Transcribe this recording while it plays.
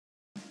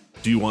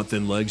Do you want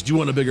thin legs? Do you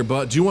want a bigger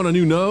butt? Do you want a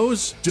new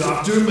nose?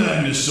 Dr.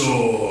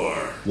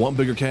 Magnusaur. Want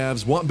bigger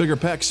calves? Want bigger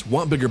pecs?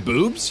 Want bigger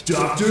boobs?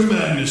 Dr.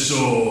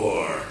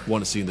 Magnusaur.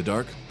 Want to see in the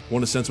dark?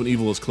 Want to sense when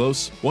evil is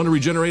close? Want to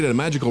regenerate at a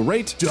magical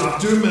rate?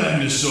 Dr.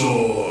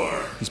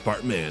 Magnusaur. He's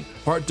part man,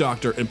 part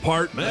doctor, and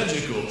part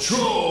magical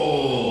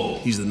troll.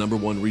 He's the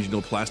 #1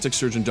 regional plastic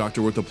surgeon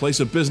doctor with a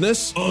place of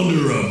business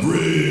under a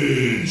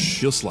bridge.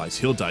 He'll slice,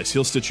 he'll dice,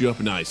 he'll stitch you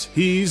up nice.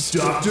 He's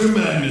Dr.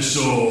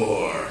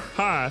 Magnusaur.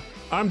 Hi,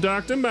 I'm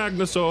Dr.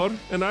 Magnusaur,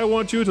 and I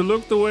want you to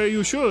look the way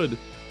you should.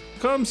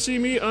 Come see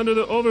me under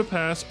the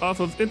overpass off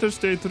of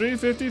Interstate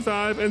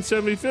 355 and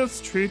 75th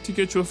Street to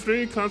get your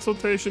free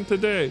consultation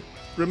today.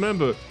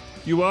 Remember,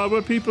 you are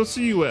what people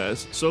see you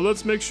as, so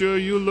let's make sure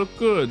you look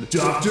good.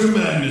 Dr.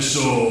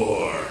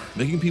 Magnusaur.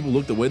 Making people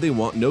look the way they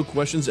want, no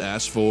questions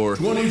asked for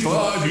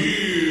 25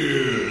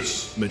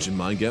 years. Mention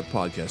Mind Gap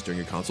Podcast during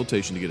your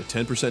consultation to get a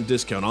 10%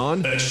 discount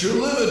on extra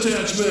limb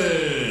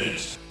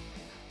attachment.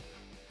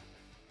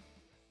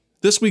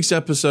 This week's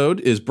episode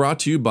is brought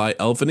to you by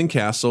Elfin &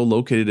 Castle,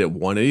 located at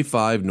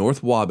 185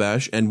 North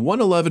Wabash and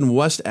 111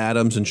 West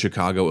Adams in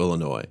Chicago,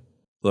 Illinois.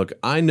 Look,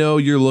 I know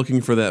you're looking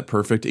for that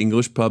perfect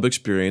English pub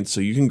experience so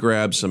you can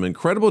grab some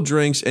incredible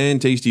drinks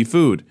and tasty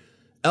food.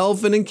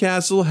 Elfin &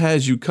 Castle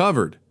has you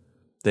covered.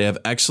 They have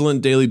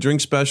excellent daily drink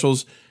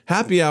specials,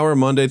 happy hour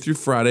Monday through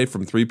Friday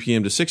from 3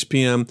 p.m. to 6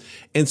 p.m.,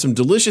 and some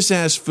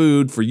delicious-ass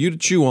food for you to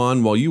chew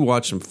on while you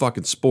watch some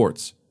fucking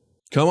sports.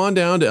 Come on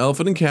down to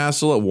Elfin &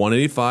 Castle at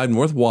 185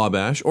 North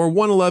Wabash or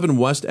 111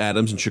 West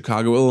Adams in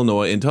Chicago,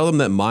 Illinois, and tell them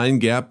that Mind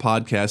Gap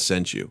Podcast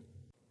sent you.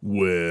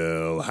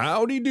 Well,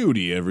 howdy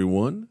doody,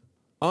 everyone.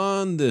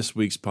 On this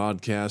week's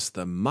podcast,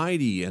 the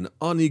mighty and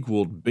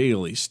unequaled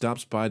Bailey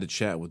stops by to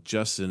chat with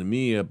Justin and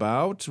me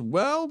about,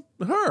 well,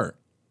 her.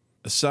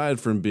 Aside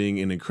from being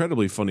an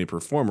incredibly funny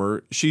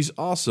performer, she's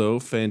also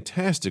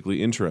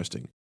fantastically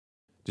interesting.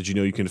 Did you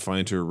know you can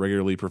find her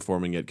regularly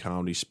performing at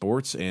Comedy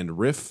Sports and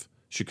Riff,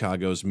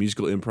 Chicago's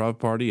musical improv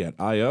party at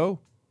I.O.?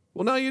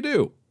 Well, now you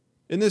do.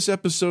 In this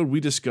episode, we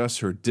discuss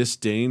her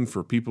disdain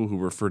for people who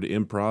refer to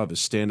improv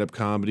as stand-up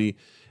comedy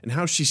and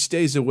how she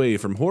stays away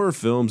from horror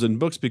films and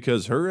books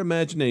because her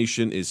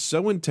imagination is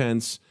so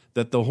intense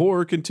that the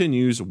horror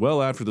continues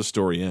well after the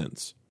story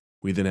ends.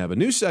 We then have a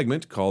new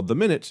segment called The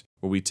Minute,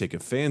 where we take a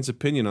fan's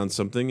opinion on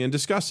something and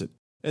discuss it.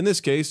 In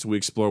this case, we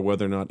explore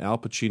whether or not Al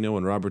Pacino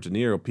and Robert De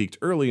Niro peaked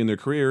early in their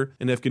career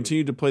and have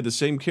continued to play the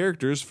same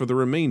characters for the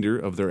remainder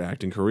of their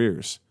acting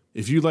careers.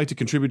 If you'd like to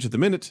contribute to The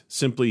Minute,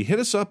 simply hit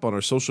us up on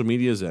our social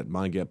medias at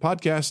MindGap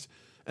Podcast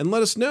and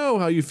let us know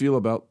how you feel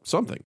about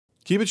something.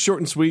 Keep it short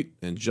and sweet,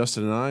 and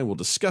Justin and I will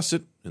discuss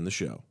it in the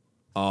show.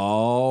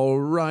 All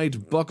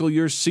right, buckle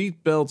your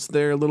seatbelts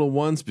there, little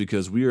ones,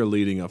 because we are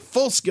leading a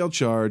full-scale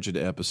charge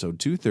into episode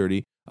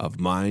 230 of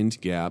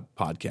Mind Gap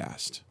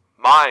Podcast.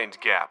 Mind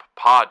Gap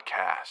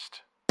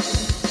Podcast.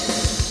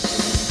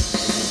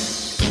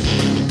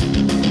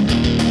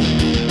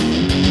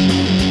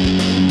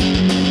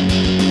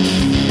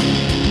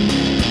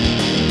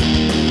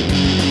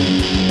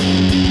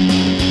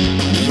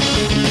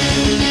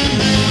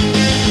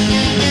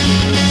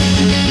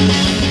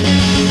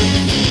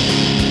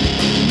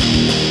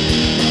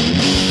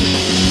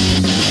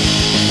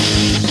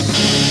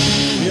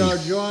 We are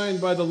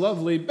joined by the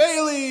lovely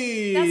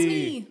Bailey. That's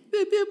me.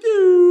 Pew, pew,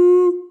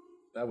 pew.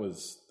 That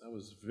was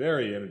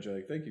very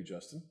energetic. Thank you,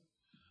 Justin.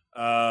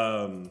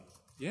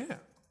 Yeah.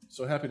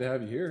 So happy to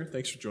have you here.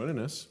 Thanks for joining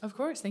us. Of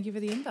course. Thank you for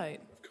the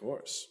invite. Of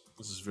course.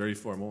 This is very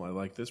formal. I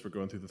like this. We're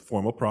going through the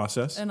formal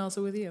process. And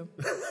also with you.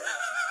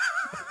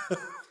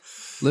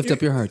 Lift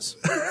up your hearts.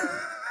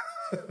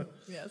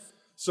 Yes.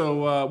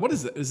 So what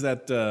is that? Is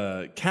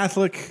that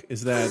Catholic?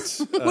 Is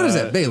that... What is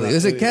that, Bailey?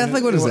 Is it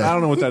Catholic? What is that? I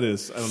don't know what that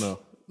is. I don't know.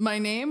 My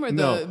name or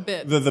the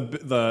bit?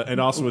 The and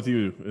also with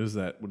you, is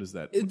that, what is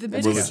that? The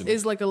bit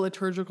is like a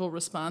liturgical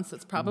response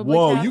that's probably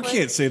Whoa, Catholic. you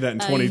can't say that in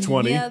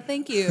 2020. Yeah,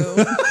 thank you.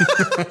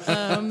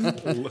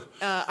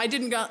 I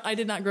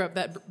did not grow up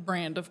that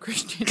brand of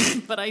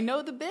Christian, but I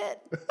know the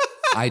bit.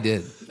 I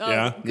did.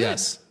 Yeah? Good.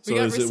 Yes. So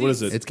what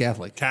is it? It's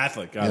Catholic.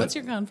 Catholic. Got What's it.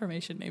 your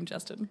confirmation name,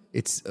 Justin?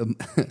 It's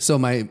so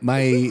my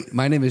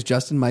name is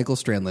Justin Michael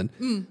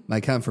Strandland. My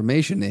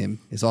confirmation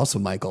name is also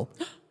Michael.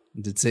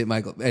 Did St.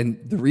 Michael. And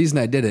the reason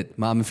I did it,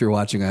 Mom, if you're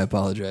watching, I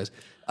apologize.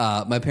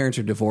 My parents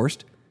are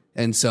divorced.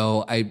 And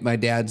so my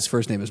dad's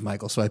first name is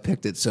Michael, so I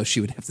picked it so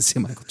she would have to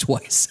say Michael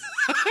twice.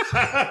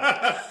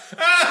 I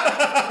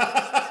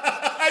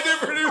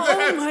never knew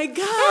that. Oh my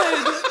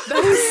God.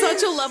 That is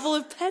such a level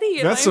of petty.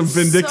 And That's some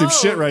vindictive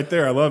shit right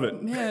there. I love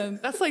it. Man,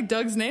 that's like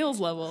Doug's nails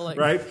level. Like,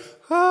 Right?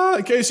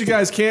 In case you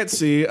guys can't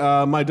see,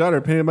 my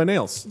daughter painted my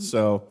nails.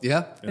 So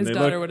Yeah. His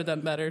daughter would have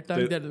done better.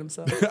 Doug did it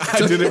himself.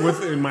 I did it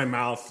in my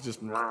mouth. Just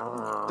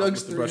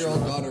Doug's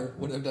 3-year-old daughter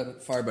would have done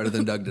it far better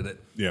than Doug did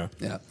it. Yeah.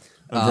 Yeah.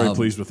 I'm very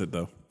pleased with it,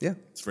 though. Yeah.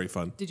 It's very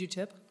fun. Did you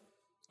tip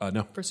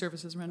No. for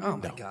services rendered? Oh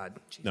my God.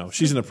 No,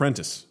 she's an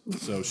apprentice,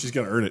 so she's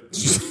got to earn it.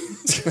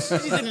 She's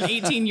in an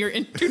 18-year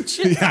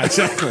internship. Yeah,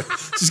 exactly.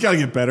 She's got to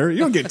get better. You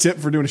don't get tipped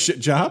for doing a shit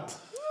job.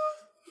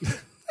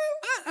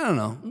 I don't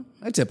know.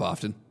 I tip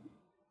often.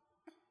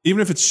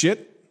 Even if it's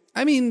shit?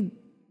 I mean,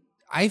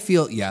 I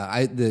feel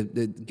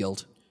the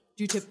guilt.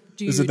 Do you tip?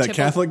 Is it that tip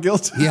Catholic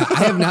guilt? Yeah,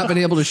 I have not been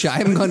able to I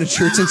haven't gone to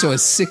church since I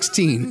was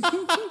 16.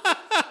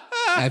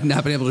 I have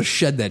not been able to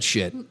shed that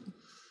shit.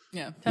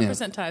 Yeah,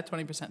 10% tithe,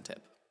 20%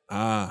 tip.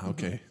 Ah,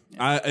 okay.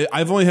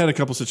 I've only had a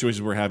couple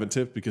situations where I haven't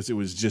tipped because it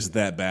was just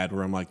that bad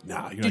where I'm like,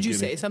 nah, you're not Did you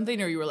getting say it.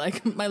 something, or you were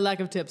like, my lack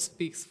of tips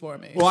speaks for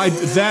me? Well, I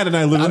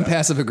literally. I'm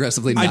passive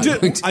aggressively not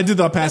going to. I did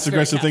the passive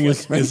aggressive thing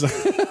is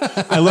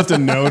I left a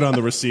note on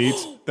the receipt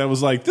that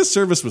was like, this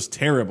service was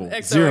terrible.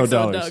 XOXO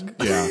 $0. Doug.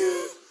 Yeah.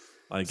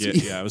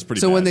 It was pretty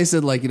So bad. when they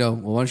said like, well,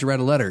 why don't you write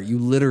a letter? You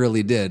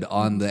literally did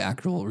on the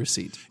actual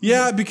receipt.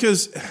 Yeah,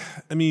 because,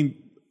 I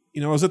mean,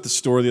 I was at the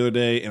store the other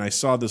day and I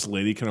saw this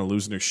lady kind of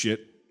losing her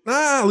shit.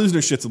 Losing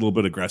her shit's a little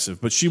bit aggressive,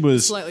 but she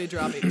was Slightly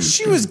droppy.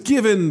 she was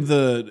giving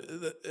this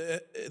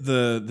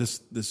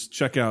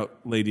checkout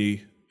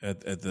lady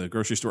at the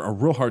grocery store a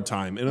real hard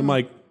time, and I'm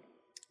like,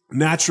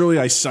 naturally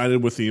I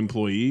sided with the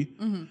employee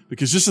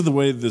because just of the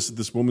way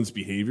this woman's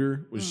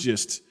behavior was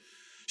just,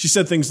 she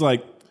said things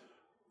like,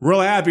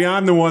 real happy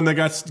I'm the one that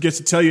gets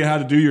to tell you how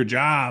to do your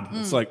job.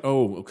 It's like,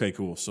 oh, okay,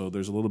 cool. So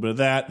there's a little bit of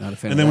that. Not a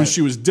fan and of then when that.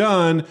 she was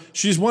done,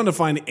 she just wanted to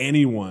find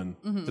anyone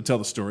to tell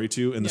the story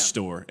to in the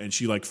store. And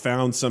she like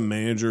found some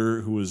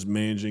manager who was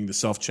managing the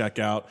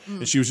self-checkout.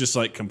 And she was just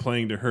like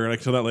complaining to her. And I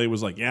could tell that lady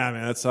was like, yeah,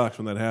 man, that sucks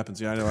when that happens.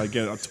 Yeah, I know, I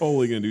get it. I'm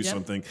totally going to do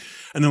something.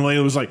 And then the lady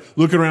was like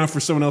looking around for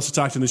someone else to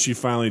talk to. And then she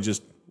finally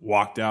just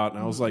walked out.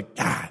 And I was like,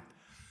 God,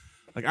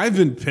 like I've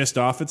been pissed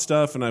off at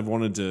stuff and I've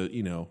wanted to,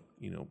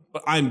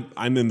 but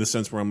I'm in the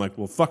sense where I'm like,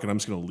 well, fuck it, I'm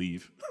just gonna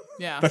leave.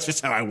 Yeah. That's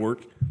just how I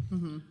work.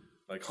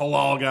 Like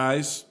halal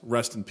guys,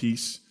 rest in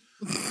peace.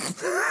 You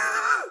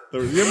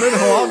ever been to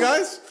halal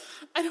guys?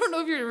 I don't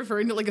know if you're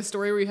referring to like a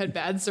story where you had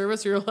bad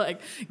service, or you're like,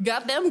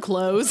 got them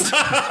closed.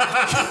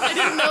 I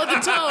didn't know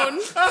the tone.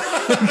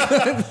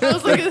 I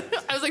was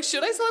like,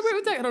 should I celebrate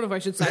with that? I don't know if I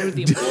should side with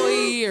the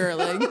employee or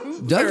like.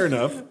 Fair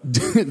enough.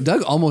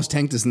 Doug almost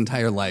tanked his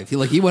entire life.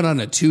 He went on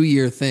a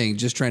 2-year thing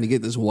just trying to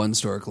get this one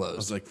store I closed.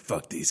 was like,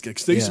 fuck these guys.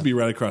 'Cause they used to be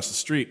right across the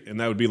street,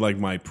 and that would be like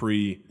my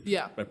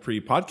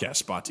pre-podcast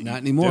spot to Not eat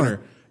anymore.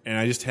 dinner. And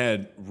I just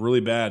had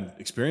really bad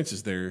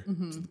experiences there to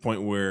the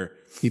point where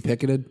He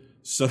picketed.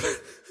 so.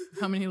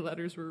 How many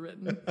letters were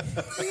written?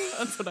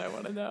 That's what I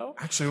want to know.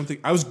 Actually, I don't think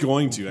I was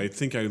going to. I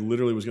think I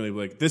literally was going to be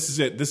like, this is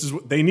it. This is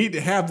what they need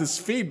to have this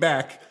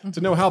feedback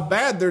to know how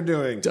bad they're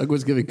doing. Doug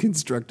was giving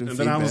constructive And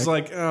feedback. then I was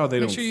like, oh, they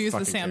don't. Make sure you use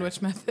the fucking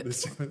sandwich care. method. The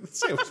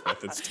sandwich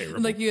method's terrible.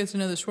 I'd like you guys to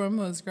know the shawarma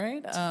was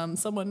great.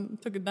 Someone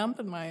took a dump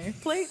in my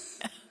plate.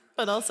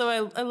 But also,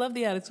 I love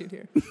the attitude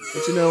here.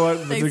 But you know what?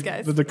 Thanks,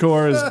 guys. The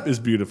decor is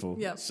beautiful.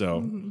 Yep.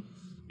 So,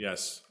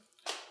 yes.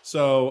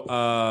 So,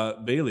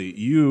 Bailey,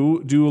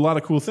 you do a lot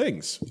of cool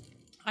things.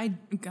 I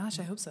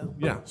hope so.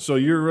 Yeah. So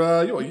you're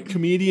a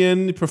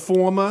comedian,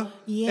 performer,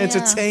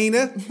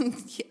 entertainer.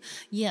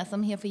 Yes,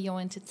 I'm here for your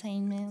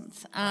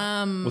entertainment.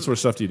 What sort of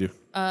stuff do you do?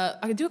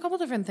 I do a couple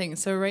different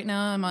things. So right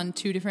now I'm on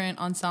 2 different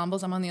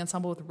ensembles. I'm on the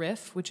ensemble with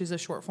Riff, which is a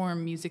short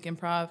form music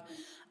improv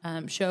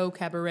show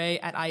cabaret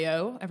at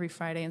I.O. every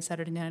Friday and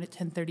Saturday night at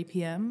 10:30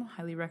 p.m.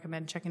 Highly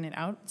recommend checking it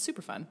out. It's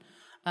super fun.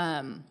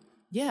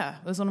 Yeah,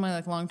 it was one of my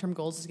long-term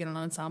goals is to get an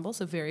ensemble,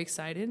 so very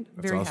excited.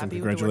 Very awesome. happy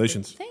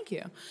Congratulations. with the work. Thank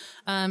you.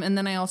 And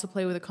then I also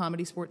play with a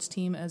comedy sports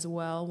team as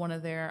well, one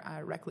of their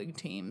rec league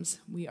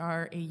teams. We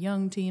are a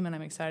young team, and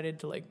I'm excited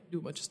to do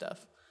a bunch of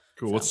stuff.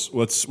 Cool.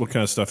 What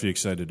kind of stuff are you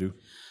excited to do?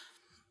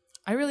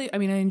 I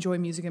enjoy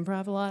music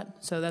improv a lot,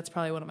 so that's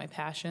probably one of my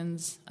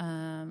passions.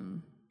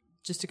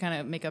 Just to kind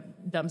of make up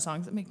dumb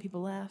songs that make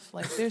people laugh.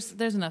 Like there's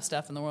enough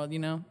stuff in the world,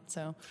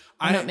 So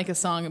why not make a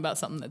song about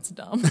something that's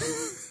dumb?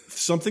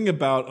 Something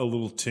about a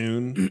little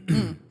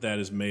tune that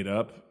is made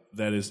up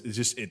that is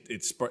just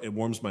it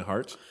warms my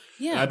heart.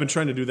 Yeah. And I've been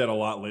trying to do that a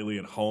lot lately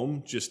at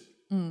home, just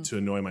to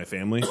annoy my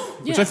family,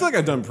 which I feel like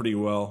I've done pretty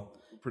well.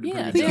 Pretty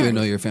I good. think you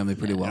know your family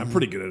pretty well. I'm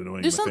pretty good at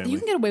annoying There's my family. you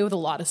can get away with a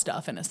lot of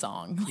stuff in a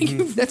song.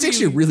 That's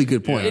actually a really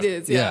good point. It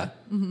is, yeah.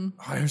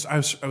 I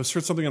was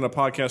heard something on a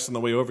podcast on the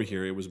way over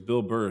here. It was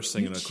Bill Burr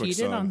singing a quick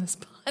Cheated song. on this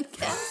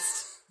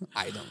podcast.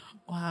 I don't.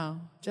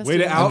 Wow. Just Way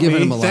to I'm out giving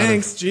me. him a lot of-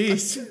 Thanks,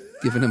 jeez.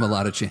 Giving him a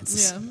lot of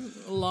chances. Yeah,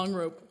 a long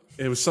rope.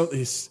 It was so.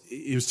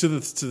 It was to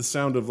the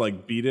sound of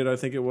 "Beat It," I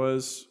think it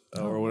was,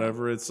 or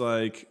whatever. It's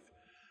like.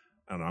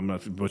 I don't know, I'm not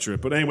going to butcher it.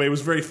 But anyway, it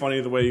was very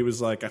funny the way he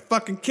was like, I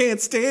fucking can't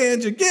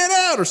stand you, get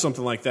out, or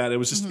something like that. It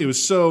was just, it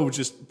was so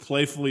just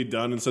playfully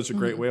done in such a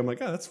great way. I'm like,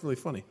 oh, that's really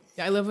funny.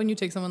 Yeah, I love when you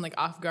take someone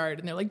off guard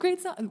and they're like, great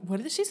song.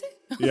 What did she say?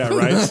 Yeah,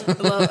 right?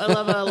 I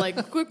love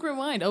a quick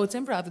rewind. Oh, it's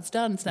improv. It's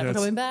done. It's never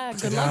coming back.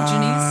 Good luck,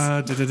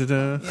 Janice.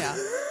 Yeah.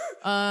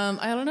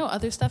 I don't know.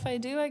 Other stuff I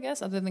do, I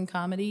guess, other than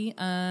comedy.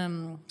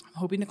 I'm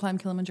hoping to climb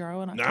Kilimanjaro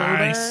in October.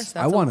 Nice. So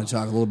I want to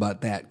talk a little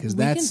about that because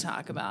We can that's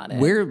talk about it.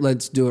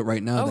 Let's do it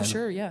right now. Oh, then.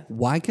 sure, yeah.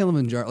 Why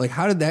Kilimanjaro?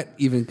 How did that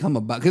even come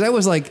about? Because I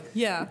was like,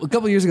 Yeah. a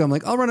couple years ago, I'm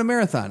like, I'll run a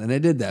marathon, and I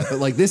did that.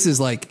 But this is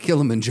like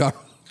Kilimanjaro.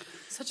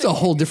 It's a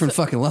whole different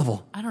fucking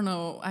level. I don't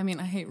know. I mean,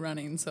 I hate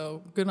running,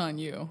 so good on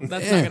you.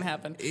 That's not going to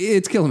happen.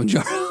 It's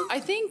Kilimanjaro. I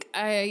think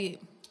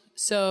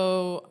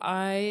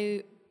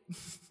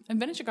I've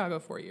been in Chicago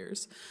 4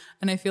 years,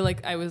 and I feel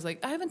like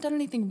I haven't done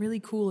anything really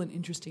cool and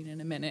interesting in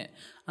a minute.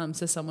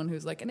 So someone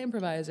who's like an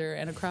improviser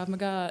and a Krav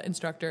Maga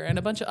instructor and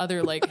a bunch of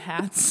other like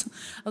hats,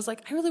 I was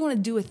like, I really want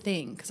to do a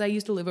thing because I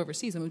used to live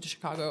overseas. I moved to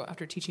Chicago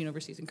after teaching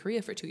overseas in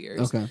Korea for 2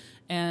 years. Okay.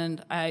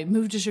 And I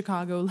moved to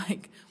Chicago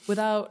like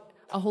without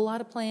a whole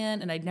lot of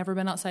plan, and I'd never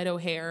been outside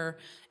O'Hare.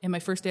 In my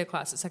first day of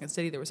class at Second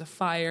City, there was a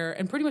fire,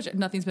 and pretty much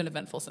nothing's been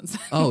eventful since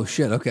then. Oh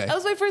shit! Okay. That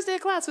was my first day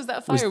of class. Was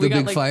that fire? Was the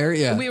big fire?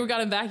 Yeah. We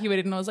got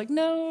evacuated, and I was like,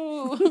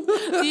 no,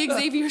 the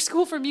Xavier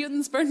School for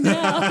Mutants burned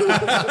down.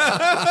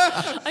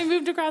 I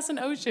moved across an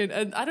ocean,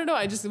 and I don't know.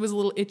 It was a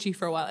little itchy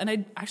for a while, and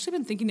I'd actually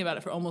been thinking about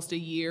it for almost a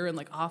year, and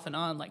like off and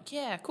on, like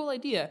yeah, cool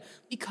idea,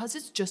 because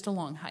it's just a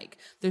long hike.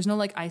 There's no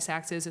like ice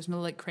axes. There's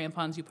no like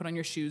crampons you put on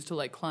your shoes to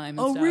like climb.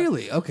 And stuff.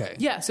 Really? Okay.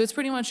 Yeah. So it's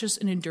pretty much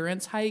just an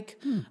endurance hike,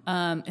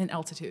 in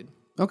altitude.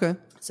 Okay.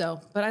 So,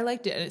 but I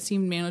liked it, and it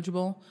seemed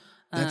manageable.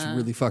 That's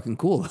really fucking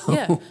cool, though.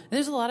 Yeah, and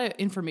there's a lot of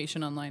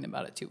information online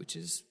about it too, which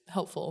is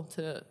helpful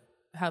to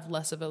have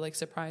less of a like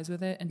surprise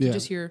with it, and to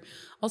just hear.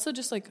 Also,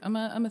 just like I'm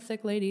a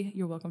thick lady.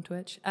 You're welcome,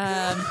 Twitch.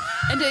 And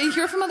to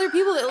hear from other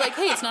people that like,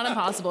 hey, it's not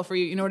impossible for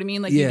you. You know what I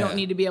mean? Like you don't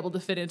need to be able to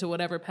fit into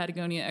whatever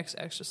Patagonia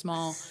extra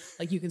small.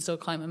 Like you can still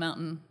climb a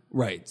mountain.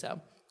 Right.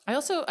 So.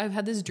 I've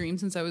had this dream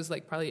since I was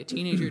like probably a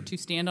teenager to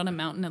stand on a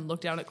mountain and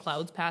look down at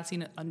clouds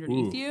passing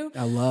underneath you.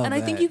 I love And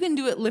that. I think you can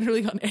do it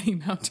literally on any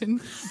mountain,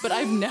 but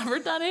I've never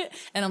done it.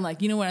 And I'm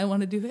like, you know where I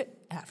want to do it?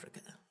 Africa.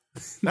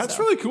 That's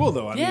really cool,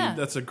 though. I Yeah. mean,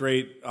 that's a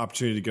great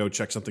opportunity to go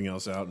check something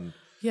else out and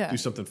do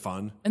something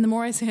fun. And the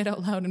more I say it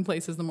out loud in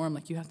places, the more I'm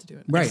like, you have to do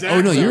it. Right. Exactly,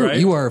 oh no, right?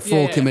 you are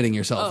full Yeah. committing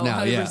yourself Oh,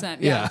 now.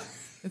 100%. Yeah.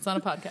 It's not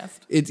a podcast.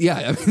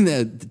 I mean,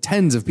 the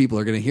tens of people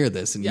are going to hear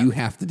this, and you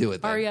have to do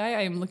it. Then. REI,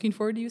 I am looking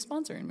forward to you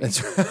sponsoring me.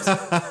 That's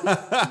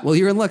right. Well,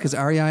 you're in luck because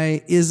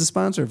REI is a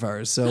sponsor of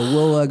ours, so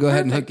we'll go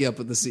ahead and hook you up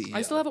with the CEO.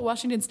 I still have a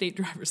Washington State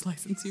driver's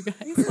license, you guys.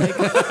 Like,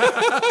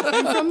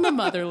 I'm from the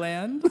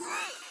motherland.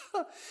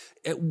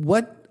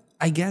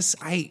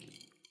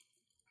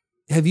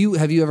 Have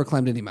you ever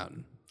climbed any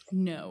mountain?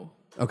 No.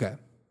 Okay.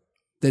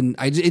 Then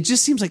it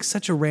just seems like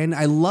such a random.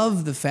 I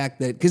love the fact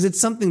that because it's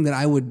something that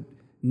I would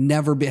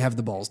never have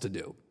the balls to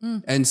do,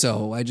 and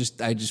so I just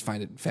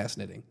find it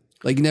fascinating.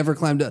 Like never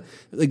climbed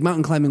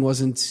mountain climbing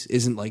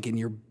isn't like in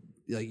your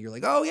like you're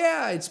like oh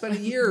yeah I'd spent a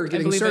year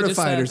getting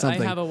certified or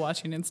something. I have a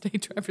Washington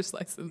State driver's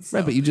license. So.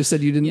 Right, but you just said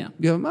you didn't.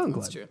 You have a mountain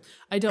climb. That's true.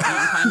 I don't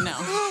mountain climb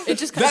now. It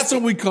just That's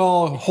what we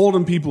call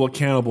holding people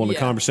accountable in a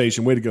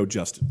conversation. Way to go,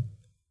 Justin.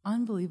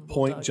 unbelievable.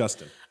 Point, Doug.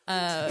 Justin.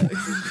 Why?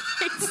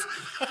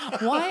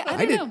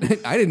 I don't know.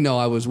 I didn't know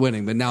I was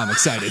winning, but now I'm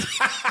excited.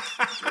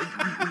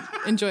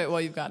 Enjoy it while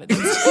you've got it.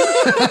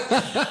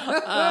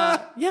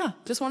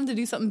 Just wanted to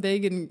do something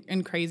big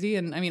and crazy.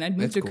 And I mean, I'd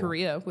moved to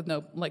Korea with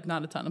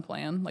not a ton of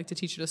plan, like to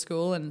teach at a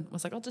school, and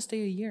was like, I'll just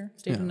stay a year,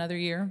 stayed another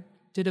year.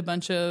 Did a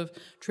bunch of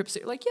trips.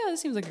 Like, yeah,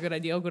 this seems like a good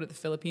idea. I'll go to the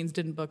Philippines.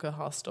 Didn't book a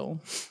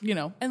hostel,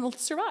 and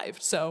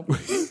survived. So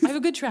I have a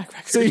good track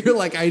record. So you're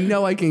like, I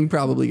know I can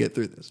probably get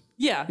through this.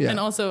 Yeah. And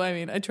also, I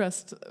mean, I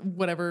trust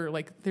whatever,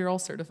 like, they're all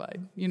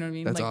certified. You know what I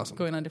mean? That's like, awesome.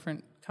 Going on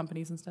different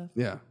companies and stuff.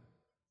 Yeah.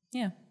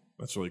 Yeah.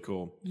 That's really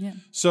cool. Yeah.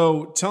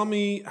 So tell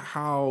me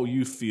how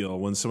you feel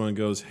when someone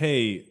goes,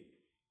 "Hey,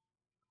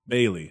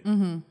 Bailey."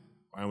 Mm-hmm.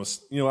 I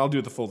almost, I'll do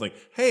it the full thing.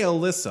 "Hey,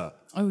 Alyssa."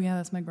 Oh, yeah,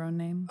 that's my grown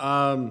name.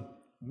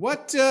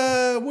 What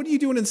are you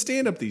doing in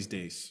stand up these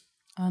days?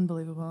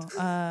 Unbelievable.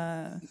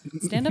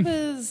 Stand-up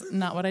is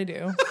not what I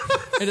do.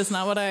 It is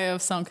not what I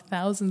have sunk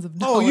thousands of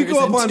dollars you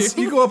go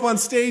into. up on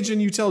stage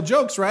and you tell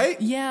jokes, right?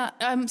 Yeah,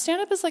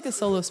 stand-up is like a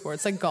solo sport.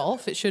 It's like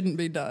golf. It shouldn't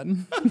be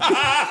done.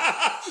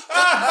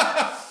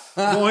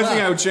 The only thing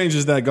I would change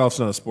is that golf's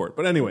not a sport.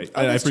 But anyway,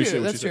 I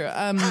appreciate what you said.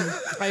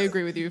 That's true. I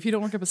agree with you. If you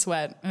don't work up a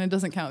sweat, and it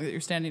doesn't count that you're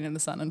standing in the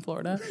sun in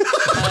Florida,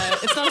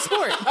 it's not a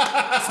sport.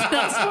 It's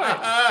not a sport.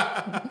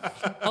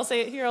 I'll say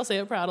it here. I'll say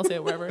it proud. I'll say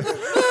it wherever.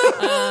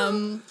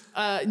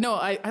 No,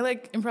 I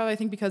like improv, I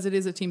think, because it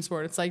is a team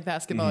sport. It's like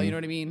basketball, you know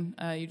what I mean?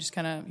 You just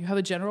you have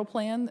a general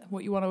plan,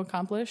 what you want to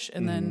accomplish,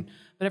 and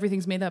but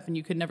everything's made up, and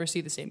you could never see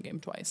the same game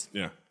twice.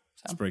 Yeah,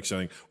 it's pretty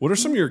exciting. What are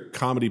some of your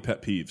comedy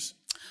pet peeves?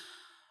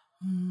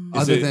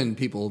 Other than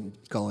people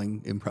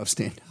calling improv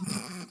stand-up.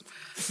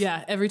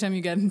 Yeah, every time you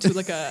get into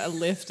like a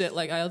lift at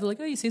like aisle, they're like,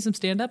 "Oh, you see some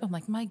stand up?" I'm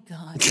like, "My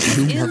God,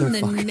 in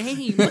the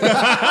name."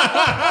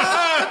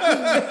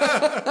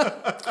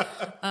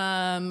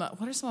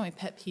 What are some of my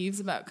pet peeves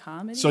about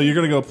comedy? So you're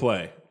gonna go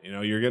play.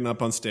 You're getting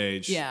up on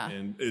stage. Yeah.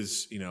 And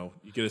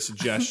you get a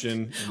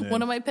suggestion. And then,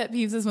 one of my pet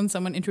peeves is when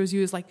someone intros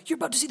you as like, "You're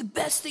about to see the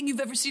best thing you've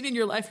ever seen in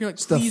your life." And you're like,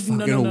 "Please,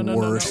 no."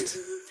 Worst.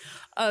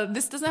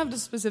 This doesn't have to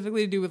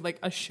specifically do with like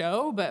a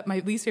show, but my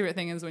least favorite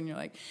thing is when you're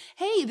like,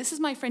 "Hey, this is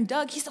my friend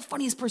Doug. He's the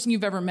funniest person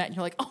you've ever met." And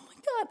you're like, "Oh my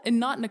God." And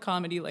not in a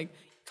comedy or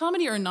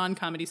a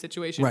non-comedy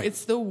situation. Right.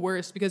 It's the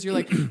worst because you're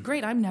like,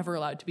 "Great, I'm never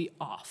allowed to be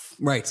off."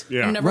 Right.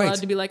 Yeah. I'm never Right. allowed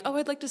to be like, "Oh,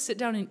 I'd like to sit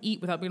down and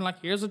eat," without being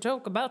like, "Here's a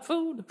joke about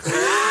food."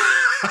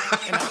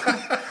 You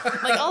know?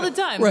 Like all the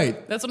time.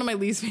 Right. That's one of my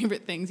least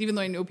favorite things. Even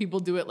though I know people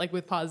do it like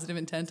with positive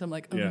intent, I'm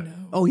like, oh Yeah. no.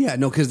 Oh yeah,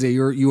 no, because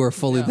you are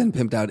fully then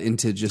pimped out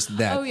into just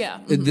that. Oh, yeah.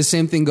 The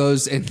same thing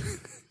goes, and I'm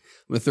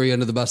gonna throw you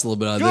under the bus a little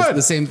bit on this. Good.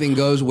 The same thing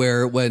goes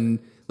where when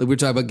like we were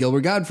talking about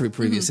Gilbert Godfrey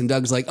previous, and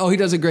Doug's like, "Oh, he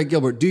does a great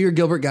Gilbert. Do your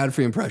Gilbert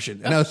Godfrey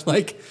impression." And I was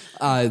like,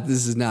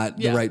 "This is not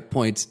the Yeah. right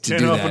point to Can't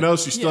do help that." but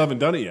notice you still haven't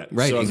done it yet.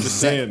 Right, So I'm just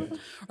saying.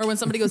 Or when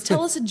somebody goes,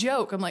 tell us a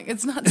joke. I'm like,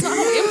 it's not how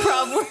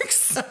improv works.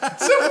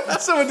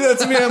 Someone did that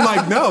to me. I'm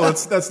like, no,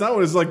 that's not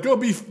what it's like. Go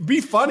be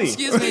funny.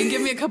 Excuse me,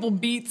 give me a couple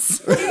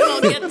beats. I'll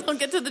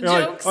get to the You're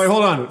like, jokes. all right,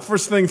 hold on.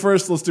 First thing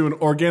first, let's do an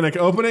organic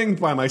opening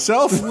by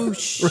myself.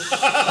 Whoosh.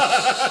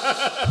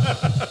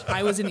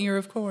 I was an ear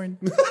of corn.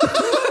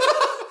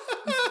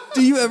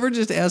 Do you ever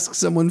just ask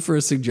someone for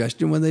a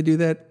suggestion when they do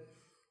that?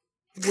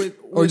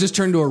 Or just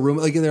turn to a room,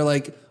 like they're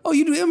like, "Oh,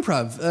 you do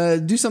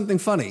improv. Do something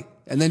funny,"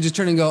 and then just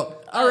turn and go,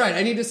 "All right,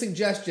 I need a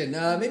suggestion.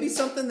 Maybe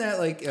something that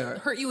like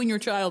hurt you in your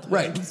childhood."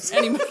 Right.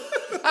 Anyway.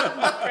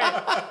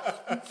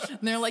 And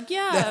they're like,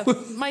 yeah,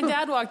 my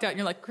dad walked out, and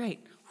you're like, great.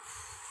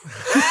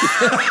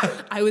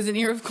 I was an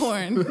ear of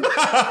corn.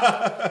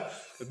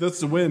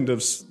 That's the wind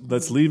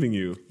that's leaving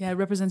you. Yeah, it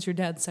represents your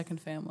dad's second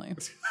family.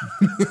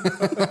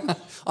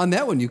 on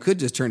that one. You could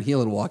just turn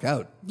heel and walk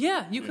out."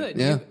 Yeah, you could.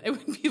 Yeah. It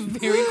would be a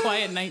very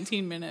quiet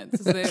 19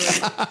 minutes.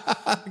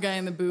 The guy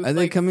in the booth. Are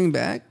they coming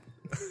back?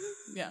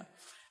 Yeah,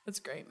 that's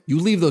great. You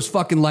leave those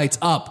fucking lights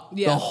up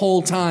Yeah. the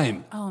whole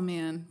time. Oh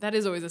man, that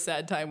is always a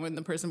sad time when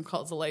the person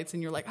calls the lights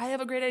and you're like, I have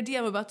a great idea.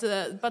 I'm about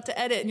to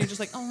edit, and you're just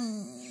like,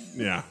 oh.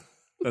 Yeah.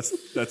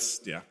 That's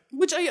yeah.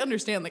 Which I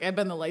understand. Like, I've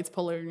been the lights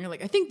puller, and you're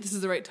like, I think this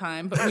is the right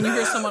time. But when you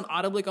hear someone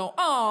audibly go,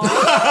 oh. So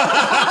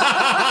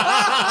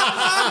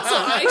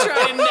I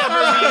try and never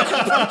be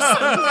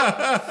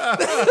that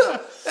person.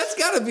 That's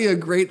got to be a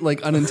great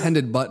like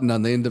unintended button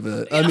on the end of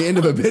a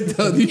bit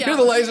though. You hear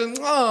the lights and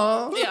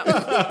oh. Yeah.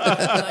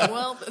 Like,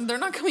 well, they're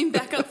not coming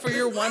back up for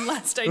your one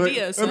last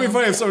idea. So. It'd be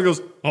funny if someone goes,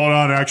 hold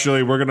on,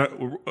 actually, we're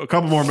a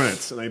couple more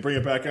minutes, and they bring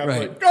it back up.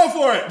 Right. Like, go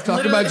for it.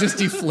 Talk about just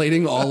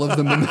deflating all of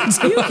the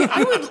momentum.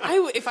 I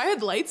would, if I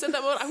had lights at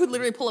that moment, I would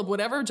literally pull up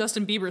whatever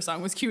Justin Bieber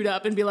song was queued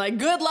up and be like,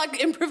 good luck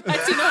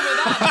improvising over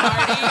that,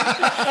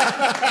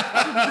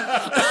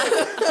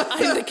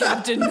 Marty. I'm the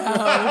captain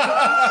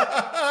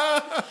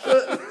now.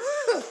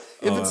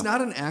 If it's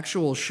not an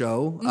actual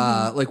show,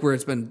 like where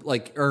it's been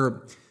like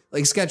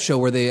sketch show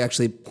where they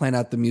actually plan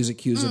out the music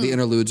cues or the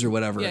interludes or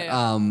whatever.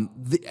 Yeah.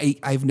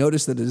 I've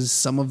noticed that it is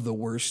some of the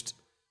worst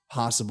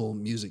possible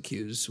music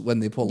cues when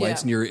they pull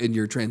lights Yeah. and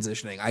you're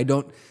transitioning. I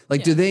don't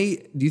like. Do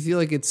you feel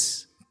like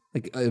it's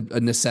like a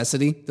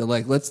necessity? They're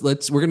like,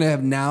 we're gonna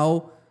have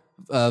now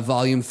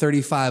volume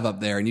 35 up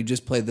there, and you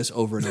just play this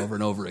over and over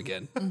and over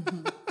again.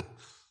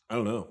 I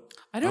don't know.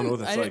 I don't know what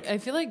that's like. I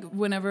feel like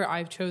whenever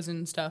I've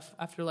chosen stuff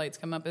after lights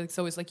come up, it's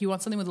always like you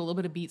want something with a little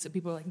bit of beat, so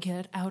people are like,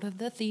 get out of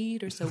the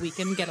theater so we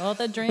can get all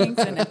the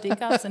drinks and empty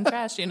cups and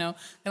trash, you know,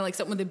 and like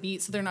something with a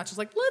beat, so they're not just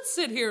like, let's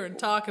sit here and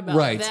talk about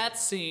that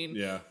scene.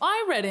 Yeah.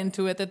 I read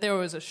into it that there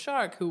was a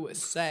shark who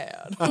was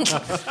sad. And you're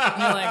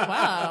like,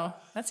 wow,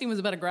 that scene was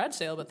about a garage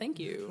sale, but thank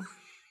you.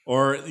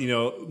 Or, you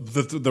know,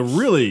 the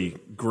really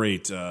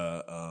great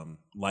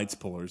lights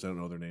pullers, I don't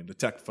know their name, the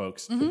tech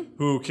folks,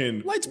 who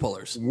can Lights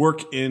pullers.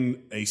 work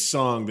in a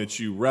song that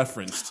you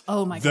referenced.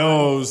 Oh, my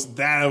God.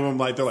 That of them,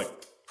 like, they're like,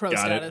 Pro got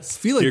status. I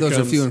feel like Here those are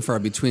comes- few and far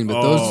between,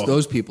 but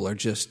those people are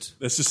just.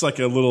 It's just like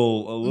a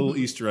little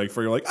Easter egg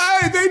for you, like,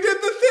 hey, they did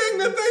the thing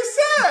that they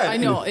said. I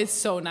know, it's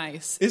so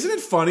nice. Isn't it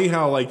funny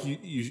how, like, you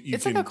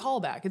It's can, like a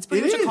callback. It's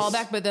pretty It much a is.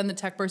 callback, but then the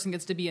tech person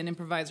gets to be an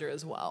improviser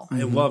as well.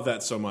 I love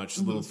that so much.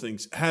 Little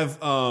things have.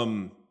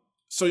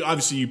 So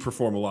obviously you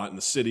perform a lot in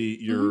the city.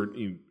 You're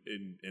in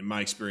my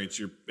experience,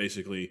 you're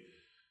basically.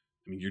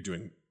 I mean, you're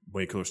doing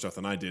way cooler stuff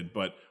than I did,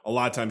 but a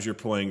lot of times you're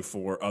playing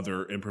for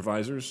other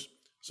improvisers.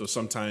 So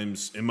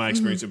sometimes, in my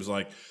experience, it was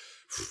like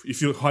you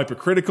feel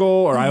hypercritical,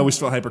 or I always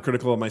felt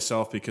hypercritical of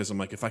myself because I'm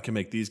like, if I can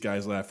make these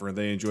guys laugh or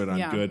they enjoy it, I'm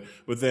Yeah. good.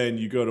 But then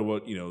you go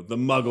to the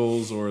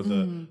Muggles or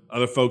the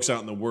other folks out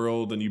in the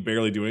world, and you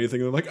barely do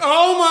anything. And they're like,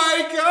 oh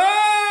my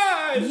god.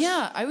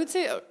 Yeah, I would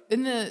say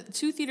in the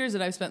two theaters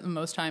that I've spent the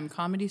most time,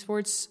 Comedy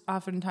Sports,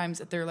 oftentimes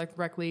at their like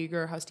rec league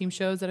or house team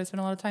shows that I spend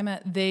a lot of time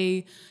at,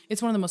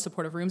 it's one of the most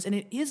supportive rooms, and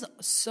it is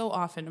so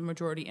often a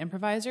majority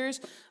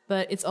improvisers,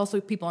 but it's also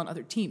people on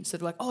other teams. So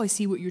they're like, oh, I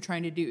see what you're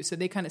trying to do. So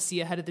they kind of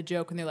see ahead of the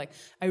joke, and they're like,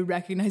 I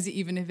recognize it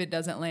even if it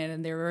doesn't land,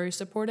 and they're very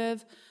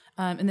supportive.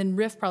 And then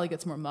Riff probably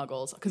gets more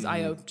Muggles because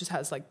IO just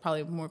has like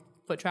probably more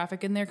foot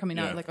traffic in there coming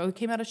out, like, oh, it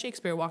came out of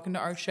Shakespeare, walking to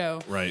our show,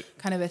 Right.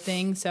 kind of a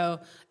thing. So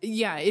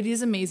yeah, it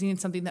is amazing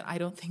and something that I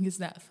don't think is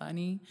that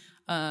funny.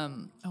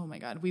 oh my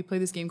God, we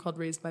played this game called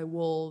Raised by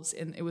Wolves,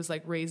 and it was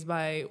like raised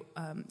by,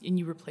 and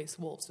you replace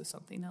wolves with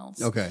something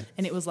else. Okay.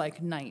 And it was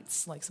like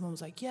knights. Like someone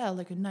was like, yeah,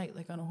 like a knight,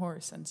 like on a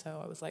horse. And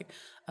so I was like,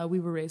 we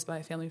were raised by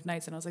a family of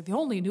knights. And I was like, the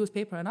only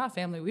newspaper in our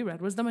family we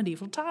read was the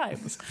Medieval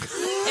Times.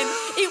 And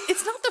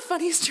it's not the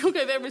funniest joke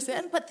I've ever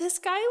said, but this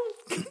guy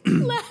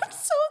laughed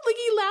so, like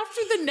he laughed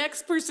through the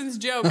next person's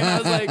joke. And I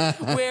was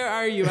like, where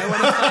are you? I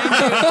want to find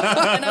you.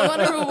 And I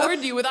want to reward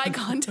you with eye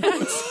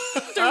contact.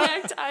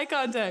 Direct eye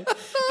contact.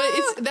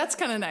 But that's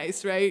kind of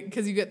nice, right?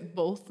 Because you get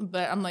both.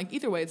 But I'm like,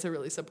 either way, it's a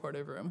really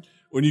supportive room.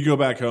 When you go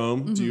back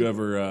home, do you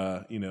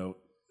ever,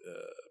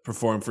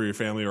 perform for your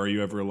family, or are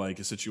you ever like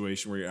a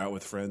situation where you're out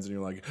with friends and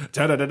you're like,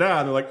 da-da-da-da,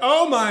 and they're like,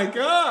 oh my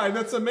God,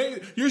 that's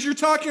amazing. You're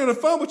talking on a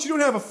phone, but you don't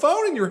have a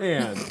phone in your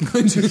hand.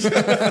 When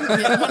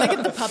I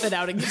get the puppet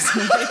out and give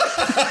somebody.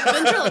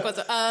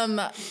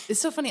 Ventriloquist. It's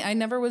so funny.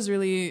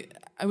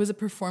 I was a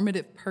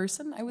performative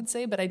person, I would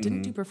say, but I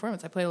didn't do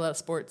performance. I played a lot of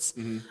sports,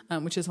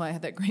 which is why I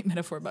had that great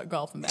metaphor about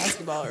golf and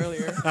basketball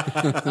earlier.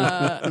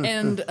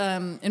 And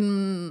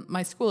in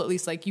my school, at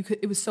least, like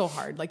it was so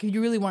hard. Like if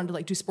you really wanted to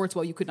like do sports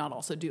well, you could not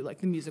also do like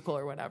the musical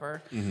or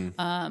whatever.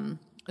 And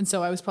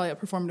so I was probably a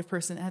performative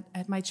person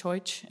at my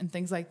church and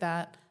things like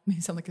that. May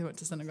sound like I went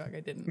to synagogue. I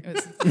didn't. It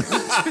was,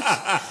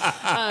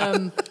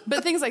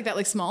 but things like that,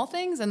 like small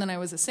things. And then I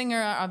was a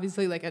singer,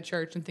 obviously, like at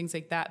church and things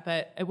like that.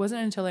 But it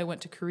wasn't until I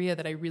went to Korea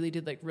that I really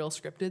did like real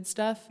scripted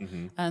stuff.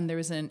 And there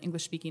was an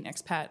English-speaking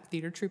expat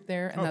theater troupe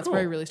there, and that's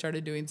where I really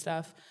started doing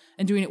stuff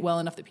and doing it well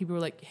enough that people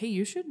were like, "Hey,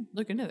 you should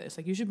look into this.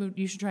 Like, you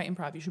should try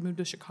improv. You should move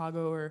to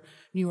Chicago or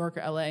New York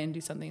or LA and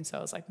do something." So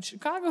I was like,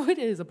 "Chicago, it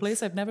is a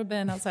place I've never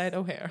been outside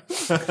O'Hare."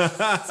 So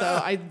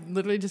I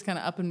literally just kind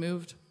of up and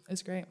moved.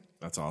 It's great.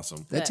 That's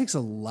awesome. That takes a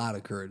lot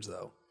of courage,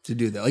 though, to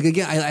do that. Like,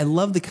 again, I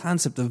love the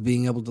concept of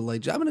being able to,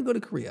 like, I'm going to go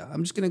to Korea.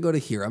 I'm just going to go to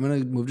here. I'm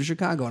going to move to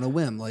Chicago on a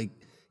whim. Like,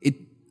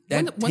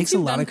 that takes a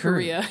lot of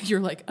courage. Korea,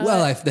 you're like,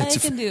 I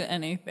can do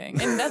anything.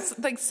 And that's,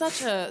 like,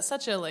 such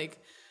a like,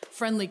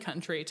 friendly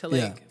country to,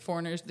 like,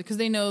 foreigners, because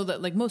they know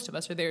that, like, most of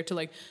us are there to,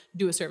 like,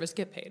 do a service,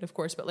 get paid, of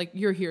course, but, like,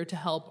 you're here to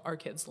help our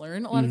kids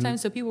learn a lot of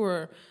times. So people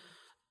were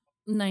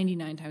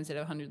 99 times out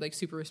of 100, like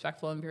super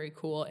respectful and very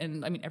cool.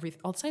 And I mean,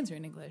 all the signs are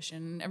in English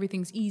and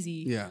everything's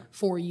easy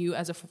for you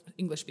as a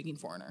English speaking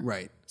foreigner.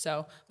 Right.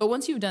 So, but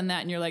once you've done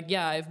that and you're like,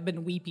 yeah, I've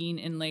been weeping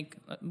in like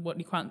what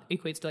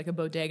equates to like a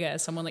bodega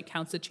as someone like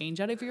counts the change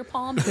out of your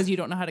palm because you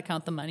don't know how to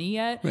count the money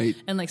yet. Right.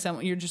 And like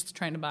you're just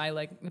trying to buy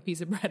like a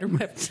piece of bread or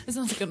whatever. It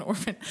sounds like an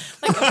orphan.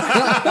 Like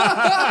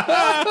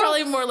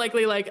probably more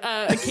likely like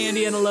a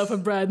candy and a loaf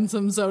of bread and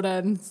some soda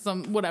and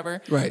some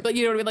whatever. Right. But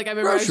you know what I mean? Like I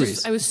remember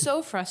Groceries. I was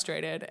so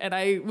frustrated and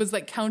I was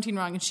like counting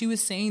wrong and she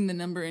was saying the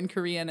number in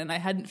Korean and I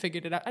hadn't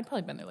figured it out. I'd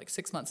probably been there like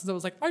 6 months. So I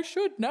was like, I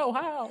should know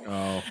how.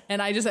 Oh.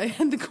 And I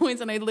had the coins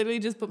and I literally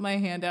just put my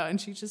hand out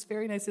and she just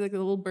very nicely, like a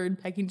little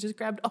bird pecking, just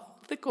grabbed all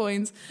the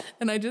coins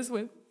and I just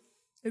went,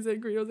 I said,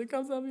 Gritos, it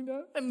comes on me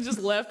now. And just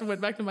left and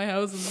went back to my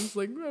house and was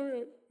like, all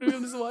right, maybe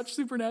I'll just watch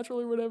Supernatural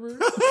or whatever.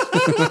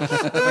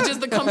 Which is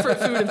the comfort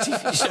food of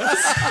TV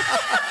shows.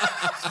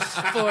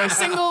 For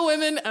single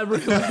women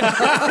everywhere.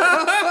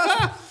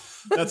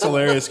 That's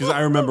hilarious because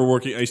I remember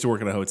I used to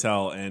work in a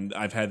hotel and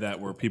I've had that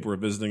where people were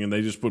visiting and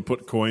they just would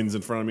put coins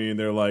in front of me and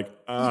they're like,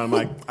 I'm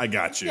like, I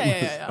got you.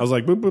 Yeah. I was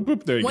like, boop, boop,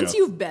 boop, there you go. Once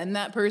you've been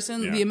that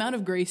person, the amount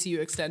of grace you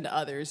extend to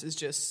others is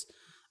just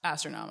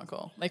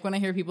astronomical. Like when I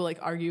hear people like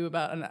argue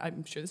about, and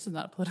I'm sure this is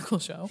not a political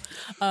show.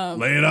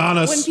 Lay it on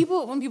us. When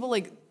people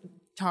like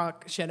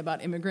talk shit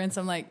about immigrants,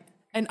 I'm like,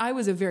 and I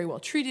was a very well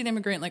treated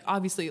immigrant, like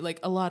obviously like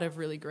a lot of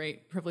really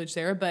great privilege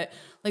there. But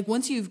like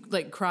once you've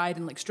like cried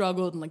and like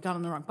struggled and like got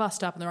on the wrong bus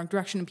stop in the wrong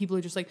direction and people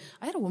are just like,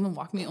 I had a woman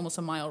walk me almost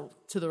a mile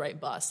to the right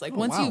bus. Like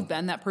once you've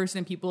been that person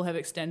and people have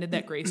extended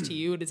that grace to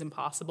you, it is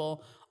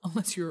impossible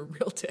unless you're a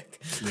real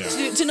dick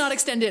to not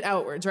extend it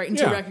outwards, right? And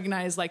to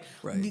recognize like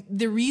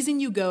the reason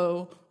you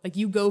go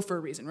for a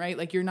reason, right?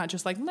 Like you're not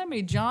just like, let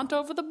me jaunt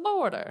over the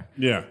border.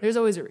 Yeah. There's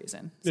always a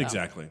reason. So.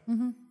 Exactly.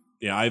 Mm-hmm.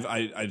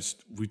 Yeah,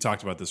 we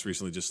talked about this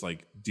recently, just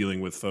like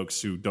dealing with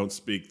folks who don't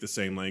speak the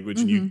same language,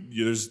 and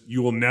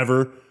you will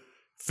never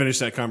finish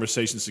that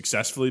conversation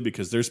successfully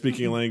because they're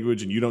speaking a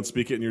language and you don't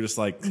speak it, and you're just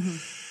like,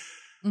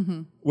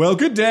 well,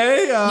 good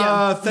day,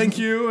 thank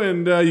you,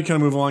 and you kind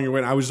of move along your way.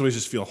 And I would always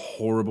just feel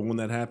horrible when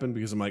that happened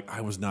because I'm like, I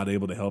was not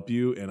able to help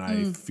you, and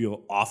I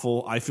feel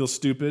awful. I feel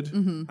stupid.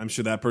 I'm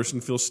sure that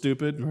person feels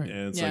stupid,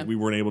 and it's like we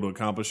weren't able to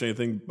accomplish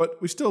anything,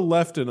 but we still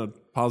left in a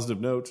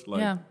positive note.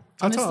 Like,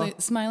 honestly,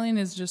 smiling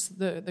is just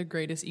the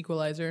greatest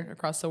equalizer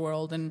across the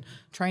world, and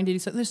trying to do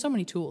something. There's so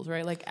many tools,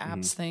 right? Like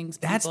apps, things.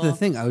 That's the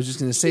thing. I was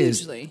just going to say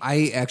is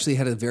I actually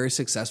had a very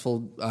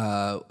successful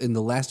in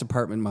the last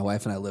apartment my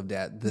wife and I lived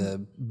at.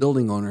 The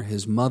building owner,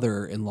 his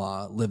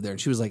mother-in-law lived there,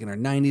 and she was like in her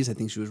 90s. I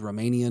think she was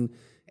Romanian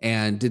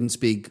and didn't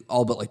speak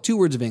all but like 2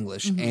 words of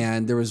English.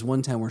 And there was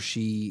one time where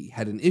she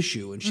had an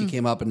issue, and she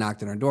came up and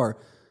knocked on our door.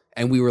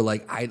 And we were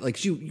like,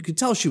 you could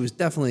tell she was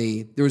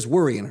definitely, there was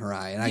worry in her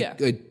eye, and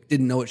I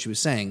didn't know what she was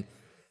saying.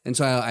 And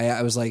so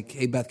I was like,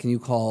 hey, Beth, can you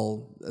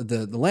call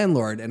the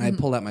landlord? And I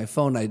pulled out my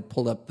phone. I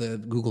pulled up the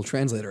Google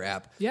Translator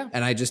app. Yeah.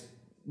 And I just,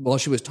 while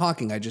she was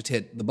talking, I just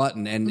hit the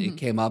button and it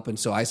came up. And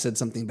so I said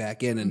something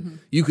back in and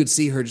you could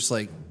see her just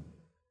like,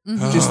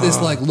 just this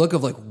like look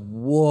of like,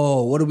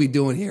 whoa, what are we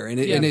doing here? And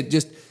it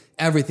just,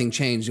 everything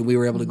changed. And we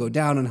were able to go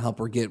down and help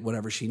her get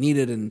whatever she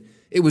needed. And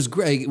it was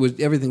great.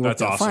 Everything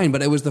worked out fine.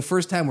 But it was the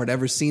first time we'd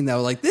ever seen that. I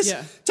was like, this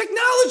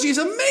technology is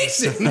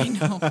amazing. I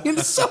know.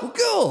 It's so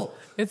cool.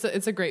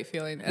 It's a great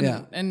feeling.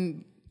 And,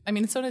 and I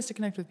mean, it's so nice to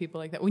connect with people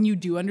like that. When you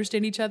do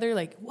understand each other,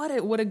 like what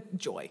a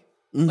joy.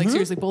 Like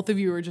seriously, both of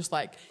you are just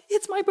like,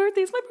 it's my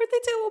birthday too.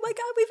 Oh my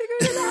God, we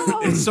figured it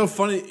out. It's so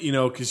funny,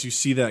 because you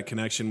see that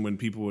connection when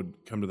people would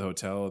come to the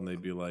hotel and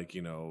they'd be like,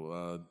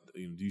 do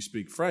you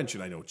speak French?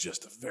 And I know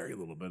just a very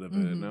little bit of it.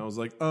 And I was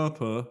like,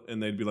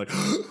 and they'd be like,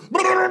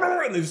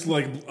 and they just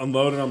like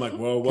unload, and I'm like,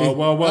 whoa. I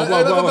was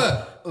like, I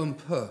got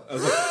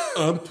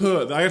to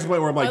the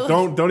point where I'm like,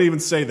 don't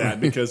even say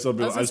that because they'll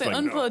be like,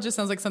 no. Just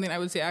sounds like something I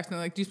would say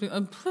accidentally. Like, do you speak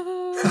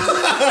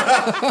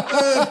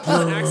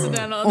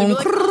accidental? And they'd be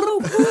like,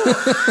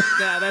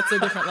 yeah, that's a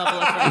different level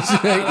of French.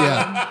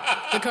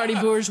 The Cardi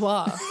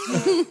Bourgeois.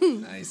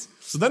 Nice.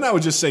 So then I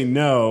would just say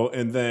no,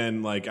 and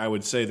then like I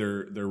would say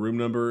their room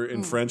number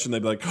in French, and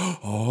they'd be like,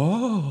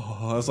 "Oh,"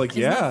 I was like,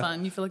 Isn't "Yeah." that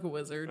fun? You feel like a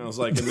wizard. I was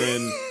like, and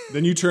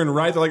then you turn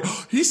right. They're like,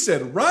 oh, "He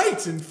said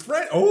right in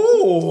French."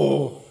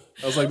 Oh,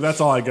 I was like, "That's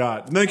all I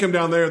got." And then come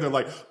down there, they're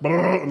like,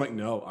 "I'm like,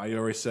 no, I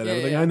already said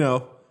everything I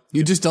know."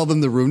 You just tell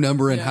them the room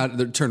number and how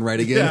to turn right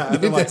again. Yeah,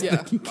 and they're like,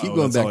 keep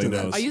going back to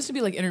that. I used to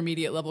be like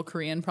intermediate level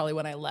Korean probably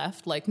when I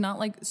left, like not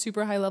like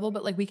super high level,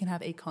 but like we can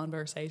have a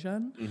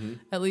conversation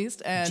at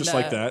least. And just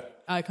like that.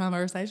 A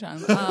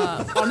conversation.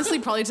 Honestly,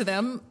 probably to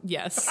them,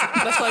 yes.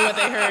 That's probably what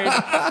they heard.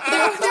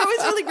 They're always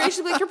really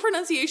gracious. Like, your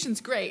pronunciation's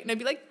great. And I'd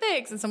be like,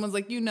 thanks. And someone's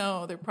like,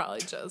 they're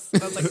probably just.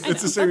 I was like,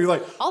 it's the same. You're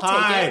like, I'll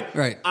hi, take it.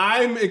 Right.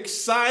 I'm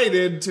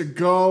excited to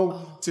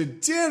go to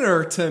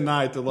dinner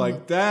tonight. They're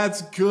like,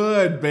 that's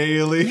good,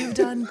 Bailey. You've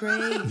done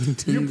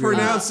great. You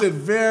pronounce it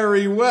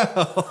very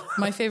well.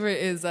 My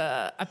favorite is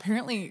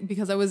apparently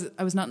because I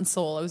was not in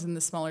Seoul. I was in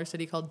this smaller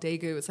city called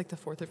Daegu. It's like the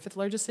 4th or 5th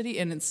largest city,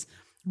 and it's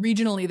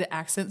regionally the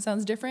accent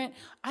sounds different.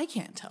 I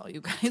can't tell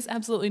you guys,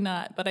 absolutely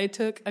not. But I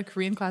took a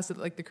Korean class at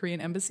like the Korean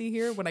embassy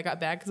here when I got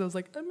back because I was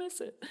like, I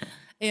miss it.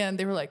 And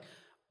they were like,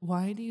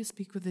 why do you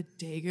speak with a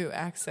Daegu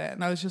accent?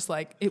 And I was just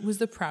like, it was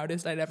the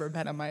proudest I'd ever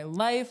been in my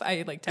life.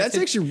 I like texted, that's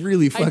actually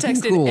really fucking cool. I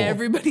texted cool.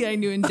 everybody I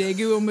knew in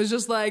Daegu and was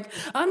just like,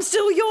 I'm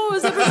still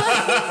yours, everybody.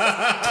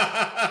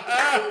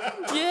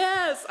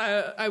 Yes,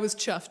 I was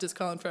chuffed, as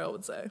Colin Farrell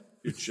would say.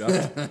 You're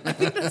chuffed. I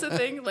think that's a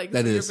thing. Like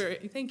that is.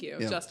 Thank you,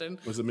 Justin.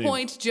 What does it mean?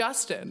 Point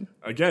Justin.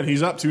 Again,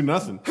 he's up to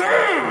nothing.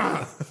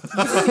 To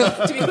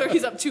be clear,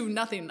 he's up to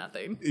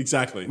nothing.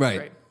 Exactly.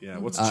 Right. Yeah.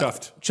 What's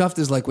chuffed? Chuffed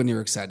is like when you're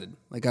excited.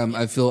 Like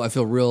I feel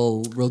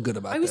real good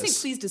about this. I always think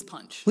pleased is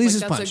punch. Pleased like,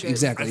 is that's punch. a good-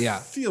 Exactly. I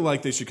feel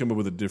like they should come up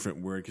with a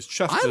different word because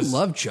chuffed. I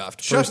love chuffed.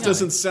 Chuffed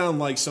doesn't sound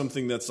like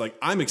something that's like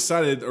I'm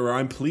excited or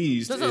I'm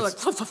pleased. Those are like,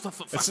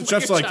 It's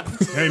chuff's like,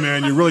 hey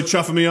man, you're really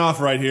chuffing me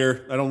off right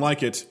here. I don't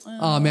like it.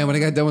 Oh man, when I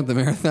got done with the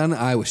marathon,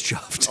 I was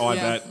chuffed. Oh, I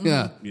Yeah. bet.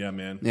 Yeah. Yeah,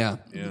 man. Yeah.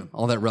 Yeah.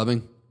 All that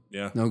rubbing.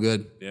 Yeah. No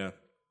good. Yeah.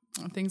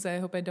 Things I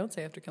hope I don't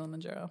say after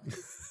Kilimanjaro.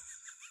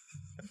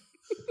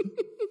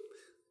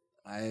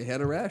 I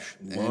had a rash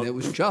and it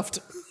was chuffed.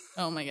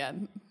 Oh my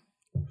god.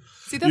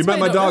 See, that's You met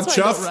why my I don't- dog that's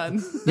why I don't Chuff? run.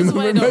 You That's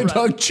why I remember my don't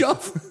run. dog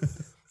Chuff?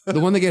 The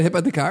one that got hit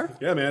by the car?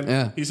 Yeah, man.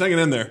 Yeah. He's hanging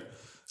in there.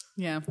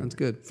 Yeah, That's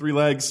good. 3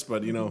 legs,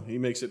 but he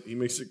makes it.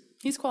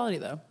 he's quality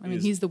though. I mean,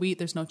 is. he's the wheat.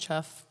 There's no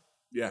chuff.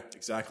 Yeah,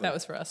 exactly. That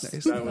was for us.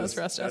 Nice. That was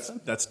for us, Justin.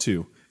 That's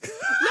 2.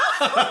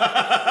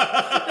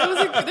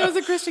 That was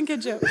a Christian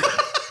kid joke.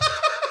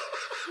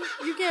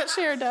 You can't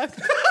share, Doug.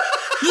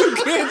 You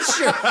can't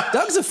share.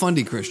 Doug's a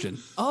fundy Christian.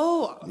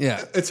 Oh,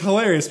 Yeah. It's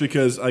hilarious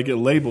because I get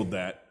labeled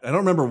that. I don't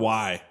remember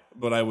why,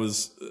 but I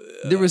was.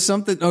 There was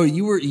something. Oh,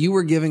 you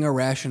were giving a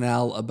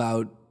rationale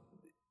about.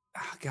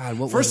 Oh, God,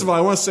 what First was of all,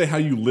 I want to say how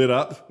you lit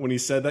up when he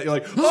said that. You're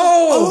like,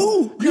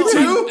 oh, you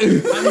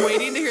too? I'm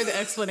waiting to hear the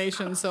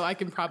explanation so I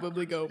can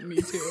probably go, me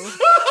too.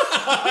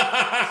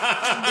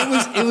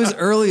 it was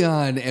early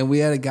on, and we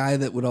had a guy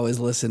that would always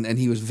listen, and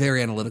he was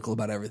very analytical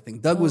about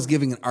everything. Doug was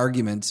giving an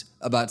argument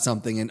about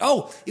something, and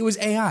it was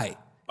AI.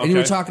 And you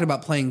were Okay. talking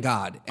about playing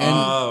God,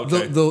 and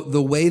okay.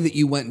 the way that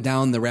you went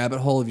down the rabbit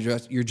hole of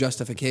your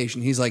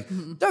justification. He's like,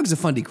 Doug's a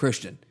fundy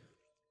Christian,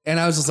 and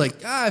I was just like,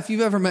 if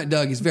you've ever met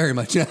Doug, he's very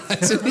much not.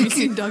 Have you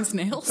seen Doug's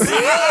nails?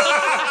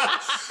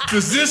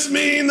 Does this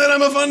mean that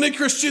I'm a funny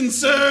Christian,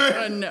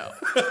 sir? No.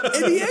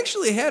 And he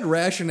actually had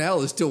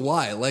rationale as to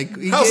why. Like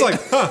I was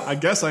like, I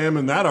guess I am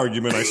in that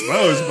argument, I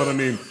suppose. But I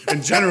mean,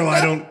 in general, I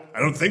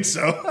don't think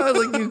so. I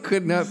was like, you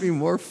could not be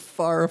more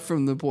far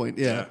from the point.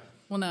 Yeah.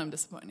 Well, now I'm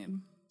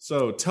disappointed.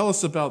 So tell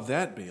us about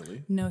that,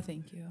 Bailey. No,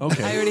 thank you.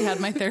 Okay. I already had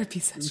my therapy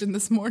session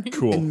this morning.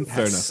 Cool.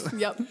 Fair enough.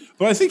 Yep.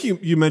 But I think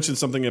you mentioned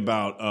something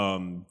about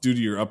due to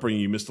your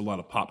upbringing, you missed a lot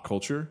of pop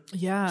culture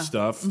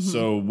stuff.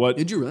 So what?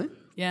 Did you really?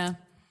 Yeah.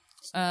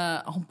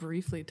 I'll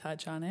briefly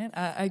touch on it.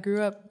 I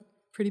grew up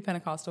pretty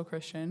Pentecostal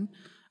Christian.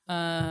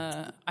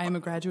 I am a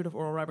graduate of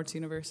Oral Roberts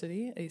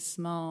University, a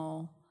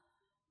small,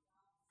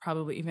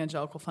 probably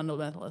evangelical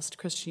fundamentalist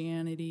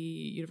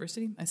Christianity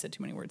university. I said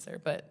too many words there,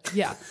 but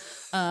yeah.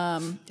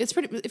 It's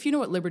pretty, if you know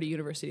what Liberty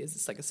University is,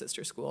 it's like a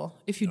sister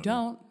school. If you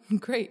don't,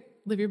 great.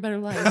 Live your better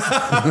life.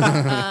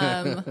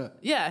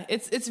 Yeah,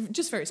 it's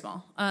just very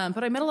small.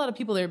 But I met a lot of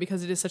people there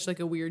because it is such like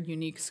a weird,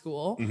 unique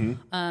school.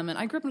 And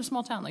I grew up in a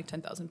small town, like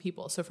 10,000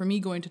 people. So for me,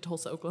 going to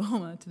Tulsa,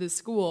 Oklahoma, to this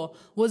school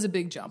was a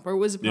big jump, or it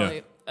was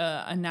probably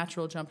a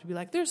natural jump to be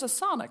like, there's a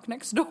Sonic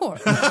next door.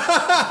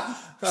 I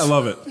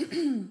love it.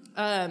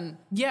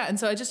 Yeah, and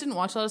so I just didn't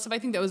watch a lot of stuff. I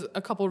think that was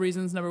a couple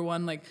reasons. Number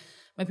one, like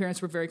my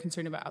parents were very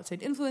concerned about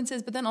outside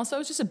influences, but then also I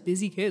was just a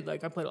busy kid.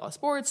 Like I played a lot of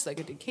sports,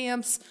 like I did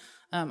camps.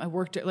 I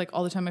worked at, like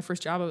all the time. My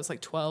first job, I was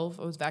like 12.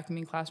 I was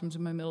vacuuming classrooms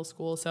in my middle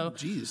school. So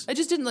I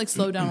just didn't like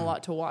slow down a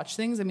lot to watch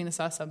things. I mean, I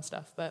saw some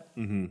stuff, but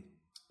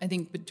I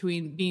think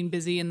between being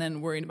busy and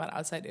then worrying about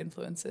outside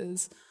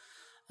influences,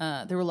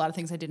 there were a lot of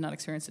things I did not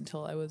experience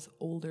until I was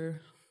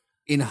older.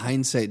 In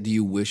hindsight, do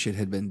you wish it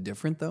had been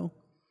different though?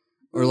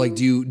 Or like,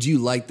 do you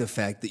like the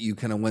fact that you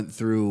kind of went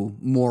through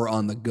more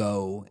on the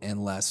go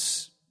and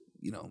less,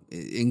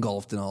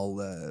 engulfed in all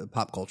the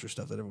pop culture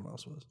stuff that everyone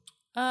else was?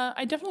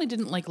 I definitely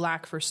didn't like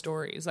lack for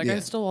stories. Like I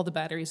stole all the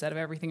batteries out of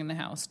everything in the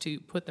house to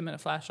put them in a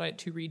flashlight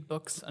to read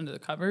books under the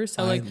covers.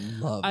 So like,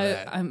 love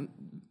that.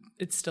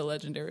 It's still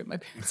legendary at my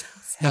parents'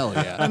 house. Hell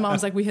yeah. My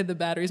mom's like, we hid the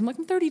batteries. I'm like,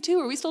 I'm 32.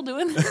 Are we still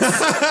doing this?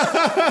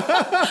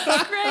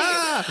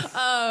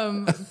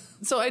 Great.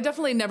 So I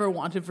definitely never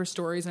wanted for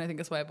stories, and I think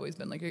that's why I've always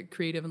been like a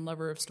creative and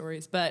lover of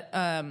stories. But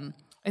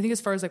I think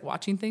as far as like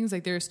watching things,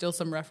 like there are still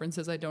some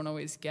references I don't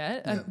always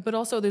get. But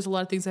also there's a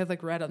lot of things I've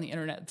like read on the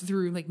internet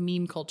through like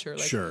meme culture.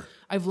 Like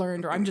I've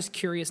learned, or I'm just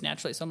curious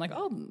naturally. So I'm like,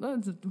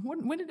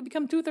 when did it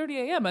become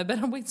 2:30 a.m.? I bet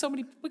I'm waiting so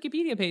many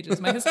Wikipedia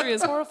pages. My history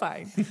is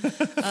horrifying.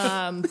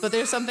 But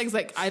there's some things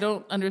like I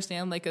don't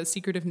understand, like a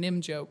secretive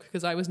Nim joke,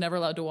 because I was never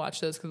allowed to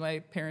watch those because my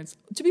parents,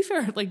 to be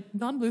fair, like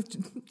non-blue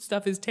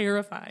stuff is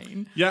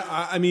terrifying. Yeah,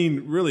 I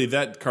mean, really,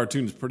 that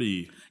cartoon is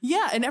pretty...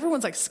 Yeah, and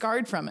everyone's like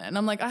scarred from it. And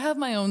I'm like, I have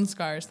my own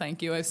scars,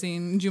 thank you. I've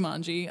seen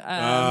Jumanji.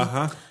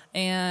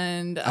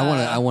 And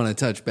I want to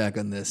touch back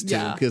on this too,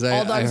 because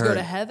All Dogs I heard Go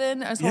to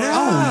Heaven.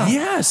 Oh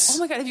yes. Oh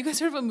my god, have you guys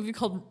heard of a movie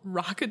called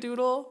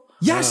Rockadoodle?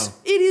 Yes.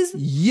 It is.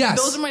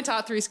 Yes. Those are my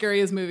top 3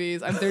 scariest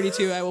movies. I'm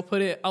 32. I will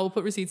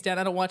put receipts down.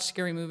 I don't watch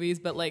scary movies,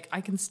 but like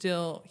I can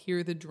still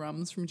hear the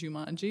drums from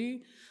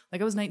Jumanji.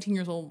 Like I was 19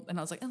 years old and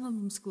I was like, I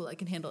love school. I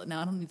can handle it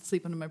now. I don't need to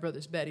sleep under my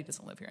brother's bed. He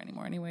doesn't live here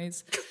anymore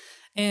anyways.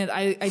 And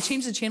I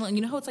changed the channel, and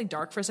you know how it's like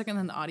dark for a second, and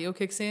then the audio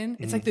kicks in?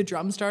 It's like the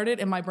drum started,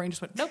 and my brain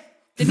just went, nope.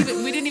 We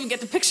didn't even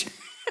get the picture.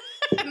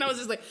 And I was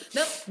just like,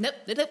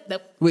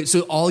 nope. Wait,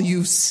 so all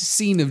you've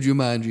seen of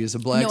Jumanji is a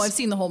black... No, I've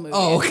seen the whole movie.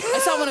 Oh, okay. I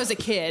saw it when I was a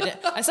kid.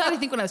 I saw it, I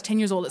think, when I was 10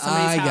 years old at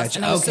somebody's house. Gotcha.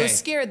 And I was Okay. so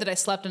scared that I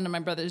slept under my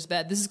brother's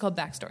bed. This is called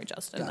Backstory,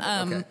 Justin. Okay.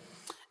 And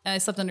I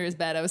slept under his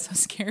bed. I was so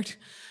scared.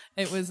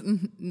 It was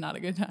not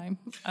a good time.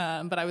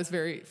 But I was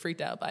very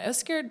freaked out by it. I was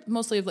scared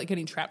mostly of like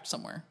getting trapped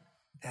somewhere.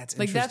 That's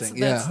Like interesting.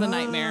 that's the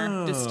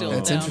nightmare distilled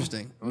That's down.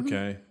 interesting.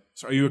 Okay.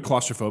 So are you a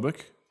claustrophobic?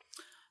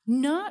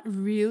 Not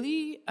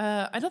really.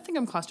 I don't think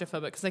I'm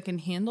claustrophobic because I can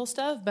handle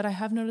stuff, but I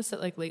have noticed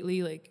that like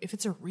lately, like if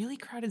it's a really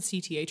crowded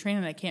CTA train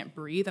and I can't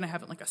breathe and I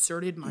haven't like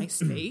asserted my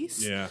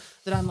space,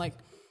 that I'm like,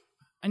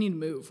 I need to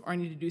move, or I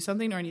need to do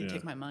something, or I need to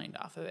take my mind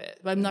off of it.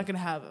 But I'm not gonna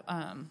have,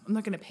 I'm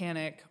not gonna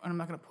panic, or I'm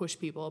not gonna push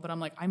people. But I'm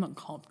like, I'm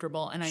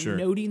uncomfortable, and I'm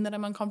noting that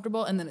I'm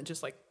uncomfortable, and then it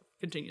just like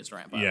continues to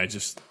ramp up. Yeah, it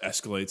just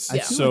escalates. I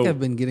feel like I've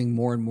been getting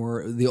more and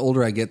more. The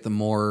older I get, the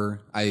more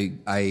I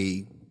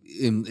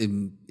in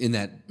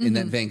that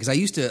vein, because I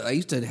used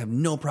to have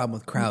no problem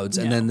with crowds,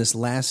 and then this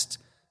last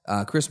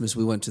Christmas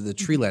we went to the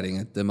tree lighting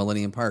at the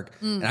Millennium Park,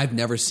 and I've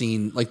never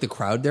seen like the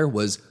crowd there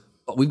was.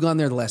 We've gone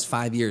there the last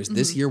 5 years.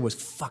 This year was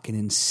fucking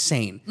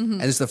insane,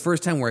 and it's the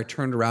first time where I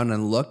turned around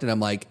and looked, and I'm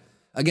like,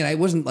 again, I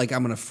wasn't like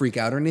I'm gonna freak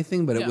out or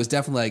anything, but it was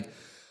definitely like,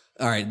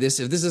 all right, if this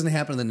doesn't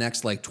happen in the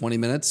next like 20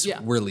 minutes,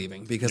 we're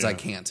leaving because I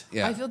can't.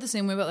 Yeah, I feel the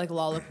same way about like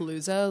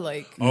Lollapalooza.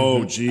 Like,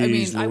 oh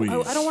geez, I mean,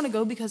 Louise. I don't want to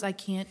go because I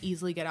can't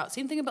easily get out.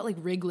 Same thing about like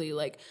Wrigley.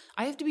 Like,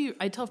 I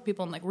tell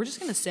people, I'm like, we're just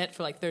gonna sit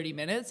for like 30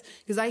 minutes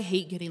because I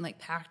hate getting like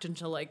packed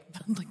into like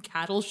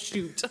cattle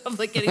chute of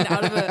like getting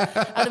out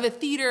of a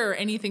theater or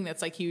anything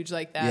that's like huge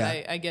like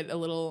that. Yeah. I get a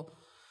little.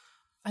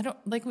 I don't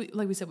like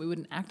we said we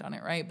wouldn't act on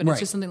it, right? But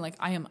it's just something like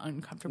I am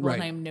uncomfortable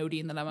and I am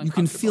noting that I'm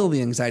uncomfortable. You can feel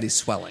the anxiety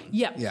swelling.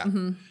 Yeah.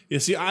 Yeah,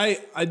 see, I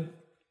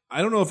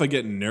don't know if I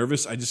get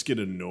nervous. I just get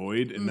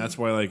annoyed, and that's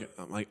why I'm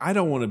like I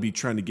don't want to be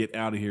trying to get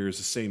out of here as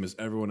the same as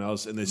everyone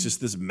else, and it's just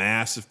this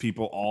mass of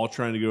people all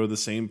trying to go to the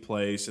same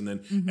place, and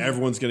then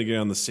everyone's going to get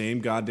on the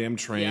same goddamn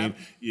train.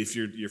 Yeah. If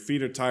your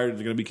feet are tired,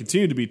 they're going to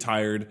continue to be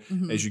tired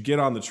as you get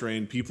on the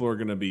train. People are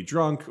going to be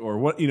drunk or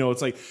what?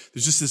 It's like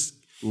there's just this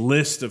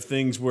list of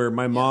things where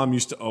my mom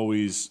used to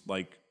always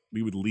like.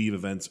 We would leave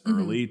events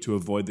early to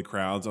avoid the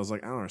crowds. I was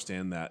like, I don't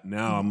understand that.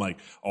 Now I'm like,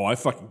 oh, I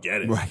fucking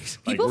get it. Right.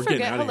 Like, People we're getting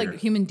forget out how of here. like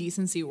human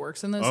decency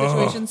works in those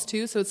situations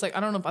too. So it's like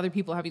I don't know if other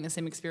people are having the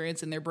same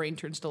experience and their brain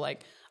turns to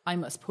like I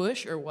must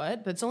push or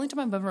what, but it's the only time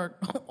I've ever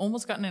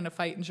almost gotten in a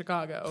fight in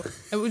Chicago,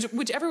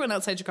 which everyone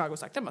outside Chicago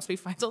was like, there must be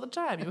fights all the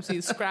time. You must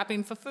be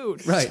scrapping for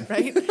food. Right.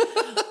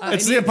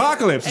 It's the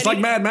apocalypse. It's like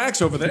Mad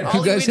Max over there. All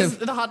you guys eat is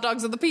have- the hot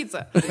dogs and the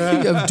pizza. You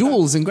have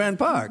duels in Grand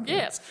Park.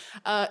 Yes,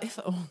 if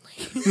only.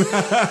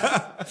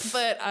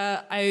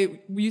 But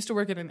we used to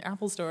work at an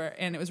Apple store,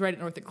 and it was right at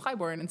North and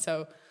Clybourne, and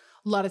so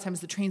a lot of times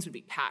the trains would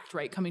be packed,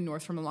 right, coming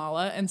north from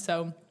Malala, and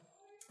so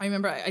I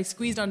remember I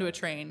squeezed onto a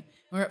train, and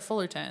we were at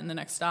Fullerton, the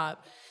next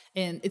stop,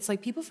 and it's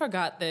like people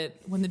forgot that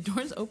when the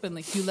doors open,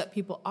 like you let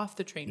people off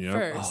the train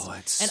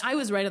first. And I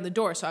was right on the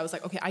door, so I was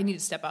like, okay, I need to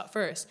step out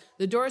first.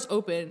 The doors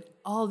open,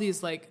 all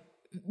these like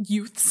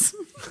youths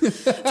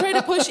trying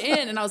to push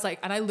in, and I was like,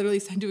 and I literally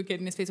said to a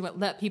kid in his face, I went,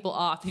 let people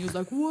off, and he was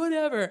like,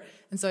 whatever.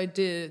 And so I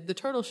did the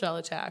turtle shell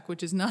attack,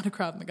 which is not a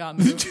Krav Maga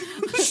move.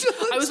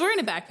 I was wearing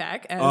a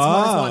backpack, as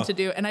mothers want to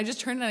do, and I just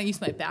turned and I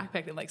used my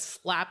backpack and like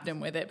slapped him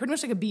with it, pretty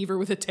much like a beaver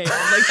with a tail. Like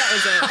that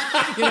was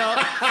it, you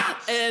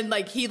know. And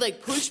like he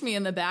like pushed me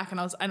in the back, and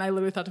I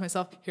literally thought to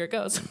myself, here it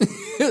goes.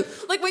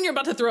 Like when you're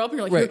about to throw up, and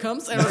you're like, here it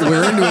comes, and I was like,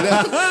 We're into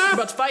it. we're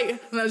about to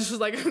fight, and I was just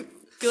like.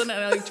 Feeling it,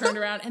 and I like turned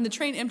around, and the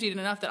train emptied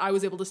enough that I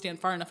was able to stand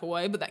far enough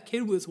away. But that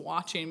kid was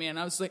watching me, and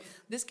I was like,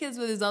 "This kid's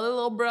with his other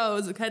little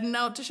bros, heading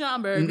out to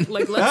Schaumburg.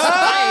 Like, let's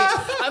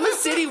fight. I'm a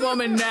city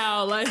woman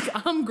now. Like,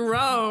 I'm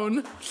grown.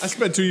 I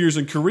spent 2 years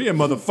in Korea,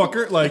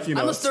 motherfucker. Like, you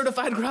know. I'm a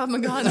certified Krav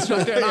Maga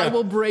instructor, and I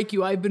will break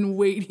you. I've been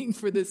waiting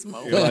for this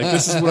moment. You're like,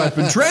 this is what I've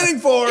been training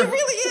for. It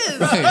really is.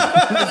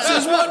 This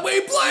is what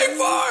we play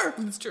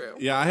for. It's true.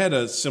 Yeah, I had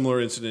a similar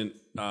incident.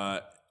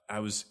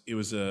 It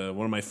was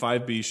one of my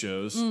 5B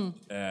shows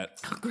at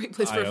Great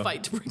place for IO. a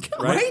fight to break out.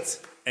 right?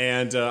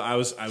 And I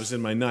was in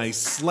my nice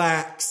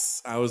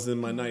slacks. I was in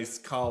my nice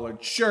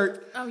collared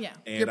shirt. Oh yeah.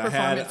 And Your I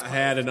had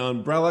performance an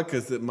umbrella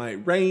because it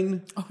might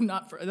rain. Oh,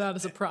 not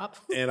as a prop.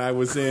 And I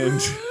was in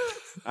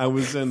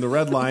the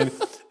Red Line,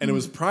 and it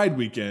was Pride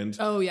weekend.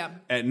 Oh yeah.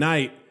 At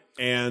night.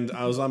 And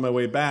I was on my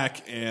way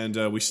back, and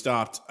we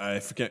stopped. I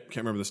can't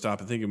remember the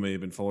stop. I think it may have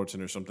been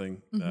Fullerton or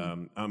something. I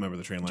don't remember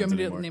the train lines Do you want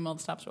me anymore. to name all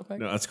the stops real quick?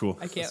 No, that's cool.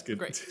 I can't. That's good.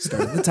 Great.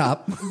 Start at the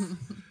top.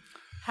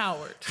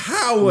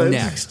 Howard.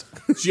 Next.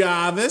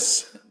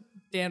 Jarvis.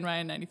 Dan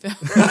Ryan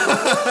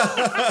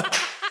 95th.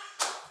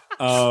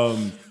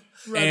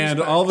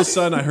 And all of a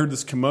sudden, I heard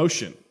this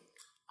commotion.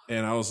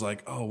 And I was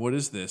like, oh, what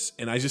is this?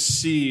 And I just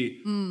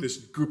see this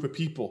group of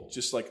people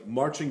just like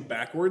marching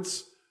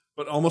backwards,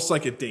 but almost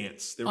like a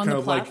dance. They were On kind the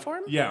of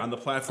platform? like, yeah, on the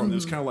platform. It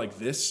was kind of like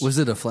this. Was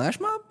it a flash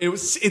mob? It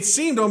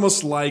seemed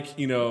almost like,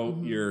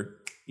 your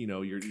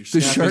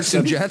The Sharks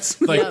and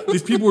Jets? Like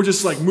these people were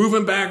just like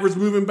moving backwards,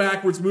 and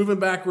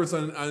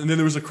then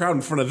there was a crowd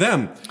in front of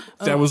them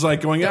that was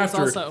like going that was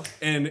after. also-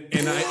 And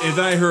then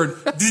I heard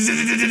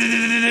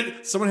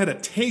someone had a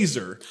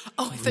taser.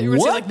 Oh, I thought you were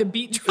going to say like the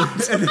beat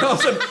drops. And then all of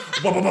a sudden,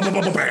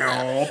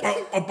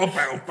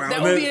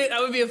 That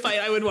would be a fight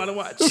I would want to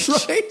watch.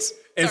 Right?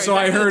 and so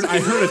Sorry, I heard a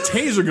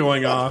taser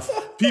going off.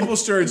 People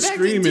started Back to-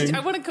 screaming. I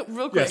want to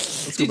real quick.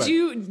 Yes, let's go Did back.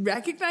 you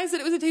recognize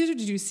that it was a taser?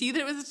 Did you see that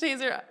it was a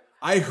taser?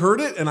 I heard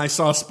it and I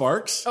saw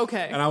sparks.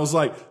 Okay. And I was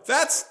like,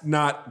 that's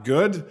not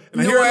good. And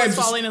No here one I am was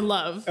just, falling in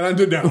love. and I'm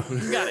no.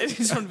 Got it.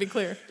 Just want to be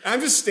clear.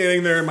 I'm just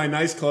standing there in my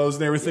nice clothes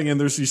and everything, and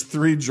there's these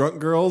three drunk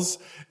girls,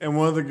 and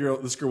one of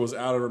this girl was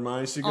out of her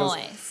mind. She goes,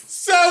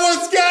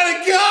 "Someone's got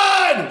a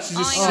gun!" She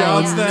just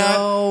shouts that,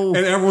 no.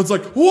 and everyone's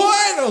like,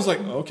 "What?" And I was like,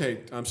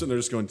 "Okay." I'm sitting there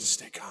just going, "Just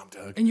stay calm,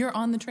 Doug." And you're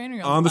on the train or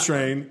you're On the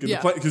platform? train,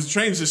 Yeah. because the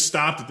train's just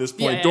stopped at this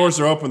point. Yeah. Doors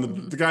are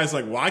open. The guy's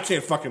like, "Well, I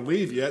can't fucking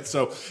leave yet."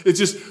 So it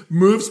just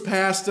moves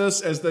past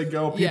us as they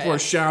go. People Yeah. are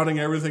shouting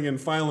everything, and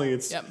finally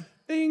it's Yep.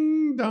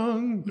 ding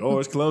dong,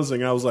 doors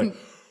closing. I was like,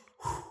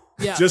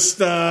 Yeah. just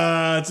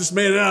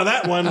made it out of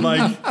that one.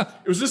 Like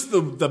it was just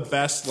the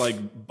best like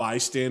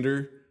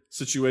bystander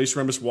situation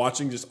where I'm just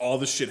watching just all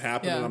this shit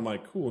happen, Yeah. and I'm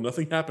like, cool,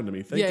 nothing happened to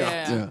me. Thank God.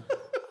 Yeah.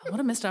 What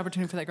a missed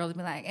opportunity for that girl to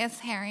be like, It's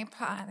Harry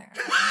Potter.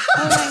 Oh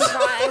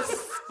my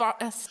God,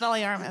 it's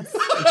Spelliarmus.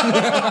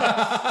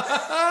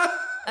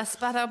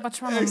 Aspetto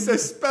Patronum.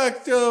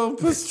 Expecto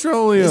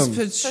Petroleum.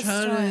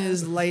 Patron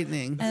is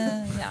lightning.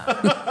 Yeah,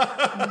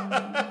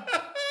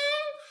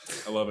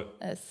 I love it.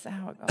 that's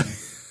how it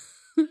goes.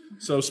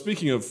 So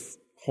speaking of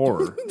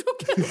horror,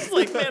 it's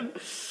like, man,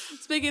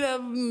 speaking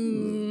of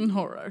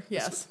horror,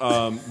 yes.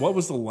 what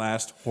was the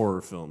last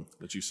horror film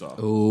that you saw?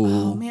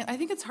 Oh man, I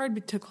think it's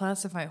hard to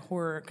classify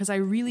horror because I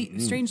really,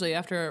 strangely,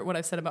 after what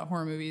I've said about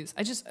horror movies,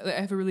 I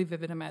have a really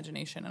vivid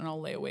imagination and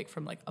I'll lay awake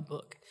from like a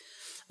book.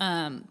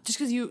 Just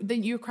because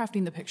you're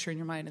crafting the picture in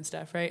your mind and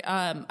stuff, right?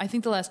 I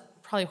think the last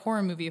probably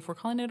horror movie, if we're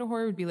calling it a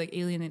horror, would be like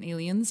Alien and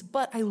Aliens.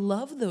 But I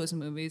love those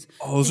movies.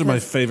 Oh, those are my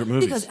favorite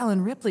movies. Because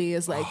Ellen Ripley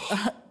is like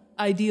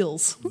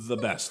ideals. The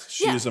best.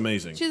 She Yeah. is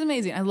amazing. She's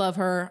amazing. I love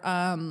her.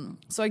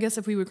 So I guess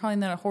if we were calling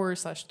that a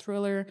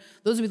horror/thriller,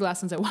 those would be the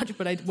last ones I watched.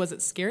 But I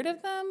wasn't scared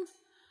of them.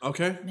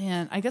 Okay.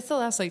 Man, I guess the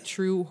last like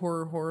true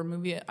horror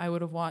movie I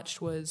would have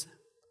watched was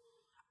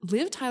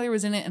Liv Tyler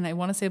was in it, and I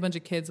want to say a bunch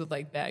of kids with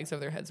like bags over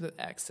their heads with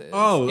X's.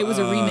 Oh, it was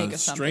a remake of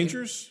something.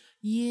 Strangers?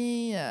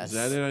 Yes. Is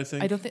that it, I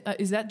think? I don't think,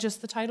 is that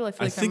just the title? I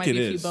feel like there think might be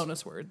it a few is.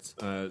 bonus words.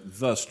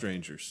 The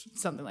Strangers.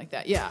 Something like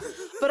that, yeah.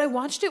 But I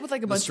watched it with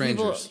like a bunch of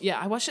people. Strangers. Yeah,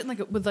 I watched it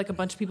with like a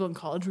bunch of people in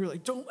college who were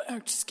like, don't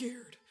act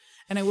scared.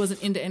 And I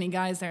wasn't into any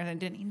guys there, and I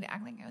didn't even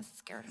act like I was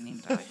scared. I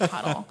needed to like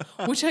cuddle.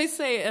 Which I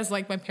say as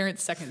like my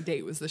parents' second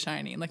date was The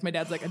Shining. Like my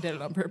dad's like, I did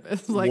it on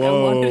purpose. Like I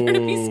wanted her to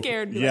be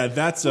scared. Yeah, Like,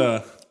 that's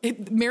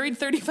married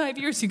 35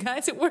 years, you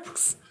guys. It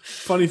works.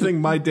 funny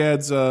thing. My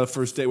dad's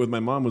first date with my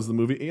mom was the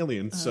movie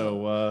Alien.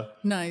 So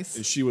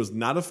Nice. she was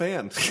not a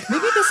fan.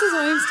 Maybe this is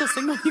why I'm still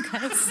single, you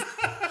guys.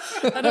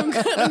 I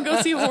don't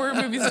go see horror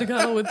movies to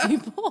cuddle with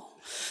people.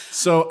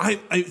 So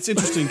it's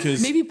interesting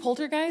because Maybe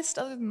Poltergeist.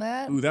 Other than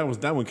that,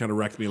 that one kind of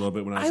wrecked me a little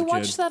bit when I was I a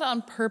watched kid. that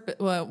on purpose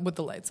with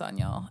the lights on,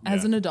 y'all,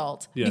 as an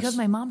adult. Yes. Because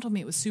my mom told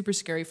me it was super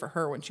scary for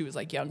her when she was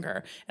like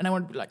younger. And I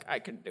wanted to be like, I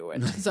can do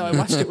it. So I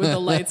watched it with the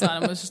lights on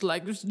and was just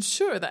like,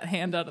 sure, that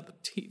hand out of the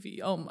TV.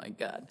 Oh my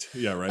God.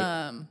 Yeah,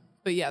 right.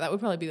 But yeah, that would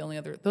probably be the only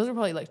other. Those are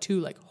probably like two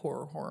like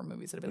horror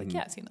movies that I'd be like,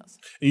 yeah, I've seen those.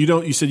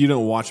 And you said you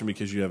don't watch them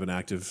because you have an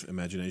active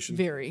imagination.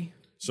 Very.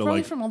 So,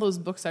 Probably like- from all those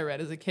books I read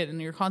as a kid, and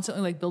you're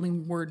constantly like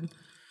building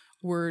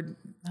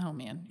oh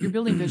man, you're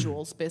building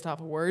visuals based off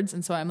of words.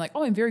 And so I'm like,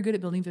 oh, I'm very good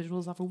at building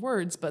visuals off of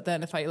words. But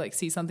then if I like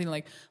see something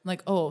like, I'm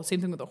like, oh, same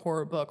thing with a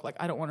horror book. Like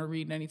I don't want to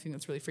read anything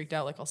that's really freaked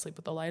out. Like I'll sleep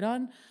with the light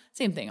on.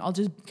 Same thing. I'll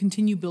just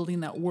continue building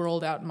that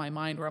world out in my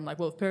mind where I'm like,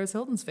 well, if Paris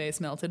Hilton's face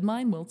melted,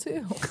 mine will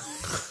too.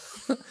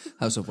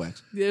 House of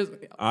Wax.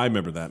 I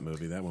remember that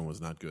movie. That one was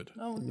not good.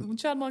 Oh,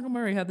 Chad Michael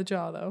Murray had the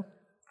jaw though.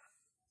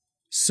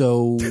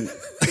 So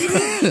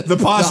The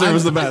pause there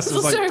was the best. It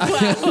was like,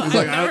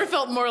 I've never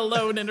felt more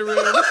alone in a room.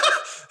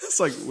 it's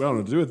like, well, I don't know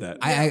what to do with that.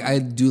 I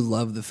do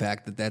love the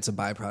fact that that's a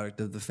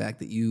byproduct of the fact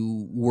that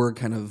you were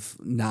kind of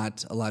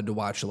not allowed to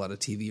watch a lot of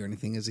TV or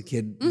anything as a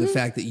kid. The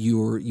fact that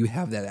you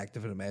have that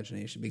active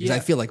imagination, because I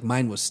feel like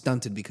mine was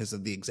stunted because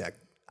of the exact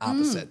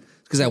opposite.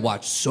 Because I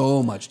watched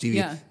so much TV,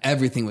 Yeah.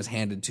 everything was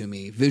handed to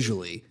me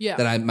visually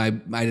that I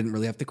didn't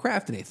really have to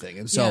craft anything,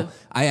 and so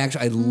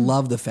I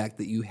love the fact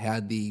that you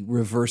had the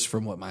reverse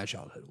from what my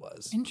childhood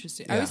was.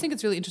 Interesting. I always think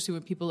it's really interesting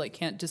when people like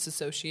can't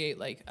disassociate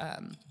like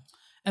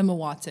Emma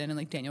Watson and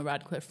like Daniel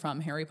Radcliffe from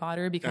Harry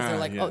Potter because they're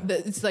like,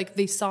 it's like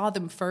they saw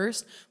them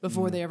first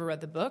before they ever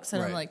read the books.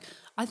 And I'm like,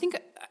 I think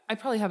I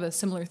probably have a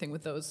similar thing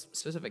with those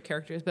specific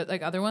characters, but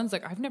like other ones,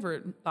 like I've never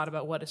thought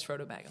about what does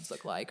Frodo Baggins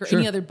look like or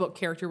any other book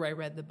character where I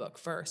read the book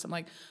first. I'm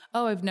like,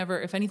 oh,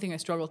 if anything, I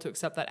struggle to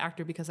accept that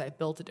actor because I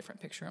built a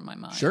different picture in my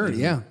mind. Sure,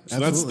 yeah, So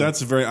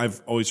that's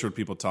I've always heard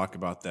people talk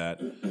about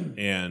that,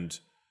 and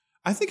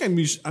I think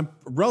I'm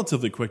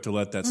relatively quick to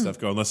let that stuff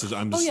go unless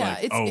I'm just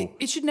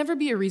it should never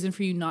be a reason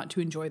for you not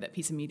to enjoy that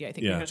piece of media. I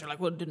think Yeah. because you're like,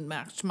 well, it didn't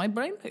match my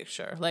brain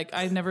picture. Like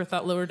I never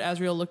thought Lord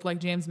Asriel looked like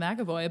James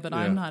McAvoy, but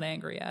I'm not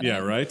angry at it. Yeah,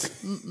 right.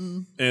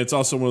 And it's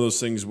also one of those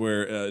things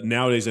where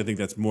nowadays I think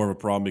that's more of a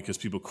problem because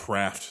people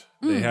craft.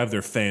 They have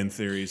their fan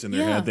theories and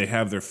they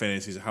have their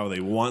fantasies of how they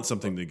want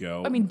something to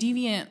go. I mean,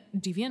 deviant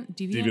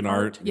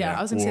art. Yeah, Yeah.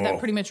 I was gonna say Whoa. that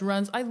pretty much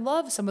runs. I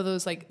love some of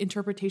those like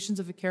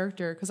interpretations of a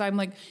character because I'm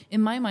like,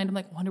 in my mind, I'm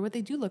like, wonder what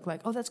they do look like.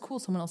 Oh, that's cool,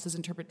 someone else's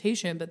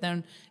interpretation. But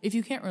then if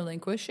you can't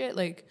relinquish it,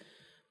 like,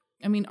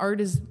 I mean, art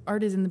is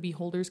in the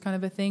beholder's kind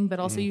of a thing, but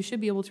also you should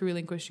be able to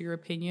relinquish your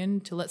opinion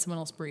to let someone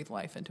else breathe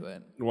life into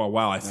it. Well,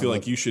 wow, I feel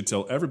like you should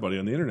tell everybody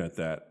on the internet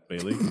that,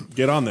 Bailey.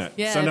 Get on that.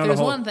 Yeah, Send if out there's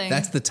a whole, one thing,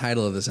 That's the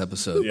title of this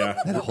episode.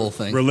 Yeah. That whole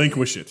thing.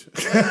 Relinquish it.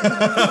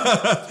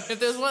 if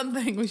there's one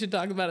thing we should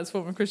talk about as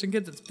former Christian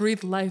kids, it's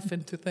breathe life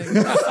into things.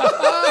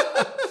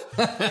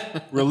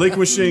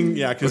 Relinquishing,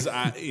 yeah, because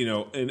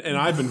and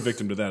I've been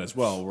victim to that as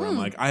well, where I'm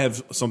like, I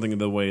have something in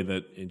the way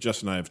that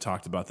Justin and I have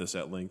talked about this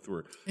at length,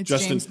 where It's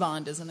Justin, James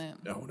Bond, isn't it?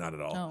 no, not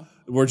at all, Oh.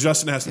 where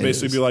Justin has to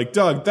basically be like,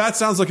 Doug, that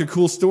sounds like a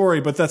cool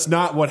story, but that's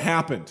not what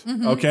happened.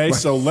 Okay,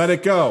 so let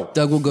it go.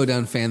 Doug will go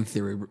down fan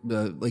theory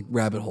like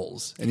rabbit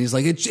holes, and he's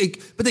like,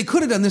 "But they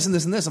could have done this and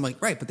this and this." I'm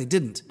like, "Right, but they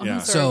didn't." Yeah.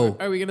 So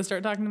Are we going to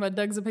start talking about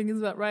Doug's opinions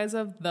about Rise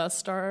of the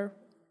Star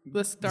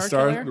The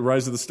Killer?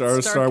 Rise of the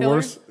Stars, Star Killer?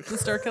 Wars. The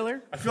Star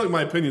Killer? I feel like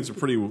my opinions are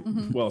pretty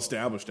well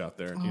established out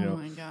there.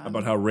 my God.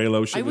 About how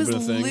Raylo I shouldn't was have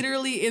been a thing.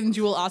 literally in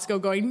Jewel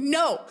Osco going,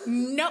 no,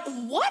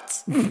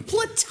 what?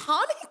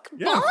 Platonic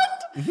bond?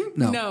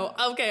 No.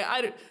 Okay,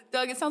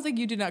 Doug, it sounds like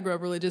you did not grow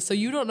up religious, so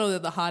you don't know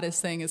that the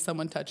hottest thing is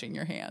someone touching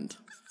your hand.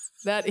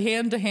 That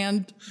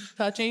hand-to-hand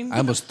touching? I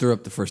almost threw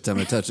up the first time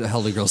I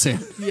held a girl's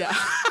hand. Yeah.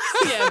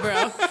 Yeah,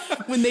 bro.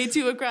 When they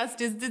two across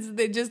distance,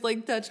 they just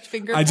like touched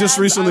finger I just pads,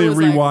 recently I was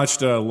like,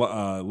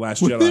 rewatched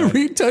Last They Jedi.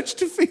 retouched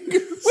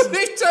fingers. When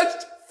they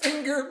touched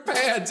finger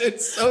pads,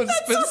 it's so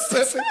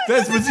specific.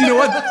 But you know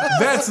what?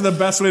 That's the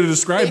best way to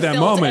describe they that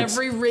felt moment.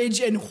 every ridge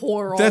and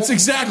horror. That's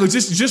exactly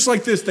just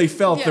like this. They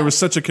felt Yeah. there was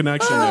such a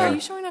connection Are there.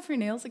 you showing off your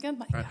nails again?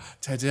 My God.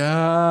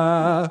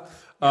 Ta-da!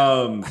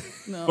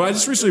 But I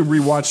just recently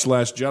rewatched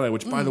Last Jedi,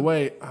 which, by the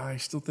way, I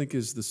still think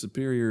is the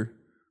superior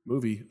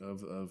movie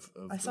of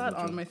I saw it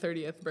on my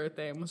 30th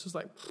birthday and was just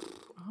like,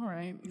 all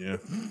right. Yeah,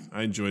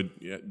 I enjoyed.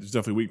 Yeah, there's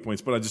definitely weak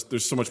points, but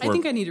there's so much more. I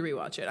think I need to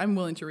rewatch it. I'm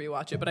willing to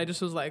rewatch it, but I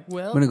just was like,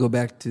 well, I'm going to go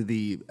back to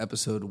the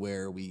episode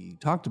where we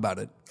talked about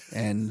it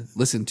and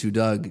listen to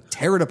Doug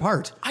tear it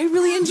apart. I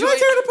really enjoyed it.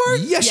 Tear it apart?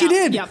 Yes, you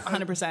did. Yep,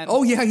 100%.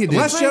 Oh, yeah, you did.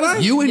 Last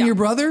Jedi? You and Yeah. your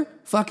brother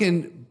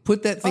fucking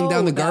put that thing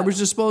down the that. garbage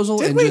disposal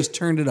Did and we? just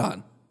turned it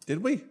on.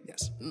 Did we?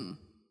 Yes.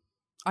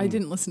 I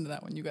didn't listen to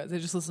that one, you guys. I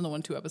just listened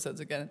to 2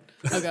 episodes ago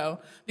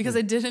because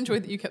I did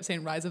enjoy that you kept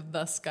saying Rise of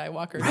the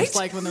Skywalker. Right? Just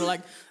like when they're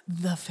like,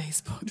 the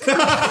Facebook.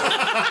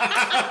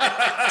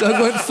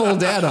 Doug went full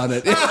dad on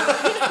it.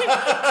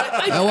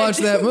 I watched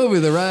that movie,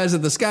 The Rise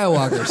of the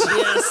Skywalkers.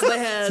 Yes, they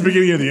had.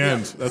 Beginning of the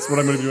end. That's what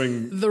I'm going to be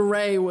doing. The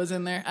Ray was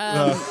in there.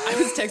 I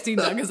was texting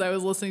Doug as I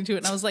was listening to it,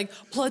 and I was like,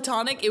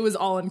 Platonic, it was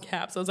all in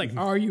caps. I was like,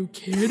 are you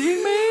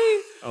kidding me?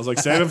 I was like,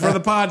 save it for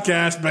the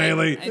podcast,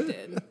 Bailey. I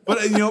did. But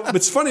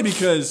it's funny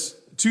because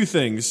 2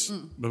 things. I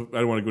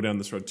don't want to go down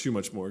this road too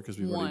much more because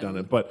we've already done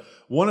it. But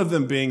one of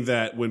them being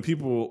that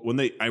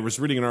I was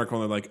reading an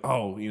article and they're like,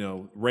 oh,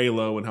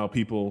 Reylo and how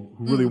people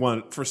who really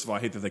want it. First of all, I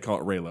hate that they call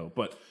it Reylo,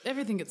 but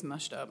Everything gets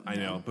mushed up. I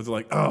know. But they're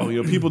like, oh,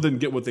 people didn't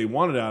get what they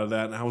wanted out of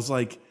that, and I was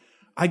like,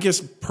 I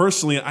guess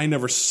personally, I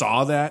never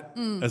saw that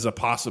as a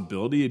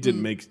possibility. It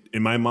didn't make,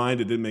 in my mind,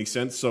 it didn't make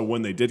sense. So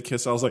when they did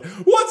kiss, I was like,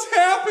 what's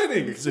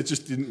happening? Because it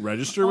just didn't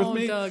register with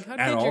me. Doug, how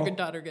at did all. your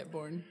daughter get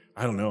born?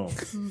 I don't know.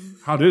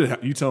 How did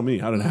it? You tell me.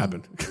 How did it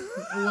happen?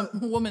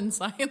 Woman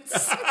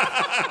science.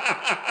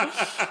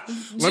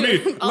 let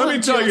me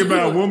tell you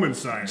about woman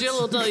science.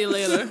 Jill will tell you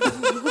later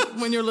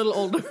when you're a little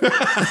older.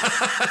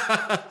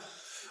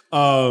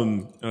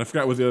 And I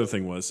forgot what the other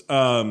thing was.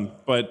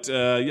 But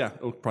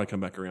it'll probably come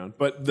back around.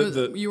 But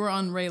You were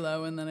on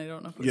Reylo, and then I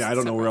don't know. If it was I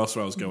don't know where separate. else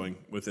I was going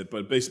with it.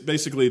 But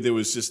basically, there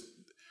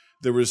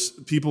was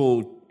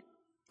people.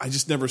 I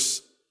just never.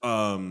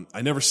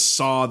 I never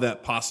saw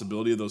that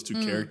possibility of those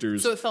 2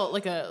 characters. So it felt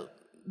like a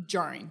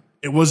jarring.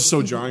 It was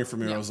so jarring for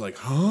me. I was like,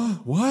 huh?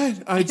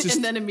 What? I just.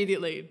 And then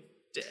immediately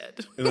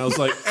dead. And I was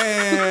like,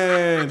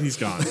 and he's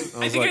gone.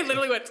 I think I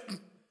literally went.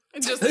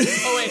 Just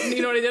oh wait,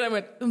 you know what I did? I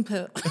went.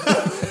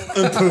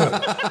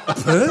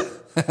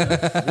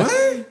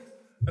 What?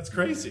 That's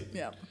crazy.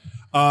 Yeah.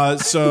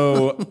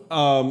 So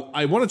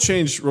I want to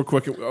change real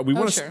quick. We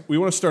want to sure. we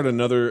want to start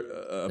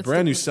another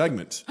brand new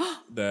segment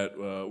that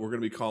we're going to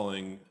be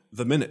calling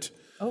The Minute.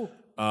 Oh.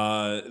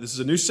 This is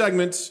a new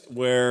segment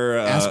where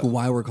Ask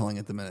why we're calling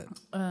it The Minute.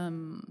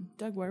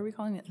 Doug, why are we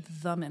calling it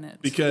The Minute?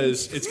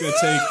 because it's going to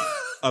take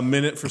a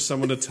minute for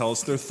someone to tell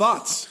us their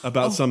thoughts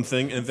about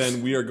something, and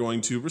then we are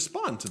going to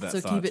respond to that So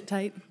thought. keep it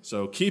tight.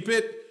 So keep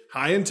it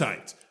high and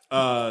tight.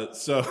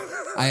 So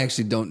I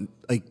actually don't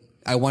like.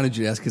 I wanted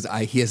you to ask because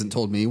he hasn't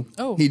told me.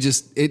 Oh.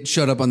 It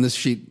showed up on this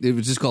sheet. It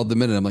was just called The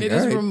Minute. I'm like, It all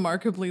is right.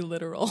 remarkably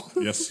literal.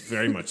 yes,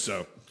 very much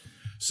so.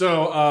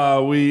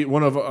 So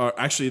one of our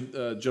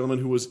gentleman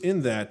who was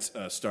in that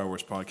Star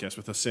Wars podcast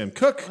with us, Sam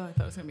Cook. Oh, I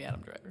thought it was going to be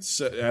Adam Driver.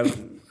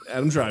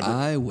 Adam Driver.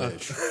 I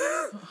wish.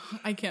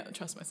 I can't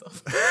trust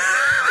myself.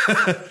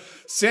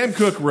 Sam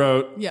Cook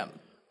wrote, Yeah.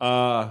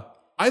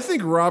 I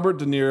think Robert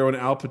De Niro and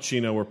Al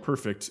Pacino were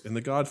perfect in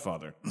The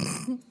Godfather.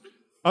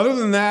 Other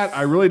than that,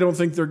 I really don't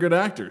think they're good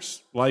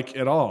actors,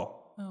 at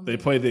all. They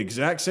play the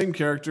exact same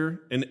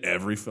character in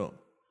every film.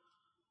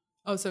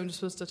 Oh, so I'm just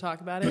supposed to talk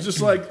about It it? was just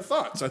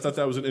thoughts. I thought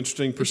that was an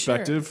interesting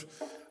perspective.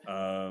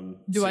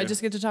 Do I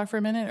just get to talk for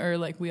a minute, or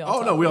we all?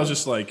 Oh, no, we all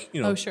just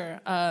Oh, sure.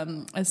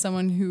 As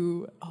someone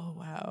who, oh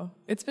wow,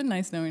 it's been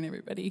nice knowing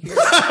everybody here.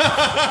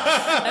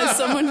 As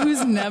someone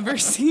who's never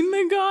seen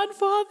The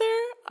Godfather,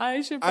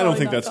 I should. I don't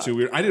think not that's talk. too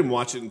weird. I didn't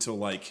watch it until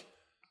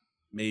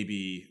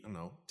maybe, I don't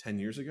know, 10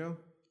 years ago.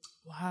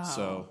 Wow.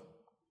 So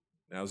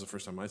that was the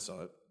first time I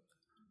saw it.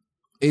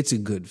 It's a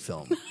good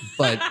film,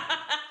 but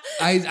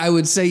I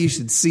would say you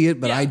should see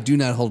it. But Yeah. I do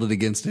not hold it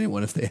against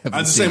anyone if they haven't.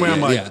 That's the seen same way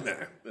it I'm yet. like,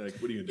 nah, what are you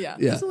going to do? Yeah,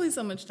 Yeah. there's only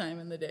so much time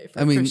in the day for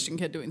I mean- a Christian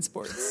kid doing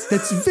sports.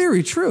 That's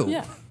very true.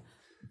 Yeah,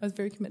 I was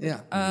very committed.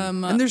 Yeah.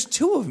 And there's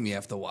 2 of them you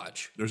have to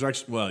watch. There's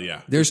actually, well,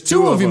 yeah. There's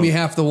 2 of them them. you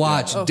have to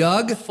watch.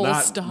 Doug, Full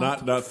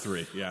stop. Not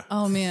 3, yeah.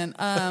 Oh man.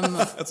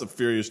 That's a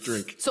furious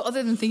drink. So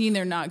other than thinking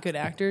they're not good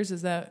actors,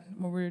 is that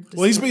what we're?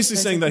 Well, he's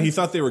basically saying that he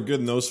thought they were good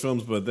in those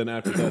films, but then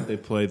after that, they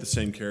play the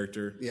same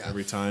character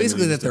every time.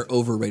 Basically, And that they're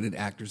overrated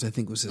actors. I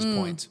think was his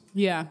point.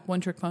 Yeah,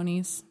 one trick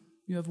ponies.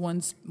 You have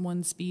one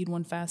speed,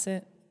 one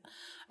facet.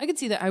 I could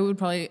see that. I would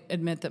probably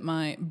admit that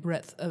my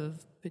breadth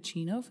of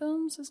Pacino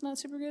films is not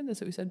super good.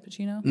 That's what we said,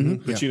 Pacino.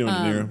 Pacino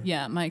and De Niro.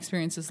 Yeah, my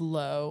experience is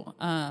low.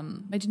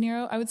 By De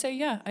Niro, I would say,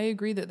 yeah, I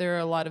agree that there are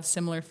a lot of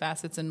similar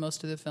facets in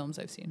most of the films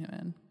I've seen him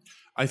in.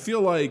 I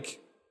feel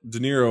like De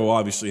Niro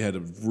obviously had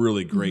a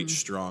really great,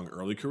 strong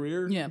early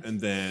career. Yeah.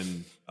 And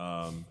then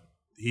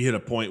he hit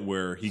a point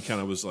where he kind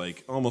of was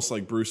almost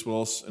like Bruce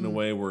Willis in a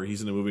way where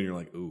he's in a movie and you're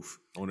like, oof,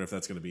 I wonder if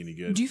that's going to be any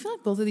good. Do you feel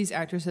like both of these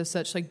actors have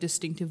such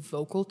distinctive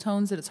vocal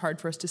tones that it's hard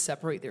for us to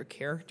separate their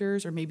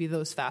characters or maybe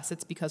those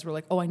facets because we're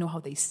like, oh, I know how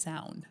they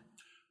sound?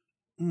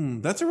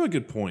 That's a really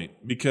good point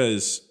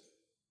because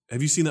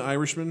have you seen The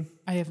Irishman?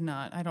 I have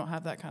not. I don't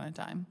have that kind of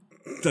time.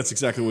 That's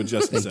exactly what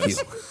Justin Thank says.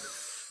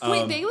 you.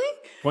 Point Bailey?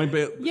 Point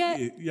Bailey. Yeah.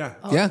 Yeah.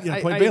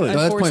 Yeah. Point Bailey. No,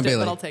 that's forced Point it,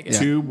 Bailey. but I'll take it. Yeah.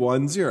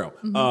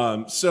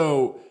 2-1-0.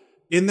 So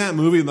in that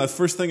movie, the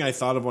first thing I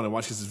thought of when I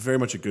watched this is very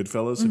much a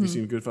Goodfellas. Have you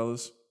seen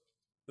Goodfellas?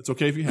 It's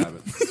okay if you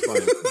haven't. It's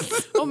fine.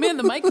 Oh man,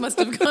 the mic must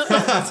have gone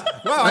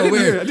out. Wow, I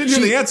didn't hear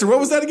the answer. What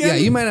was that again? Yeah,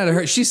 you might not have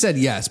heard. She said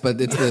yes, but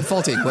it's the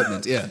faulty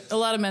equipment. Yeah. A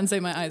lot of men say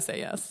my eyes say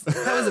yes.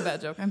 That was a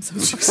bad joke. I'm so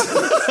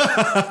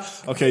sorry.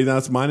 Okay, now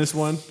it's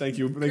 -1. Thank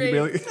you. Thank you,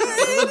 Bailey.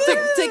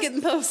 Take it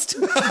in post.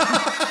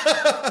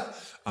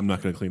 I'm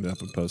not going to clean it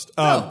up in post.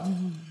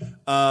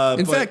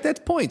 In fact, that's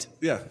point.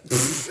 Yeah.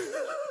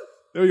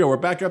 There we go. We're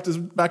back up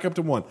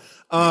to 1.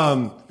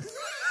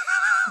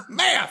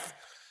 Math.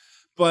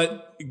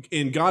 But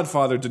in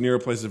Godfather, De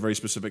Niro plays a very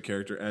specific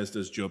character, as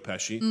does Joe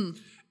Pesci.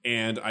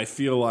 And I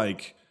feel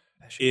like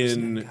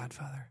in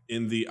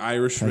The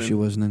Irishman. She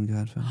wasn't in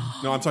Godfather.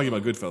 No, I'm talking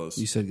about Goodfellas.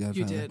 You said Godfather.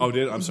 You did. Oh,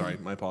 did? I'm sorry.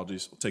 My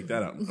apologies. I'll take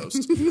that out in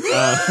post.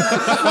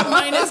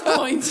 Minus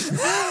point.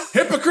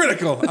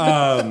 Hypocritical.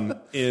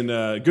 In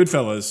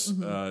Goodfellas,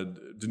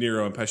 De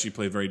Niro and Pesci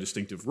play very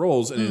distinctive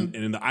roles, and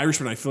in The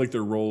Irishman, I feel like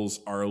their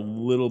roles are a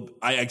little.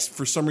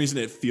 For some reason,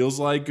 it feels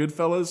like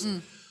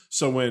Goodfellas.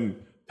 So when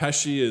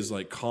Pesci is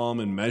like calm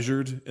and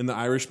measured in The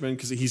Irishman,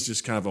 because he's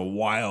just kind of a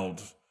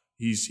wild.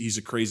 He's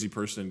a crazy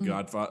person in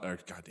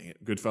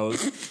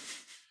Goodfellas.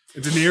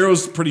 De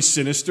Niro's pretty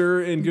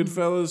sinister in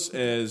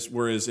Goodfellas,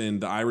 whereas in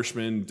The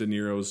Irishman, De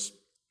Niro's.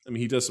 I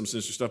mean, he does some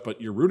sinister stuff, but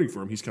you're rooting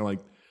for him. He's kind of like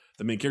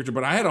the main character.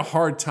 But I had a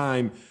hard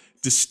time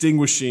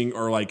distinguishing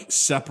or like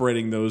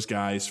separating those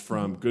guys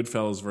from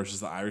Goodfellas versus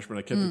The Irishman.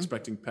 I kept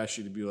expecting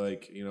Pesci to be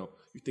like, you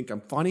think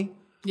I'm funny?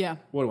 Yeah.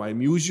 What do I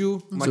amuse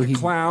you? I'm like a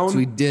clown. So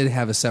he did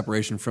have a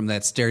separation from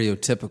that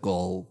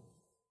stereotypical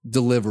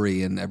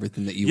delivery and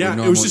everything that you would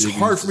normally. It was just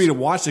hard for me to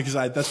watch it because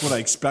that's what I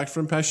expect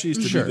from Pesci, is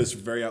to Sure. be this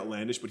very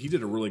outlandish. But he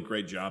did a really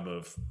great job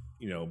of,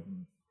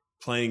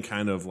 playing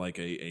kind of like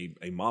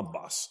a mob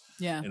boss.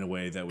 Yeah. In a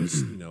way that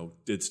was,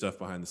 did stuff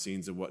behind the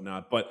scenes and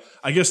whatnot. But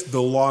I guess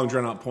the long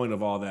drawn out point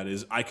of all that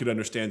is I could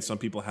understand some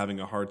people having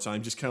a hard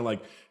time, just kind of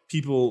like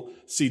people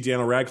see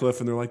Daniel Radcliffe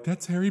and they're like,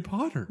 that's Harry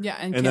Potter. Yeah,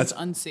 and can't that's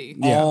unsee.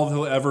 all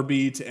he'll ever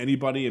be to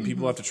anybody. And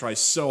people have to try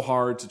so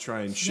hard to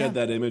try and shed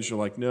that image. They're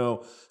like,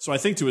 no. So I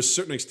think to a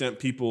certain extent,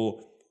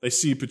 people, they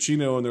see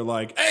Pacino and they're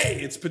like,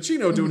 hey, it's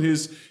Pacino doing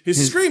his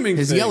screaming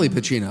his thing. yelly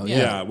Pacino.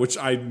 Yeah, which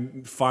I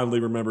fondly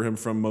remember him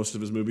from most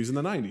of his movies in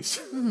the 90s.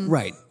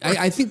 Right.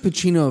 I think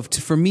Pacino,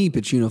 for me,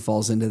 Pacino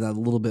falls into that a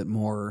little bit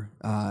more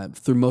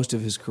through most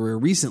of his career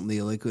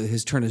recently, like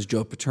his turn as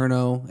Joe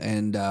Paterno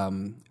and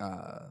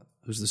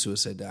who's the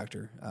suicide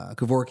doctor?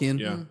 Kevorkian.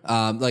 Yeah.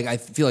 I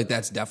feel like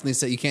that's definitely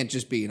so. You can't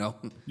just be,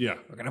 Yeah.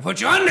 we're gonna put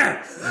you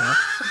under.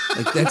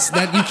 Like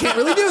that. You can't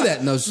really do that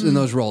in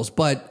those roles.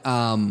 But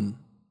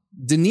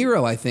De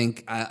Niro, I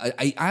think,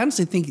 I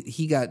honestly think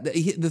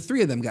the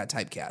three of them got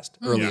typecast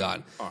early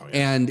on,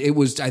 and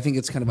I think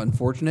it's kind of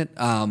unfortunate.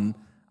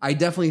 I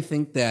definitely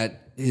think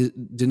that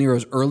De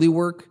Niro's early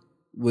work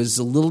was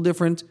a little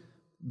different.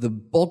 The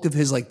bulk of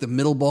his, the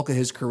middle bulk of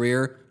his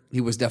career,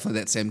 he was definitely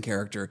that same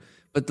character.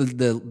 But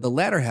the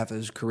latter half of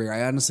his career,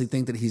 I honestly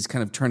think that he's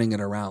kind of turning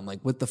it around.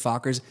 Like with The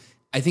Fockers,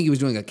 I think he was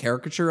doing a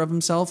caricature of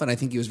himself, and I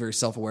think he was very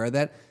self-aware of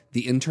that.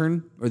 The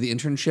Intern or The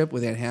Internship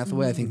with Anne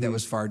Hathaway, I think that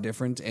was far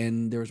different.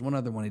 And there was one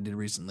other one he did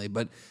recently.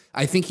 But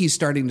I think he's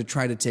starting to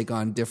try to take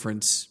on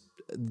different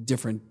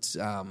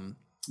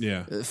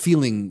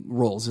feeling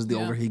roles as the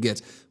older he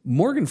gets.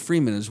 Morgan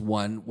Freeman is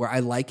one where I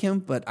like him,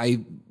 but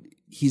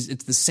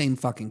it's the same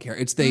fucking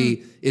character.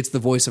 It's the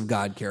voice of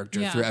God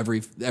character through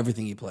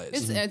everything he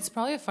plays. It's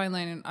probably a fine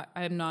line, and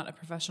I'm not a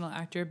professional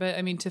actor, but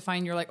I mean, to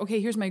find you're like, okay,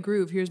 here's my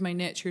groove, here's my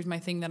niche, here's my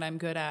thing that I'm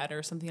good at,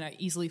 or something I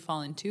easily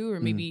fall into, or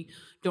maybe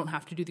don't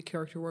have to do the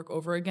character work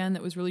over again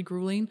that was really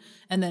grueling,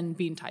 and then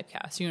being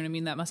typecast. You know what I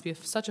mean? That must be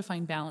such a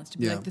fine balance to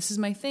be like, this is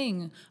my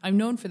thing. I'm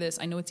known for this.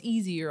 I know it's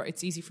easy, or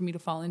it's easy for me to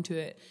fall into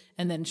it.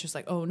 And then it's just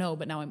like, oh no,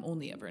 but now I'm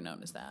only ever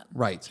known as that.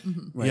 Right.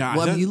 Right. Yeah,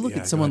 well, you look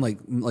at someone like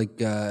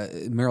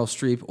Meryl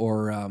Streep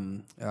or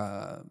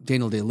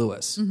Daniel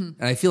Day-Lewis, and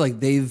I feel like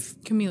they've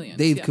Chameleons.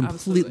 They've Yeah,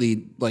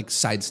 completely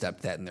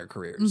sidestepped that in their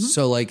careers.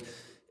 So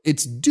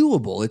it's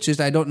doable. It's just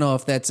I don't know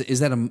if is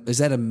that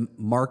a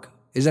mark?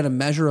 Is that a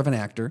measure of an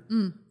actor,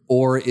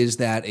 or is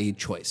that a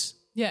choice?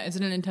 Yeah, is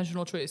it an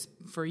intentional choice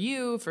for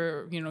you,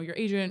 for your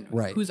agent,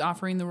 Right. who's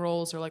offering the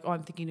roles, or like, oh,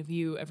 I'm thinking of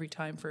you every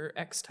time for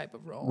X type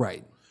of role?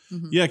 Right.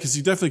 Yeah, because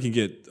you definitely can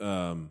get,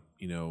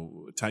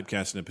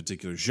 typecast in a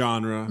particular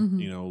genre,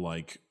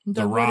 like The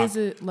Doug, Rock. what is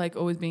it like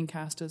always being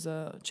cast as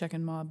a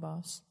check-in mob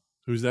boss?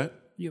 Who's that?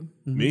 You.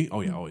 Me?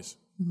 Oh, yeah, always.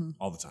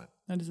 All the time.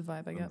 That is a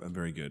vibe I get. I'm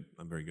very good.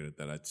 I'm very good at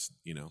that. It's,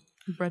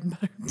 Bread and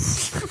butter.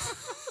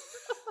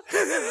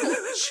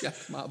 Check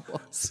my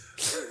boss.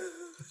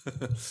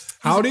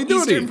 Howdy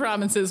doody. Eastern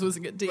Provinces was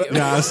good to you.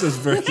 Yeah, this is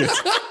very good.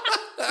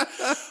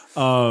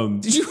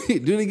 Did you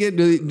do it again?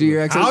 Do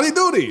your accent? Howdy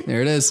doody.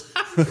 There it is.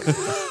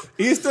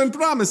 Eastern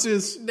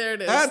Promises. There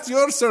it is. At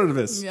your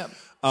service. Yep.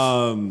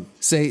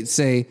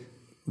 Say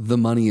the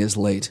money is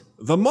late.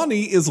 The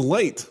money is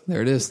late.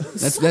 There it is.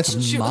 That's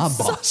my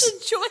boss. Such a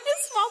choice.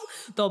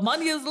 The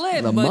money is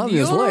late, The but money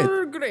is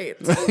you're great.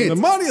 The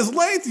money is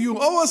late. You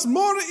owe us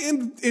more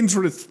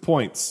interest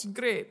points.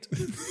 Great.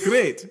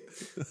 Great.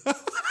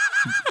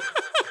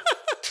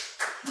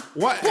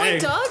 What?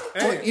 Point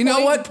Doug? You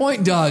know what?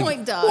 Point Doug.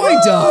 Point Doug. Point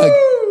Doug.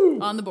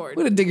 On the board.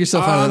 Way to dig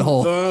yourself out of that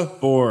hole. The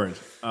board.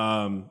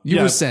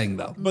 You were saying,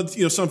 though. But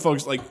some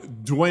folks like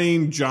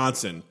Dwayne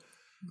Johnson.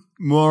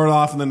 More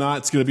often than not,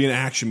 it's going to be an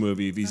action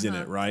movie if he's in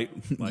it, right?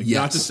 Like, Yes.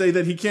 not to say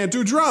that he can't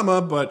do drama,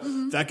 but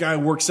that guy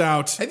works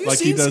out. Have you like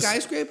seen he does.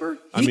 Skyscraper?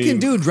 I He mean- can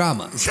do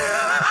drama.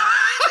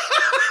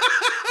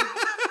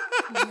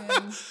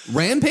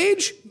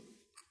 Rampage?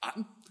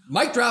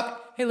 Mic drop.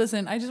 Hey,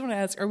 listen, I just want to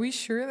ask, are we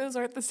sure those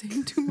aren't the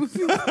same two movies?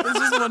 It's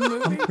just one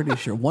movie? Pretty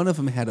sure one of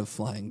them had a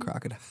flying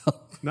crocodile.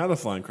 Not a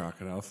flying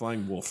crocodile, a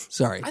flying wolf.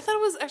 Sorry. I thought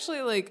it was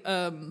actually like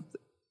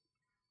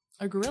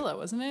a gorilla,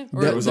 wasn't it?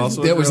 Or That was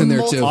also that was in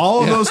there too.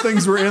 All of those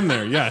things were in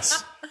there,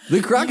 yes.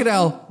 The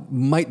crocodile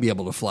might be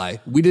able to fly.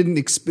 We didn't.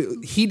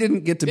 He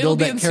didn't get to It'll build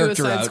be that in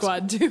character Suicide out.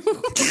 Squad too.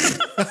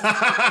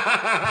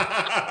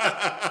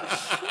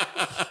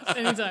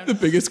 Anytime.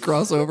 Biggest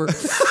crossover.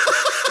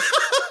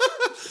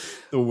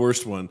 The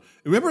worst one.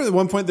 Remember at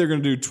one point they were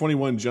going to do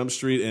 21 Jump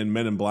Street and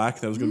Men in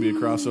Black? That was going to be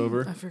a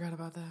crossover. I forgot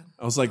about that.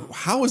 I was like,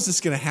 how is this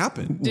going to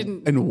happen?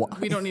 Didn't And why?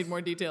 we don't need more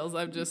details.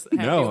 I'm just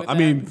happy No, with I that.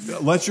 mean,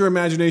 let your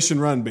imagination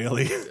run,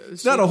 Bailey.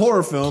 It's not a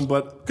horror film,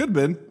 but could have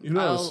been. Who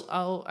knows?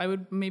 I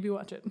would maybe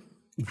watch it.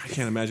 I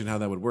can't imagine how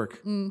that would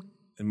work. In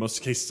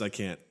most cases, I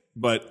can't.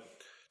 But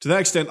to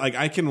that extent, like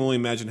I can only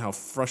imagine how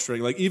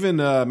frustrating. Like even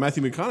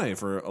Matthew McConaughey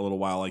for a little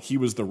while, like he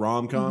was the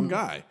rom-com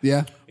guy.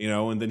 Yeah.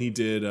 And then he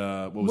did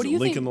what was What do it, you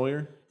Lincoln think-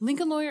 Lawyer?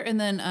 Lincoln Lawyer, and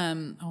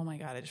then oh my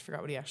god, I just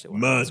forgot what he actually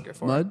won Mud. an Oscar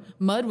for. Mud?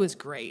 Mud was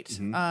great.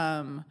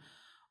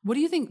 What do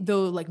you think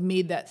though? Like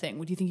made that thing?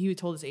 What do you think he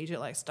told his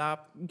agent like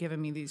stop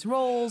giving me these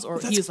roles, or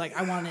he was like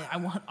I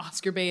want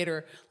Oscar bait,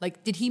 or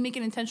like did he make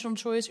an intentional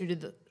choice, or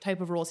did the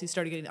type of roles he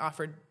started getting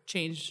offered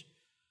change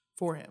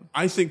for him?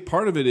 I think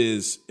part of it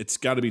is it's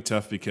got to be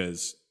tough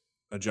because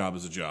a job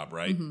is a job,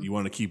 right? You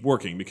want to keep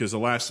working because the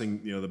last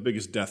thing, the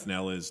biggest death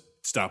knell is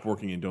stop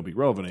working and don't be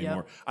relevant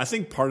anymore. I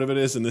think part of it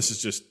is, and this is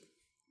just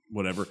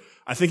whatever,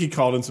 I think he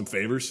called in some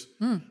favors.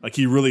 Like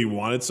he really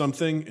wanted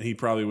something and he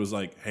probably was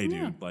like, hey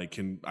dude, like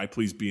can I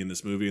please be in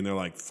this movie? And they're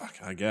like, fuck,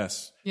 I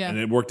guess. Yeah. And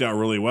it worked out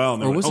really well.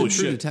 And Or they're like, was holy it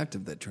True shit.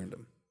 Detective that turned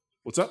him?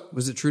 What's up?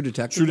 Was it True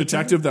Detective? True that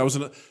turned Detective. That was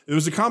it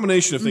was a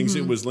combination of things.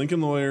 It was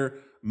Lincoln Lawyer, him?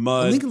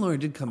 Mud, Lincoln Lawyer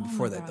did come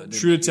before that, though. Didn't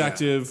True it?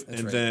 Detective, that's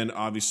and right. then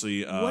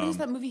obviously What is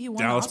that movie he won?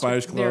 Dallas an Oscar?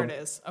 Buyers Club. There it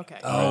is. Okay.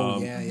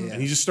 Oh, yeah.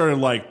 And he just started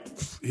like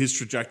his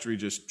trajectory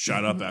just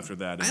shot up after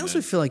that. And I also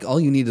then- feel like all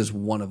you need is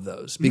one of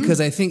those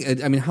because I think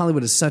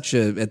Hollywood is such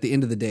a at the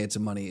end of the day it's a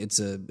money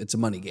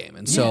game,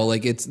 and so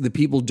like it's the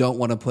people don't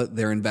want to put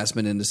their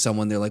investment into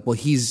someone. They're like, well,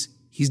 he's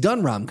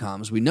done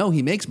rom-coms. We know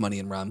he makes money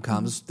in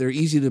rom-coms. They're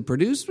easy to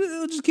produce.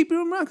 We'll just keep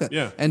doing rom-com.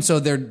 Yeah. And so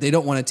they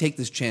don't want to take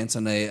this chance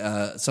on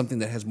a something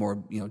that has more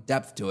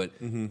depth to it.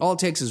 All it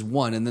takes is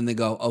one, and then they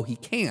go, oh, he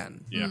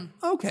can. Yeah.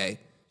 Okay.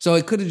 So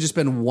it could have just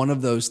been one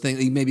of those things.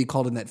 He maybe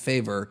called in that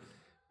favor.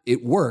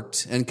 It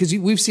worked, and because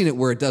we've seen it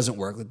where it doesn't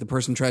work. Like the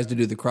person tries to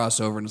do the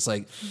crossover, and it's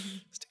like,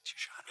 stick to your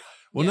shot.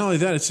 Well, not only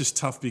that, it's just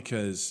tough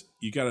because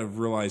you got to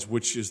realize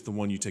which is the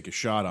one you take a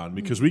shot on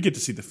because we get to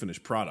see the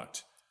finished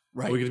product.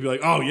 Right. We get to be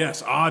like, oh,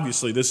 yes,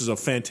 obviously this is a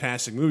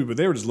fantastic movie, but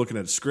they were just looking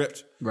at a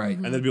script. Right.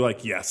 And they'd be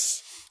like,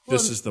 yes,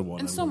 this is the one.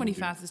 And I so wanna many do.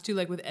 facets too,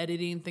 like with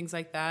editing, things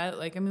like that.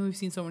 Like, I mean, we've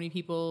seen so many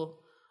people.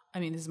 I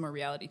mean, this is more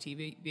reality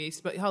TV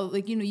based, but how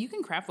you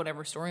can craft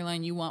whatever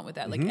storyline you want with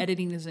that. Like,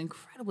 editing is an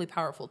incredibly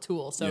powerful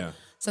tool. So Yeah.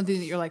 something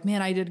that you're like,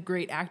 man, I did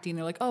great acting.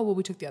 They're like, oh, well,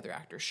 we took the other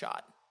actor's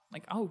shot.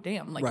 Like, oh,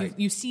 damn. Like, Right.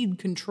 you cede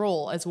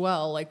control as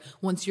well. Like,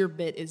 once your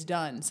bit is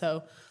done,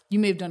 so you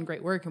may have done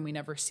great work, and we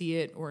never see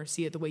it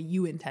the way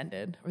you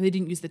intended, or they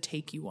didn't use the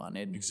take you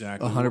wanted.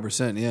 Exactly.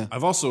 100%, yeah.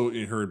 I've also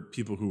heard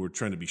people who were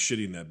trying to be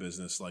shitty in that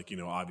business. Like,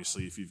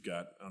 obviously if you've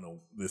got, I don't know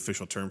the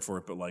official term for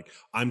it, but like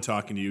I'm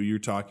talking to you, you're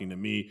talking to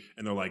me,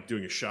 and they're like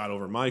doing a shot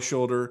over my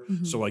shoulder.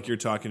 So like you're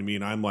talking to me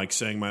and I'm like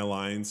saying my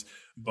lines,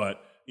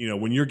 but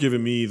when you're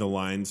giving me the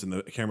lines and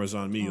the camera's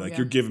on me, like yeah.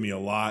 you're giving me a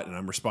lot and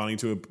I'm responding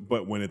to it.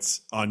 But when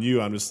it's on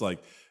you, I'm just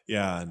like,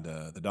 yeah, and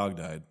the dog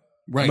died.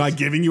 Right. I'm not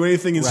giving you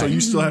anything, and so Right.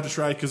 you still have to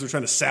try because they're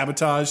trying to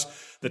sabotage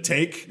the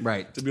take.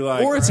 Right. To be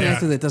like, or it's an yeah.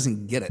 actor that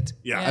doesn't get it.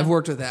 Yeah. I've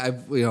worked with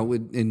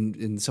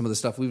in some of the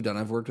stuff we've done,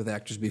 I've worked with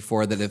actors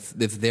before that if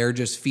they're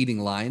just feeding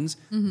lines,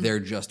 they're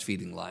just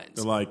feeding lines.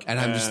 They're like, and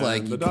I'm just and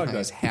like, the you dog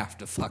guys died. have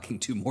to fucking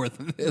do more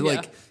than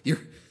like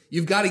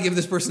you've got to give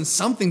this person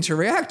something to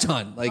react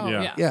on. Like,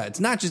 yeah.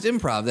 it's not just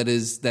improv that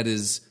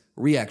is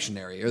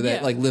reactionary or that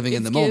Yeah. like living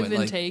in It's the give moment.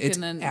 and Like, take, it's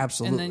and then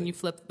absolutely. and then you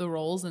flip the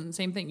roles, and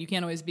same thing. You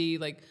can't always be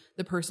like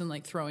the person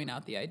like throwing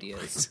out the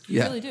ideas. You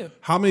Yeah. really do.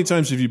 How many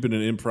times have you been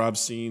in an improv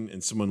scene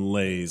and someone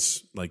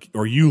lays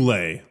or you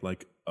lay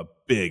like a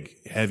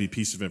big heavy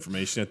piece of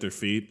information at their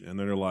feet and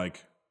then they're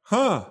like,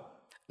 huh?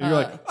 And you're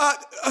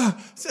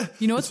like,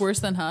 You know what's worse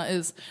than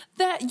is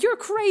that you're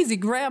crazy,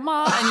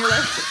 grandma, and you're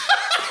like,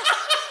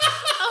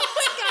 oh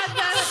my god,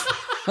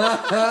 You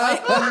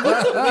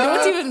know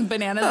what's even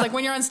bananas? Like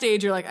when you're on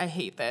stage, you're like, I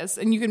hate this.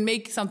 And you can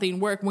make something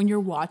work when you're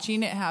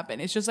watching it happen.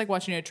 It's just like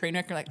watching a train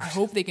wreck. You're like, I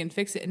hope they can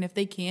fix it. And if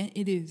they can't,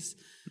 it is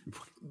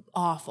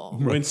awful.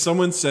 When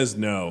someone says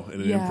no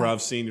in an Yeah.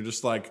 improv scene, you're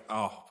just like,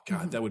 oh,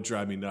 God, that would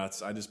drive me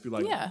nuts. I'd just be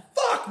like, Yeah.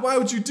 fuck, why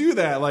would you do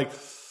that? Like,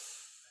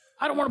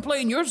 I don't want to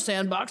play in your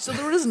sandbox, so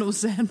there is no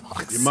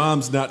sandbox. your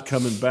mom's not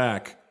coming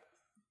back.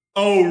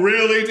 Oh,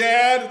 really,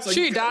 Dad? It's like,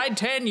 She died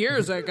 10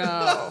 years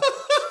ago.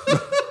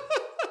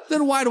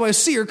 Then why do I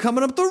see her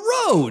coming up the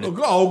road? And then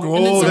there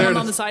someone it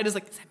on the is. side is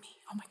like, is that me?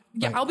 Oh my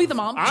God. Yeah, I'll be the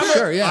mom.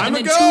 Sure, yeah. And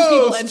I'm then a two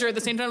people ghost. enter at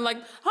the same time, like,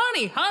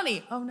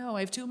 honey. Oh no,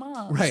 I have two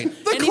moms. Right.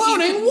 The And if you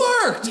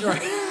cloning can-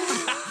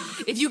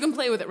 worked. If you can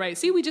play with it right.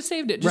 See, we just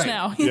saved it just Right.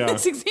 now. Yeah.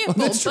 This example.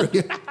 That's true.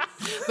 Yeah.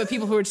 But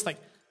people who are just like,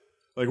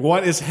 Like,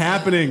 what is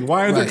happening?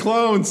 Why are there Right.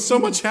 clones? So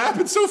much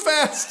happened so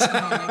fast. oh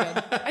my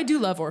God. I do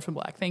love Orphan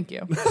Black. Thank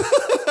you.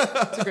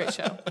 It's a great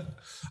show.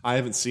 I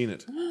haven't seen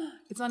it.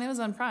 It's on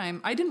Amazon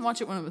Prime. I didn't watch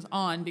it when it was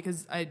on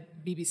because I had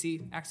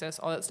BBC access,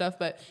 all that stuff,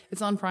 but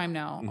it's on Prime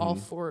now, all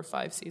 4 or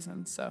 5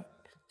 seasons. So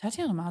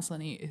Tatiana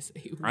Maslany is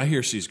I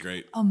hear she's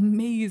great.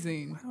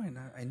 amazing. How do I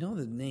not? I know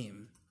the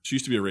name. She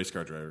used to be a race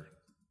car driver.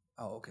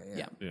 Oh, okay.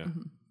 Yeah. Yeah.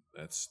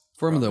 That's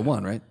Formula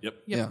One, right? Yep.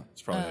 Yeah.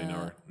 It's probably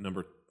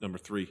number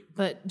 3.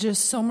 But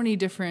just so many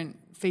different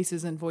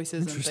faces and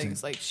voices and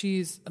things. Like,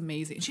 she's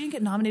amazing. She didn't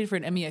get nominated for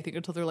an Emmy, I think,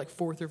 until their like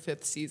 4th or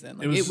 5th season.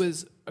 Like, it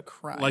was a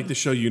crime. Like the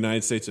show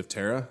United States of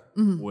Terra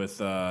with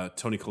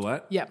Toni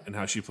Collette. Yep. And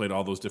how she played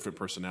all those different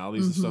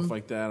personalities and stuff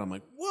like that. I'm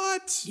like,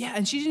 what? Yeah,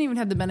 and she didn't even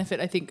have the benefit,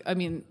 I think, I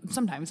mean,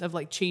 sometimes of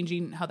like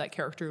changing how that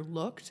character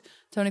looked,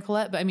 Toni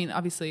Collette. But I mean,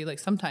 obviously, like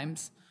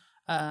sometimes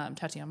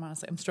Tatiana,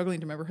 honestly, I'm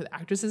struggling to remember her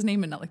actress's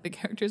name and not like the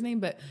character's name,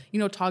 but you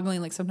know,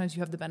 toggling, like sometimes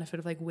you have the benefit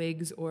of like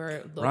wigs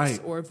or looks Right.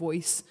 or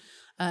voice.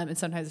 And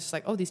sometimes it's just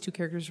like, oh, these two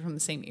characters are from the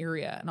same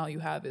area, and all you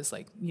have is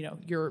like, you know,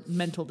 your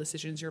mental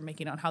decisions you're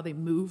making on how they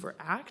move or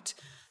act.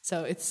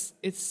 So it's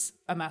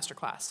a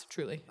masterclass,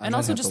 truly, and might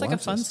also have just to like a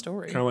watch fun this.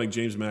 story. Kind of like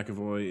James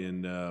McAvoy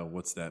in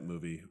what's that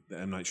movie? The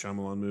M. Night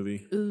Shyamalan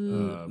movie?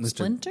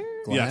 Splinter?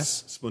 Glass?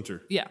 Yes,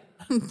 Splinter. Yeah,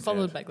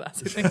 followed by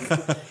Glass, I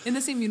think. In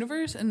the same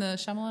universe, in the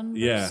Shyamalan.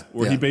 Yeah,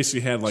 where Yeah. he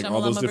basically had like all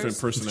those Shyamalan-verse. different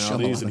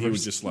personalities, and he would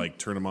Shyamalan-verse. just like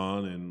turn them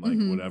on and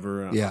like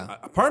whatever. Yeah.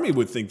 Part of me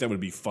would think that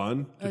would be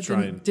fun to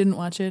try and. Didn't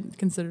watch it.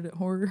 Considered it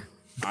horror.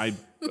 I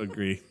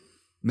agree.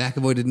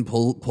 McAvoy didn't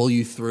pull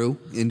you through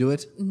into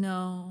it.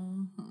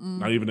 No,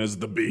 Not even as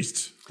the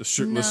Beast, the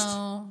shirtless.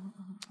 no.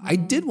 I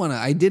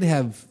did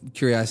have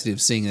curiosity of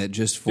seeing it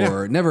just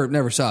for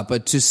never saw it,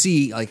 but to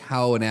see like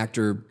how an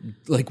actor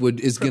like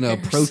is going to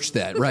approach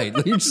that. Right.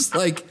 You're just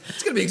like,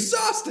 it's going to be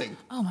exhausting.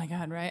 Oh my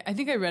God, right? I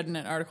think I read in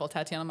an article,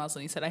 Tatiana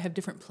Maslany said, I have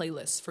different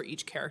playlists for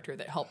each character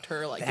that helped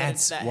her like get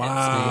into that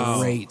headspace.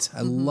 Great.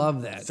 I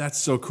love that. That's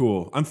so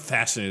cool. I'm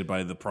fascinated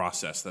by the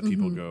process that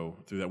people go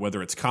through that,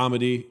 whether it's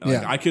comedy.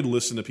 Like, Yeah. I could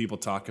listen to people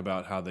talk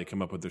about how they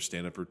come up with their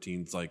stand-up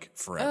routines like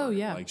forever. Oh,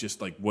 yeah. Like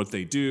just like what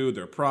they do,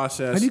 their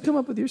process. How do you come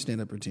up with your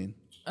stand-up routine?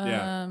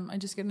 Yeah. I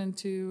just get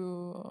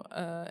into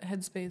a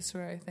headspace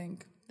where I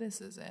think,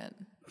 this is it.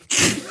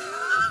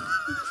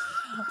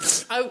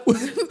 I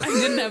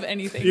didn't have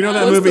anything. You know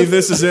that movie,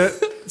 This Is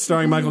It,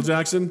 starring Michael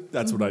Jackson?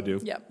 That's what I do.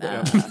 Yep.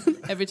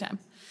 Every time.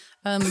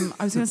 I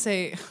was going to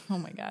say, oh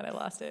my God, I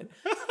lost it.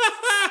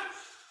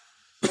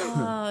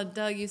 Oh,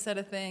 Doug, you said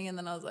a thing, and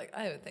then I was like,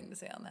 I have a thing to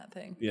say on that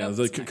thing. Yeah, Nope, it's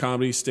it's like fine.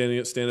 comedy,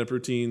 stand-up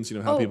routines, you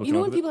know, how Oh, people you come know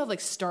up when with people have like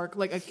stark,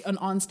 like an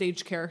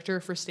onstage character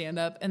for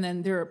stand-up, and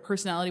then their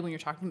personality when you're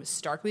talking to them is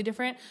starkly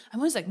different? I'm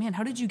always like, man,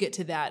 how did you get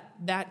to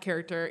that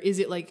character? Is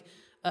it like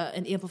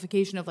an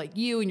amplification of like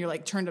you, and you're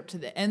like turned up to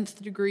the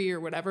nth degree or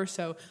whatever?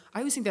 So I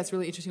always think that's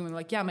really interesting when they're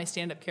like, yeah, my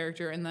stand-up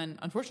character, and then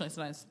unfortunately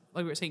sometimes,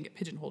 like we were saying, get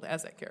pigeonholed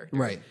as that character.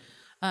 Right.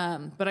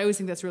 But I always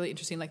think that's really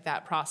interesting, like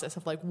that process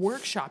of like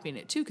workshopping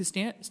it too, because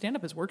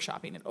stand-up is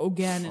workshopping it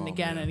again and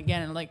again and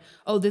again, and like,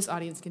 oh, this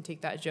audience can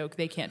take that joke,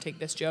 they can't take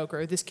this joke,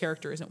 or this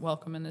character isn't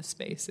welcome in this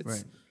space.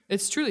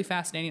 It's truly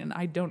fascinating, and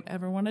I don't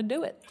ever want to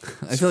do it.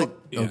 I feel like,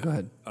 oh, go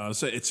ahead.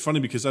 So it's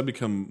funny because I've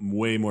become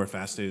way more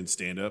fascinated in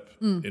stand-up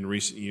in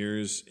recent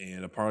years,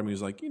 and a part of me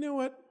is like, you know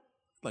what?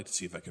 I'd like to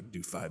see if I could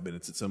do 5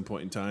 minutes at some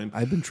point in time.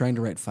 I've been trying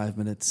to write 5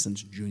 minutes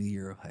since junior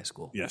year of high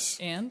school. Yes.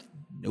 And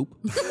Nope.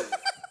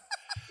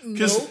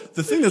 Because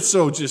the thing that's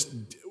so just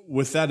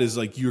with that is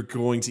like you're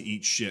going to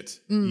eat shit.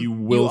 You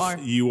will.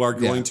 You are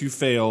going to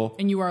fail,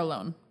 you are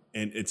alone.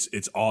 and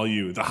it's all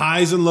you. The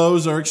highs and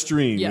lows are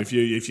extreme. Yeah. If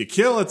you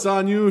kill, it's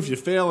on you. If you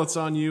fail, it's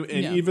on you.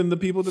 And Yeah. even the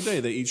people today,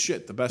 they eat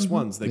shit. The best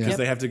ones, because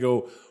they have to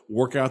go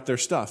work out their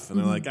stuff, and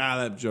they're like,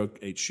 that joke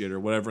ate shit or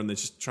whatever, and they're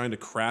just trying to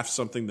craft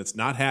something that's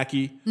not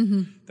hacky.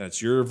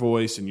 That's your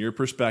voice and your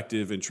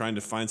perspective, and trying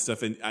to find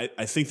stuff. And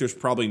I think there's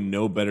probably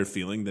no better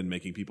feeling than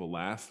making people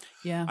laugh.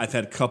 Yeah. I've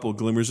had a couple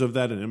glimmers of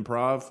that in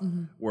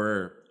improv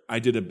where I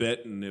did a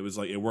bit and it was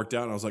like it worked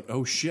out, and I was like,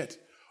 oh shit.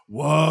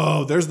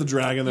 whoa, there's the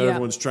dragon that Yeah.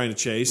 everyone's trying to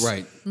chase.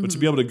 Right. But to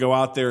be able to go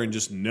out there and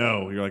just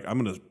know, you're like,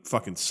 I'm going to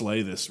fucking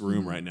slay this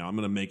room right now. I'm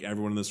going to make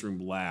everyone in this room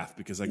laugh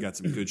because I got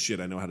some good shit.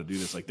 I know how to do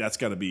this. Like, that's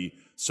got to be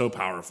so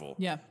powerful.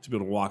 Yeah. To be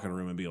able to walk in a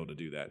room and be able to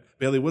do that.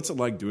 Bailey, what's it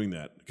like doing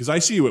that? Because I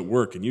see you at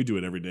work and you do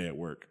it every day at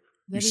work.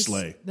 You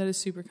slay. That is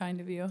super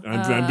kind of you.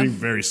 I'm being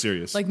very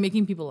serious. Like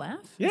making people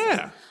laugh?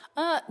 yeah.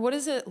 What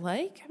is it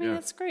like? I mean, Yeah.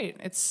 that's great.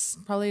 It's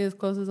probably as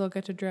close as I'll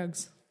get to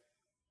drugs.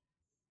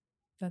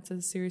 That's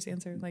a serious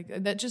answer.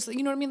 Like that just,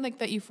 you know what I mean? Like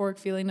that euphoric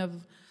feeling of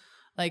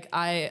like,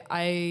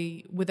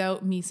 I,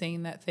 without me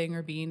saying that thing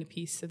or being a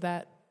piece of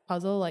that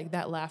puzzle, like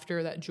that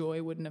laughter, that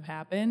joy wouldn't have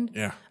happened.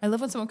 Yeah. I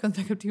love when someone comes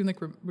back up to you and like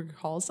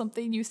recalls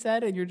something you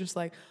said and you're just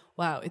like,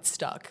 wow, it's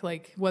stuck.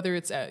 Like whether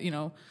it's,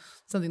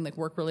 something like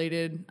work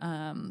related,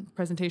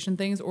 presentation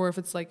things, or if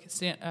it's like,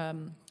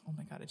 oh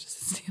my God, I just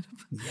said stand up.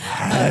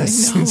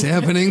 Yes, it's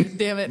happening.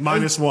 Damn it.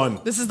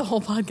 -1. This is the whole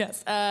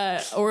podcast.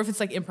 Or if it's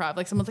like improv,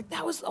 like someone's like,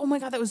 oh my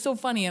God, that was so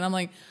funny. And I'm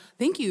like,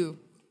 thank you.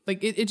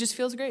 Like it just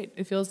feels great.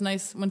 It feels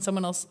nice when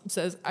someone else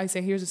says, I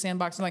say, here's a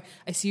sandbox. I'm like,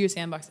 I see your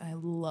sandbox and I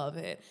love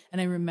it.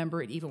 And I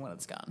remember it even when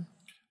it's gone.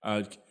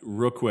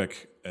 Real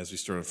quick, as we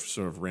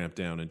sort of ramp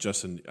down, and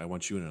Justin, I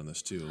want you in on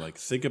this too. Like,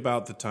 think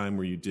about the time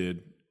where you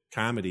did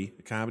a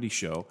comedy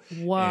show.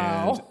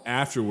 Wow. And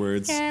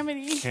afterwards,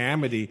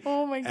 comedy.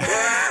 Oh my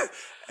God.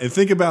 And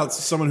think about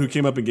someone who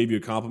came up and gave you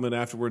a compliment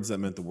afterwards that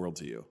meant the world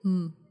to you.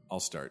 I'll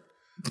start.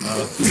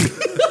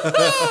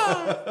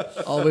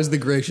 Always the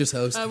gracious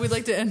host. We'd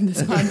like to end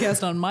this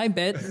podcast on my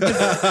bit.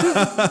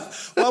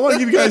 Well, I want to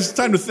give you guys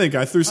time to think.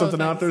 I threw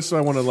something out there, so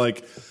I want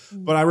to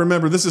but I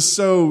remember, this is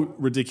so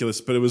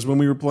ridiculous, but it was when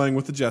we were playing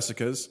with the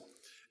Jessicas,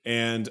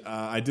 and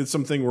I did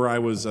something where I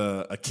was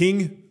a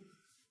king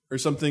or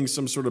something,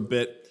 some sort of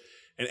bit,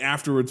 and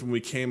afterwards when we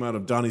came out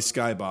of Donnie's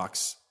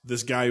Skybox,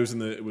 this guy who was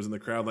in the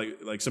crowd,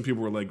 like some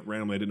people were like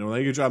randomly, I didn't know,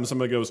 like, good job, and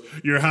somebody goes,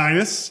 Your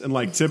Highness, and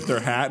like tipped their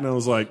hat, and I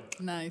was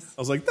like, Nice.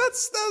 I was like, that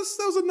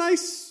was a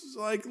nice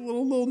like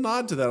little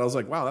nod to that. I was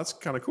like, wow, that's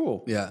kind of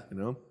cool. Yeah. You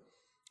know?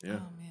 Yeah.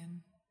 Oh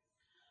man.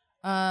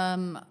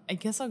 I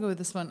guess I'll go with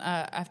this one.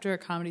 After a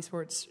comedy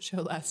sports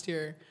show last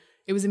year,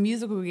 it was a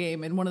musical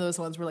game, and one of those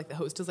ones where like the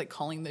host is like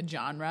calling the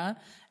genre,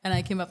 and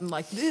I came up and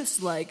like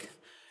this like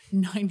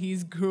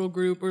 90s girl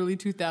group, early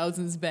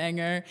 2000s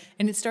banger,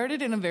 and it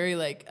started in a very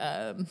like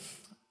I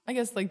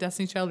guess like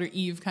Destiny's Child or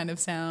Eve kind of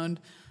sound.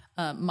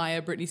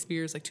 Maya, Britney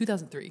Spears, like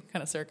 2003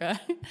 kind of circa.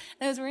 And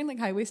I was wearing like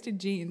high-waisted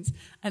jeans,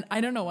 and I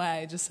don't know why,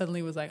 I just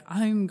suddenly was like,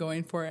 I'm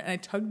going for it. And I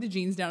tugged the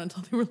jeans down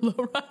until they were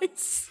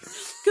low-rise,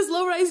 because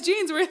low-rise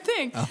jeans were a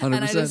thing. 100%.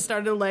 And I just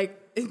started like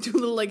into a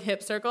little like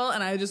hip circle,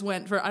 and I just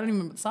went for, I don't even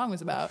remember what the song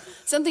was about.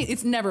 Something,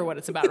 it's never what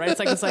it's about, right? It's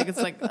like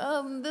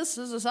this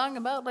is a song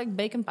about like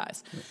bacon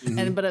pies,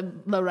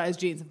 but low-rise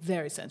jeans,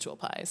 very sensual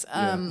pies.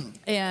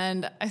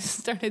 And I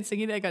started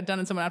singing it. I got done,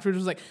 and someone afterwards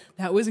was like,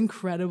 that was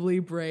incredibly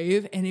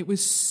brave, and it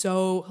was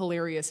so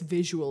hilarious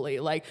visually.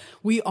 Like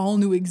we all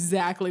knew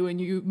exactly when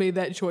you made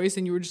that choice,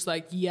 and you were just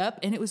like, yep.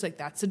 And it was like,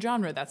 that's the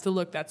genre, that's the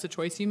look, that's the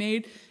choice you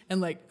made.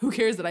 And like, who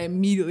cares that I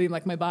immediately,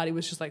 like my body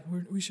was just like,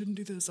 we shouldn't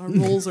do this. Our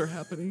roles are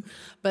happening.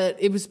 But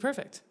it was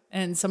perfect.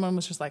 And someone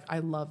was just like, I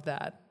love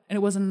that. And it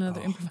wasn't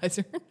another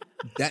improviser.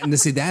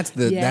 That's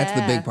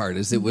the big part.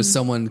 Is it was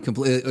someone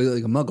completely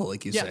like a muggle,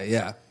 like you say.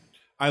 Yeah.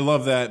 I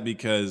love that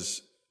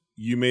because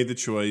you made the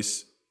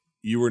choice.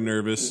 You were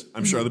nervous.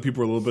 I'm sure other people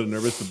were a little bit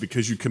nervous, but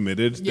because you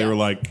committed, they were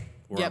like,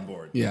 we're on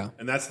board. Yeah.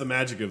 And that's the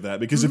magic of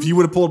that. Because if you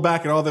would have pulled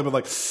back at all, they'd be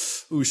like,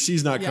 ooh,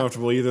 she's not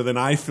comfortable either. Then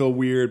I feel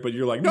weird. But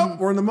you're like, nope,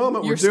 we're in the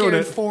moment. You're we're doing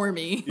scared it. for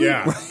me.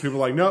 Yeah. People are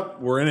like,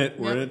 nope, we're in it.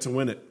 We're in it to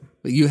win it.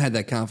 But you had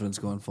that confidence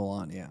going full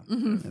on. Yeah.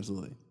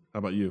 Absolutely. How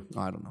about you?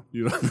 Oh, I don't know.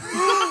 You know?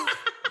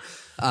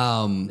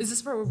 Is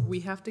this where we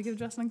have to give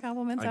Justin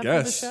compliments I after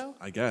guess. the show?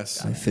 I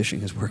guess. My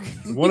fishing is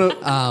working. One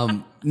of,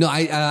 No,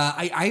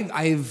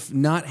 I've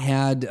not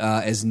had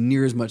as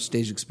near as much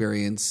stage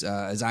experience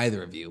as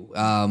either of you.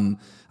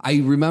 I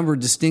remember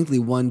distinctly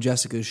one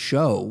Jessica's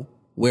show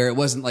where it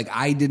wasn't like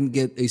I didn't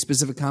get a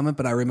specific comment,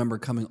 but I remember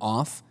coming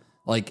off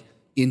like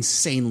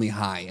insanely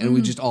high, and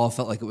we just all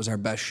felt like it was our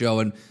best show.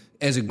 And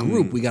as a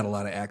group, we got a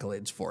lot of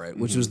accolades for it,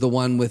 which was the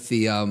one with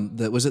the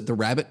was it the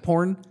rabbit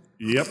porn?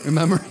 Yep.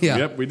 Remember? Yeah.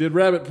 Yep. We did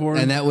rabbit porn.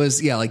 And that was,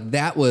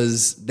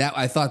 that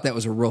I thought that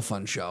was a real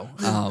fun show.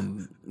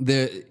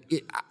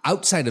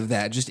 Outside of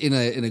that, just in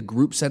a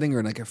group setting or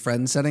in like a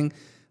friend setting,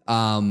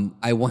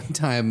 I one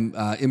time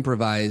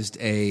improvised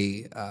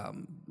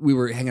we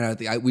were hanging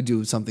out at we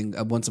do something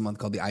once a month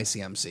called the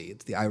ICMC.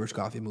 It's the Irish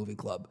Coffee Movie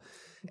Club.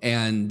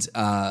 And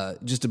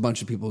just a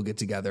bunch of people get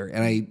together.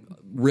 And I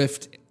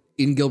riffed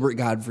in Gilbert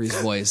Gottfried's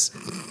voice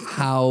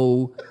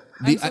how...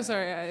 I'm so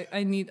sorry.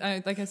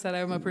 Like I said,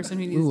 I'm a person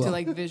who needs to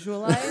like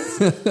visualize.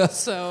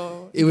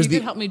 So It was you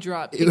could help me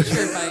draw a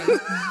picture by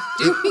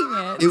doing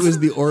it. It was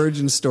the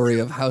origin story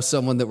of how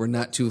someone that we're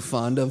not too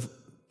fond of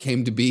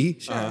came to be,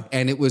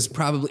 and it was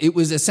the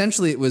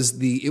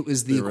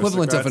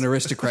equivalent of an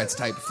Aristocrats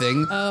type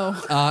thing.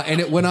 And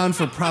it went on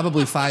for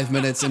probably 5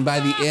 minutes, and by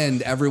the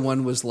end,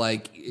 everyone was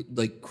like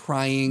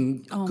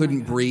crying,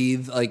 couldn't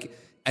breathe, like.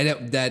 And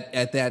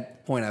at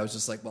that point, I was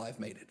just like, well, I've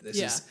made it.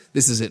 Yeah.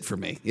 This is it for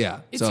me.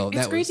 Yeah. It's so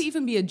great was, to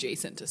even be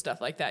adjacent to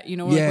stuff like that. You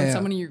know, like Yeah, when yeah.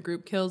 someone in your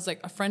group kills,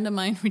 like a friend of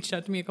mine reached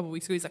out to me a couple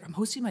weeks ago. He's like, I'm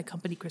hosting my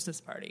company Christmas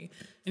party.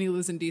 And he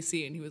lives in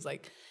DC. And he was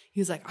like,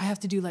 I have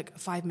to do like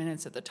 5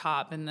 minutes at the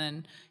top. And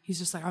then he's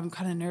just like, I'm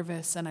kind of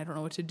nervous and I don't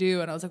know what to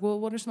do. And I was like, well,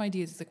 what are some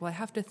ideas? He's like, well, I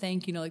have to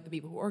thank, like the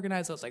people who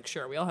organize. I was like,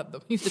 sure, we all have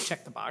you have to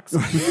check the box.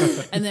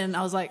 And then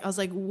I was like,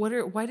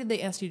 why did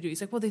they ask you to do?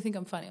 He's like, well, they think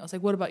I'm funny. I was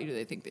like, what about you? Do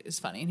they think that it's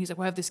funny? And he's like,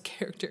 well, I have this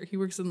character. He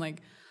works in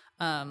like,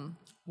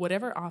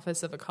 whatever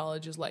office of a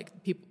college is like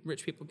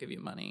rich people give you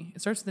money.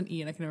 It starts with an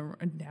E and I can remember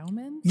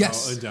endowment.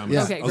 yes. endowment.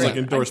 Yeah. Okay, I was great. like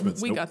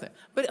endorsements. We Nope. got that.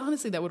 But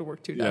honestly, that would have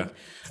worked too, Doug.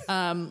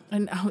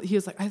 And he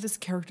was like, I have this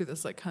character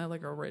that's like kind of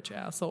like a rich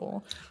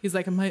asshole. He's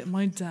like,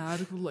 my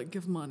dad would like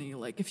give money.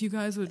 Like if you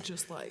guys would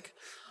just like,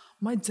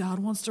 my dad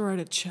wants to write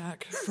a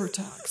check for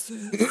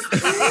taxes.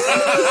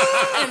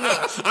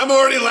 I'm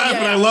already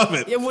laughing. I love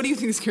it. Yeah, what do you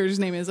think this character's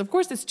name is? Of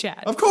course it's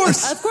Chad. Of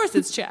course. Of course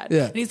it's Chad.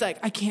 Yeah. And he's like,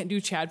 I can't do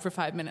Chad for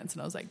 5 minutes.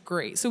 And I was like,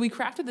 great. So we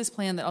crafted this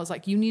plan that I was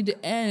like, you need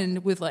to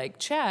end with like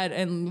Chad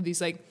and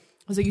these like,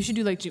 I was like, you should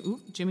do like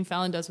Jimmy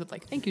Fallon does with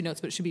like thank you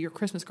notes, but it should be your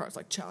Christmas cards,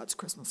 like Chad's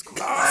Christmas cards.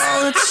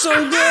 Oh, it's so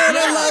good.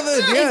 I love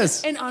it.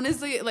 Yes. And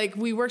honestly, like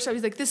we workshop,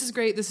 he's like, this is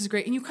great.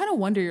 And you kind of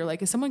wonder, you're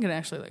like, is someone going to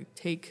actually like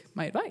take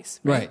my advice?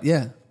 Right.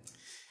 Yeah.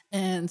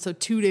 And so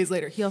 2 days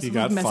later, he also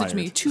got messaged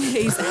me fired. 2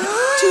 days 2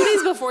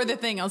 days before the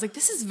thing. I was like,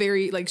 this is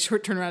very like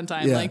short turnaround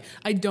time. Yeah. Like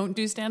I don't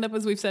do stand up,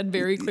 as we've said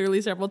very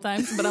clearly several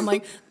times, but I'm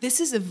like, this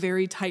is a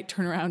very tight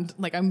turnaround.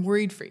 Like I'm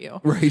worried for you.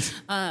 Right.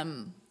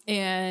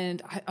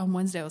 And on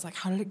Wednesday, I was like,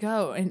 how did it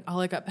go? And all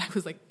I got back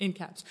was like in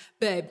caps,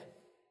 babe,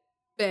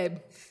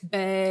 with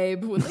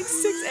like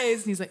 6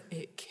 A's. And he's like,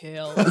 it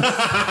killed. And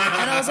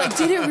I was like,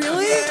 did it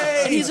really?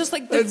 And he's just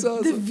like,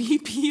 the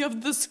VP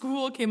of the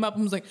school came up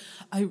and was like,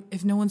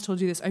 if no one's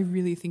told you this, I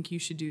really think you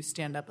should do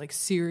stand up. Like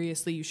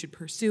seriously, you should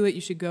pursue it.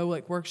 You should go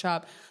like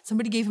workshop.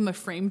 Somebody gave him a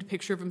framed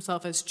picture of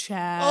himself as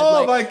Chad.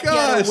 Oh like, my he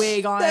had gosh. a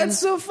wig on. That's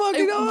so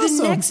fucking awesome.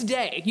 The next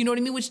day, you know what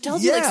I mean? Which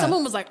tells you like Yeah.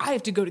 someone was like, I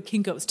have to go to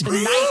Kinko's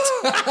tonight.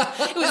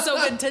 It was so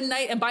good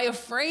tonight and buy a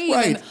frame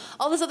Right. and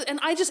all this other. And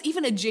I just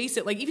even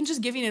adjacent, like even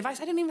just giving advice,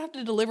 I didn't even have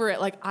to deliver it.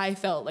 Like I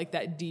felt like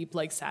that deep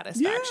like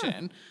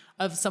satisfaction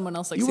of someone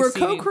else like You were a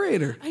succeeding.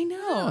 co-creator. I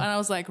know, and I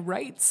was like,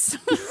 rights.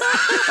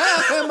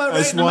 I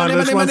just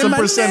want some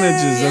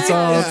percentages.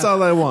 That's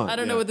all I want. I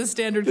don't know what the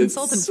standard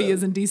consultant fee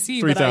is in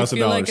DC, but I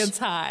feel like it's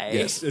high.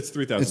 Yes, it's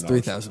 $3,000. It's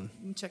 3,000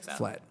 Checks out.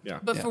 flat. Yeah.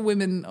 But for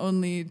women,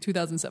 only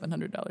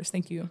 $2,700.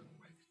 Thank you.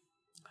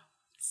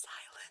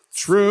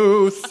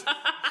 Truth.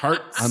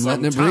 Heart. I'm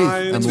letting it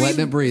breathe. I'm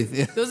letting it breathe.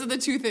 Yeah. Those are the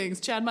two things: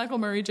 Chad Michael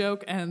Murray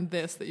joke and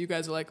this that you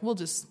guys are like, we'll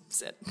just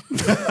sit.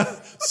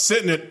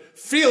 Sit in it.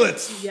 Feel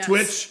it. Yes.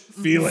 Twitch.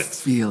 Feel it.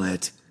 Feel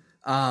it.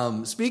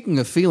 Speaking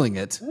of feeling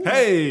it,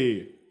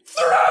 Hey.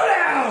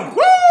 Throwdown.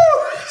 Woo!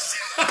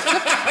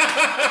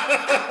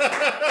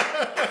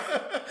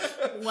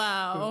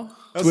 Wow.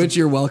 Twitch,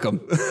 you're welcome.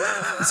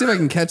 Let's see if I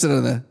can catch it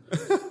on the.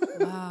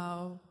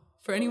 Wow.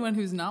 For anyone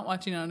who's not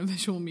watching on a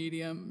visual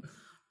medium,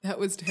 that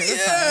was terrifying.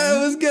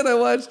 Yeah, it was good. I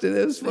watched it.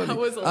 It was funny. That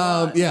was a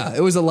lot. Yeah,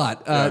 it was a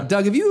lot.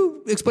 Doug, have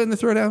you explained the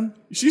throwdown?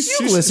 She's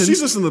listened.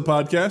 listened to the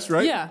podcast,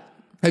 right? Yeah.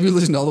 Have you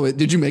listened all the way?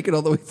 Did you make it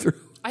all the way through?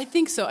 I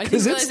think so. I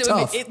 'Cause didn't it's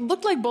realize tough. it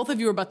looked like both of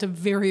you were about to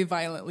very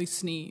violently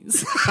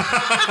sneeze.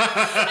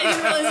 I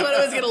didn't realize what it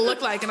was going to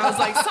look like, and I was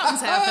like,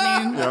 something's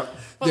happening. Yeah.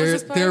 What was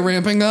this part? They're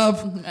ramping up.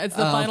 It's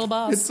the final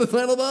boss. It's the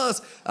final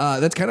boss.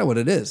 That's kind of what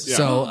it is. Yeah.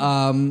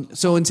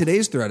 So in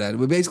today's throwdown,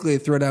 we basically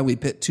throwdown. We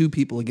pit two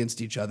people against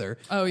each other.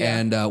 Oh, yeah.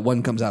 And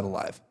one comes out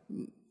alive.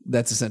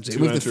 That's essentially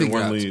Two we have to enter, figure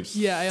one out. leaves.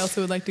 Yeah, I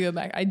also would like to go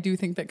back. I do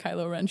think that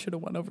Kylo Ren should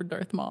have won over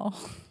Darth Maul.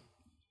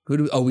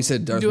 We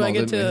said Darth Do Maul. I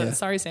get didn't we? to? Yeah.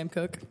 Sorry, Sam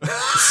Cooke.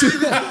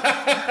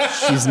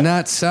 She's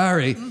not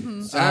sorry.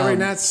 Sorry,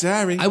 not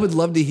sorry. I would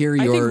love to hear I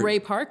your. think Ray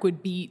Park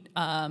would beat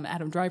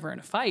Adam Driver in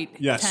a fight.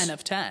 Yes. 10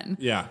 of 10.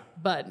 Yeah.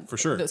 But For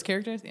sure. those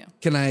characters, yeah.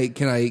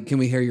 Can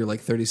we hear your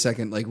like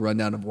 30-second like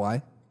rundown of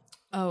why?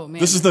 Oh man,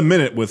 This is the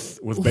minute with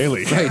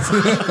Bailey. Right.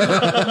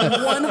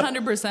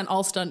 100%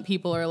 all stunt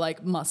people are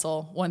like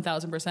muscle,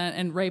 1000%.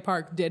 And Ray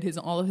Park did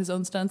all of his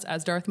own stunts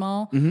as Darth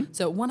Maul. Mm-hmm.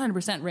 So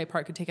 100% Ray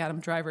Park could take Adam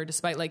Driver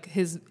despite like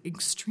his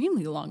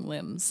extremely long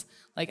limbs.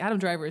 Like Adam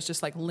Driver is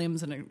just like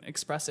limbs and an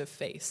expressive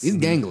face. He's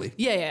gangly.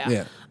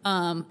 Yeah.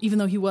 Even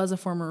though he was a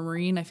former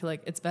Marine, I feel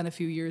like it's been a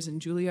few years in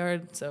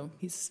Juilliard, so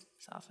he's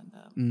softened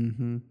up.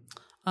 Mm-hmm.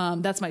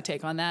 That's my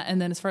take on that.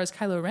 And then as far as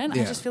Kylo Ren,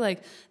 Yeah. I just feel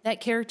like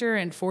that character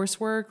and force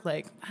work,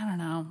 like, I don't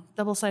know,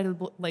 double-sided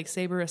like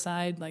saber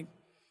aside, like,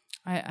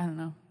 I don't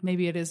know.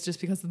 Maybe it is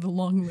just because of the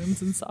long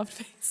limbs and soft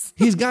face.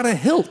 He's got a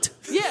hilt.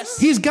 Yes.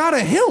 He's got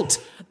a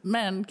hilt.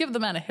 Man, give the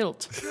man a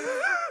hilt.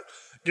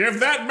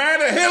 Give that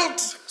man a hilt.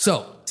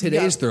 So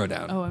today's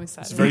throwdown. Oh, I'm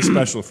excited. It's very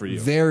special for you.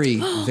 Very,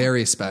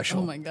 very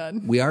special. Oh, my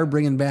God. We are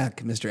bringing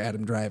back Mr.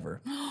 Adam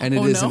Driver, and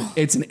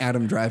it's an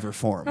Adam Driver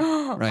form,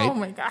 right? Oh,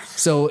 my gosh.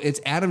 So it's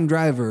Adam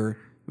Driver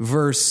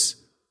versus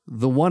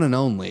the one and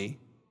only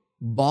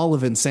ball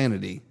of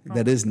insanity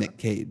that is Nick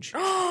Cage.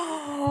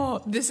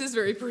 This is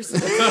very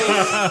personal.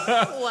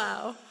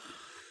 Wow.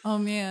 Oh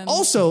man.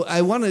 Also,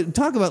 I want to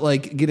talk about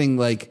like getting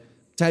like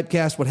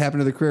typecast. What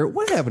happened to their career?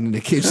 What happened to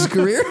Nick Cage's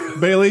career?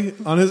 Bailey,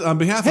 on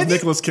behalf of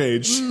Nicolas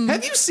Cage,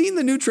 Have you seen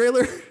the new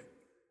trailer?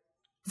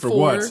 for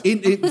what?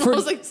 I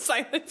was like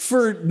silent.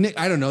 For Nick,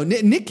 I don't know.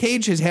 Nick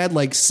Cage has had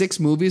like 6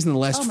 movies in the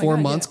last Oh my 4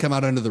 God, months yeah. come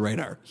out under the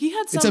radar. He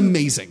had It's some-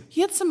 amazing.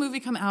 He had some movie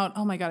come out.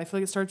 Oh my God, I feel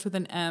like it starts with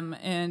an M,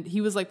 and he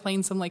was like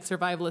playing some like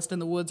survivalist in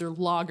the woods or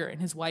logger, and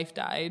his wife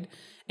died,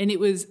 and it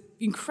was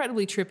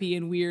incredibly trippy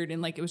and weird,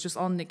 and like it was just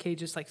all Nick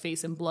Cage's like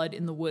face and blood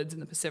in the woods in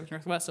the Pacific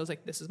Northwest. So I was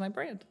like, this is my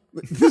brand.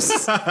 This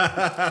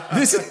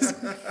is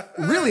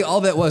really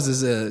all that was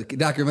is a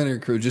documentary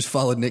crew just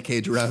followed Nick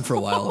Cage around for a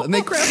while, and they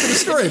crafted a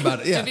story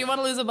about it. Yeah. If you want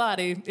to lose a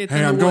body, it's Hey,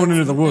 in I'm the going woods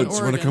into the in woods. Want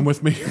to Oregon. come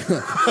with me?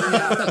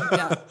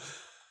 Yeah.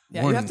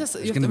 Yeah, Warning, you have there's to.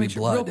 You have gonna to be make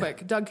sure real blood.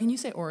 quick. Doug, can you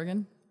say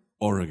Oregon?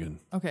 Oregon.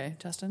 Okay,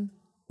 Justin.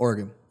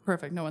 Oregon.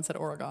 Perfect. No one said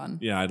Oregon.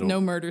 Yeah, I don't- No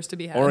murders to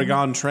be had.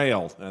 Oregon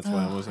Trail. That's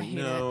why I was like, hate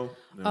no.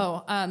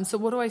 So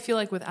what do I feel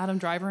like with Adam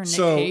Driver and Nick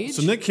So, Cage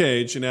so Nick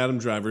Cage and Adam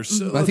Driver.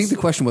 So I think the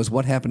question was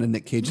what happened to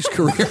Nick Cage's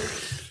career.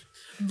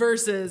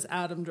 versus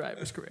Adam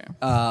Driver's career?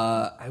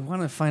 I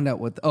want to find out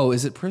what.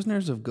 Is it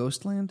Prisoners of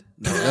Ghostland?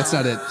 No, that's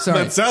not it.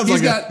 Sorry. That sounds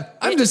like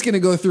I'm just going to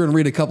go through and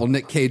read a couple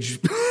Nick Cage.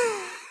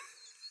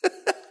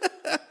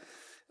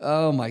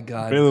 Oh my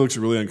God. Bailey looks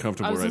really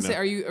uncomfortable I was right gonna say, now.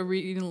 are you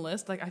reading the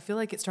list? Like, I feel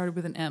like it started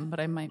with an M,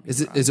 but I might be.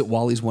 Is wrong. it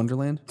Wally's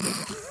Wonderland?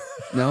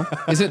 No.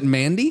 Is it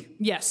Mandy?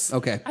 Yes.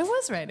 Okay. I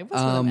was right. It was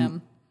with an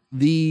M.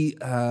 The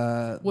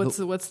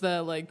What's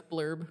the like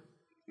blurb?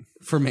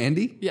 for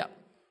Mandy? Yeah.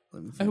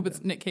 I hope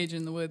it's Nick Cage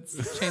in the woods,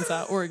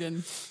 chainsaw,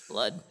 Oregon,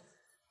 blood,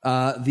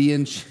 The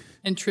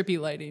and trippy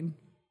lighting.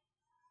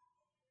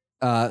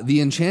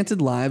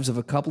 enchanted lives of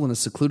a couple in a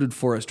secluded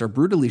forest are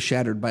brutally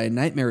shattered by a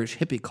nightmarish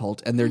hippie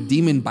cult and their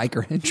demon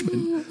biker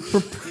henchmen,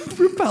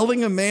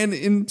 propelling a man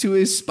into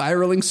a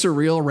spiraling,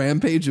 surreal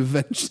rampage of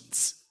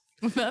vengeance.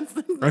 That's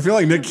the I feel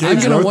like Nick Cage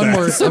I'm gonna wrote one that.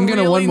 more. I'm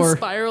gonna one reeling more.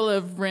 spiral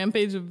of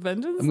rampage of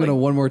vengeance. I'm gonna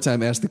one more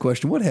time ask the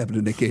question: what happened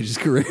to Nick Cage's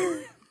career?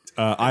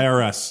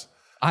 IRS.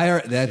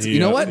 That's He, you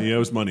know what? He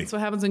owes money. That's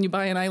what happens when you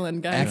buy an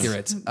island, guys.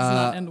 Accurate. It does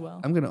not end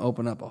well. I'm gonna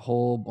open up a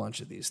whole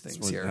bunch of these things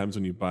What here. happens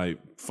when you buy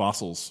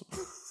fossils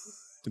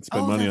and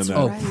spend Oh, money on that's that?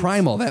 Oh, right.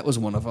 Primal, that was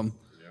one of them.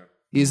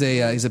 He's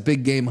a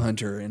big game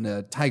hunter, and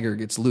a tiger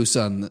gets loose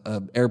on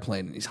an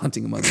airplane, and he's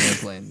hunting him on the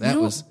airplane. That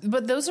was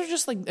But those are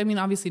just like, I mean,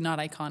 obviously not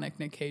iconic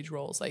Nick Cage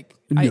roles. Like,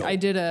 No. I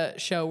did a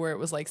show where it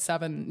was like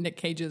 7 Nick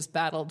Cages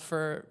battled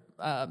for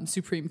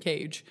Supreme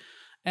Cage.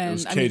 And It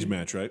was I Cage mean,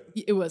 match, right?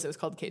 It was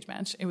called Cage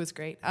Match. It was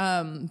great.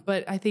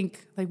 But I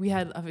think like we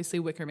had obviously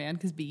Wicker Man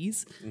because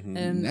bees,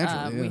 and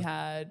Naturally, we yeah.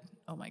 had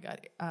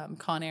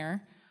Con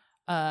Air.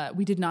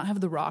 We did not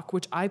have The Rock,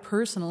 which I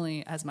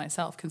personally, as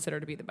myself, consider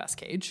to be the best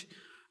Cage.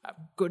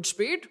 Good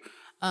speed.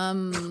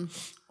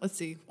 Let's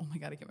see. Oh my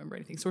God, I can't remember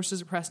anything.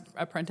 Sorcerer's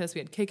Apprentice. We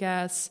had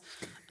Kick-Ass.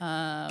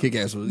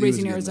 Kick-Ass. Was, he was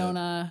Raising good in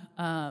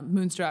Arizona,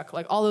 Moonstruck,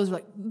 like all those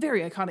like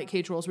very iconic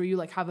Cage roles where you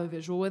like have a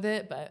visual with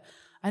it, but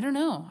I don't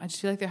know. I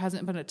just feel like there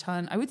hasn't been a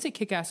ton. I would say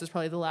Kick-Ass is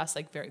probably the last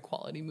like very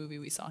quality movie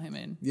we saw him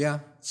in. that. Yeah.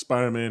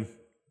 Spider-Man.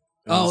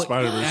 Oh,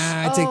 Spider-Verse.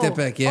 I take that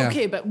back. Yeah.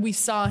 Okay, but we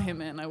saw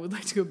him in. I would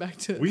like to go back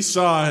to. We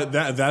saw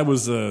that. That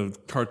was a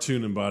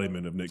cartoon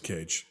embodiment of Nick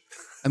Cage.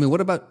 I mean, what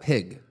about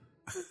Pig?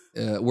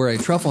 Where a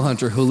truffle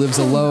hunter who lives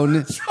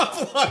alone.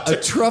 A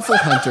truffle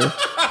hunter.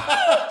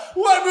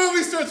 What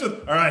movie starts with?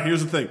 All right,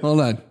 here's the thing.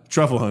 Hold on.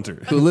 Truffle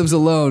Hunter. Who lives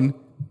alone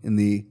in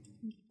the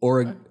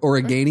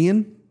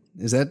Oregonian?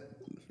 Is that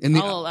in the?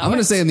 I'll allow I'm going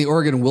to it. say in the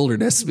Oregon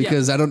wilderness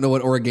because I don't know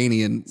what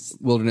Oregonian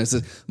wilderness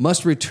is.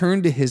 Must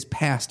return to his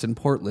past in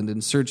Portland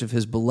in search of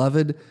his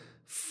beloved.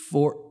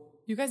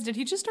 You guys, did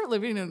he just start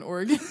living in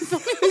Oregon? He's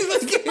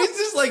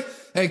just like,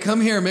 hey,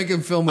 come here, make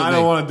him film with I me.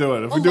 don't want to do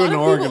it. If A we do it lot in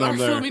of Oregon, people I'm are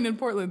there. filming in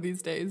Portland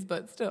these days,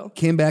 but still.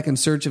 Came back in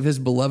search of his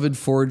beloved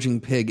foraging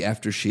pig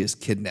after she is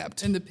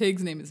kidnapped. And the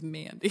pig's name is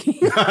Mandy.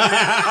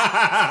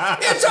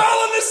 It's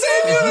all in the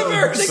same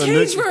universe. The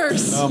Cage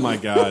verse. Oh my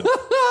god.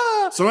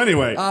 So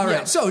anyway, All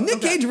right. So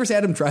Nick Cage versus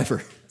Adam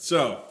Driver.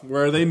 so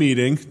where are they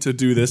meeting to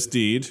do this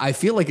deed? I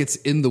feel like it's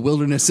in the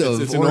wilderness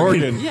of It's in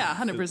Oregon. Yeah,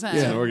 100%.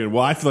 In Oregon.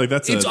 Well, I feel like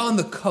that's It's a on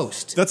the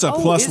coast. that's a Oh,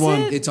 plus is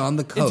one. it? It's on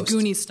the coast. It's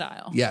Goonie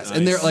style. Yes,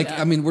 and they're like,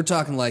 Yeah. I mean, we're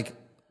talking like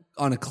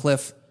on a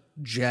cliff,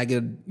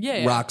 jagged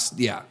Yeah. rocks.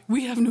 Yeah,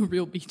 We have no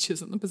real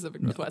beaches in the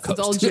Pacific Northwest. It's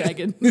all Coast.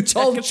 jagged. it's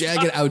all stuff.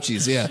 jagged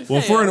ouchies. Yeah. Well,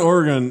 if we're in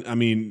Oregon, I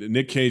mean,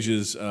 Nick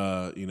Cage's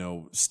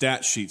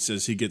stat sheet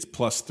says he gets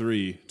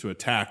 +3 to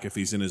attack if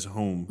he's in his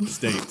home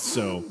state.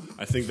 So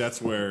I think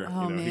that's where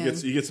he man.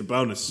 gets a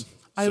bonus.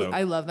 So.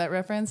 I love that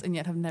reference, and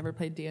yet have never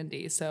played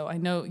D&D. So I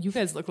know you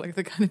guys look like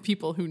the kind of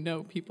people who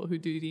know people who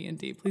do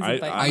D&D. Please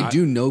invite me. I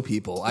do know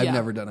people. I've Yeah.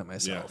 never done it yeah,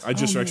 myself. I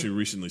just actually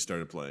recently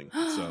started playing.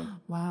 So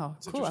Wow,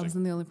 cool! I interesting.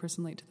 wasn't the only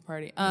person late to the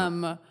party.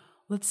 Am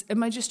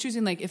I just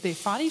choosing like if they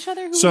fought each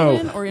other who so would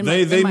win, or in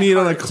they my, in my meet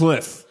on a heart?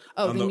 cliff.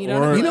 Oh, on they the meet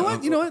on a- You know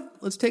what? You know what?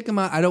 Let's take him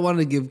out. I don't want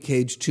to give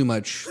Cage too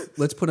much.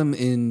 Let's put him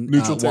in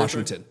Neutral territory.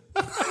 Washington.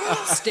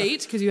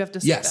 State, because you have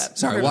to say Yes, that.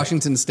 sorry, Really.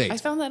 Washington State. I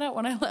found that out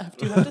when I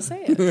left. You have to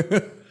say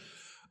it.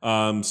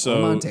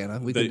 So Montana,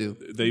 we can do.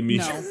 They meet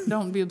No,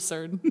 don't be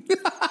absurd.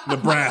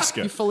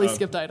 Nebraska. You fully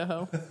skipped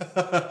Idaho.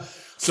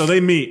 So they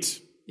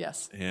meet,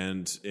 Yes.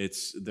 and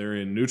they're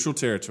in neutral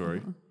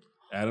territory.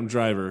 Adam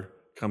Driver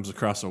comes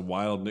across a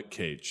wild Nick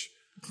Cage.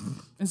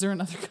 Is there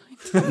another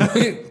kind? I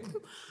feel like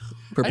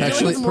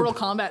Perpetually. it's Mortal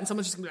Kombat and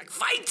someone's just going to be like,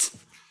 fight!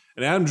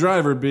 And Adam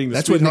Driver, being the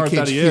That's what sweetheart Nick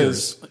that Cage he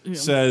hears.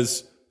 is,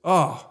 says,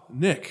 "Oh,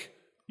 Nick,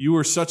 you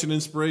were such an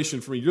inspiration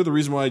for me. You're the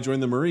reason why I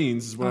joined the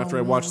Marines. Is when after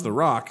I watched The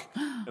Rock,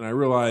 and I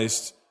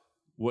realized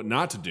what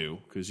not to do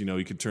because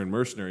you could turn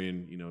mercenary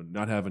and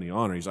not have any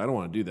honor. He's I don't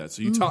want to do that.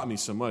 So you taught me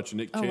so much." And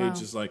Nick Cage wow.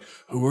 is like,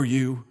 "Who are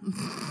you?"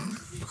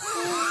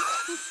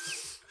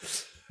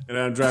 And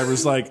Adam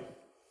Driver's like,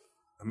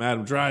 "I'm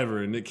Adam Driver,"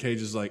 and Nick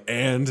Cage is like,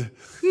 and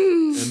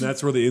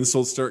that's where the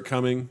insults start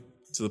coming.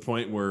 To the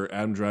point where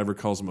Adam Driver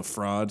calls him a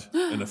fraud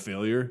and a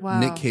failure. Wow.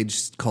 Nick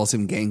Cage calls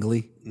him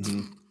gangly.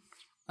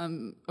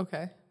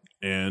 Okay.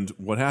 And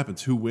what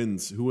happens? Who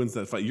wins? Who wins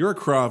that fight? You're a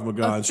Krav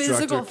Maga A instructor.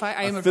 physical fight.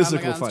 I am a Krav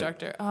physical Maga fight.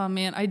 instructor. Oh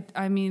man,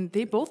 I mean,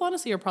 they both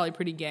honestly are probably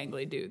pretty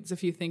gangly dudes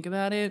if you think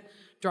about it.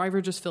 Driver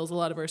just fills a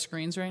lot of our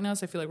screens right now,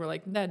 so I feel like we're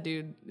like that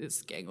dude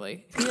is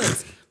gangly. He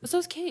is, but so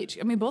is Cage.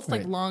 I mean, both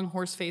like long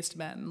horse-faced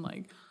men,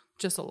 like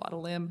just a lot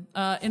of limb.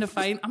 In a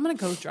fight, I'm gonna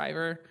go with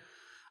Driver.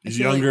 He's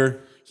feel like-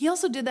 younger. He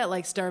also did that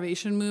like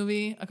starvation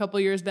movie a couple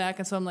years back,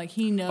 and so I'm like,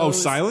 he knows. Oh,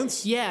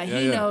 Silence? Yeah,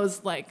 he Yeah.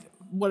 knows like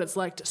what it's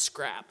like to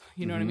scrap.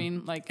 You know what I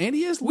mean? Like, And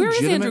he has where is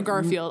legitimate- Andrew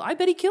Garfield? I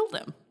bet he killed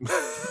him.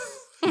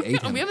 He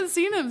ate him. We haven't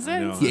seen him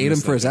since. He ate him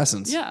for his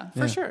essence. Yeah,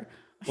 for sure.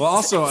 Well,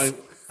 also,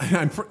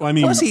 I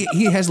mean, Plus,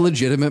 he has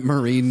legitimate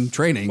Marine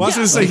training. well, I was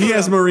going to say he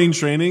has Marine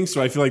training,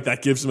 so I feel like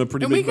that gives him a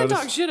pretty And we big can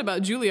bonus. talk shit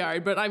about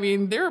Juilliard, but I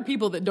mean, there are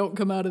people that don't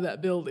come out of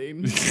that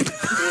building.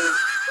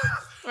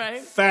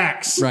 Right?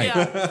 Facts. Right.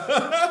 Yeah.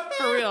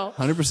 For real.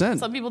 100%.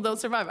 Some people don't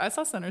survive. I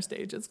saw Center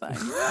Stage. It's fine.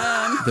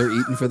 They're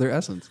eating for their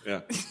essence. Yeah.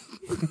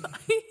 I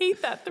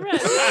hate that thread.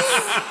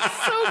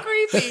 So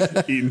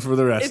creepy. Eating for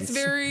their essence. It's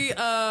very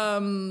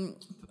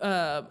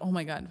oh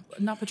my god,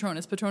 not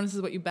Patronus. Patronus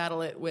is what you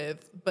battle it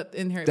with, but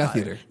in Harry Death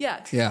Potter. Eater.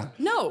 Yeah. Yeah.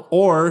 No.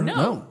 Or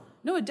No,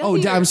 a Death Oh,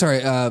 Eater. I'm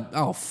sorry.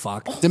 Oh,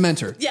 fuck.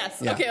 Dementor. Yes.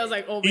 Yeah. Okay, I was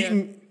like, oh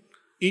man.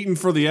 Eating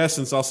for the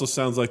essence also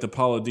sounds like the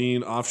Paula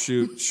Deen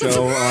offshoot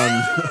show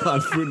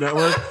on Food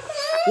Network.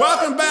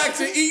 Welcome back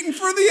to Eating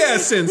for the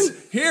Essence.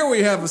 Here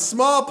we have a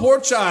small poor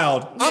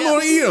child. I'm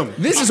going to eat him.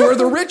 This is where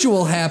the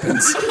ritual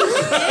happens.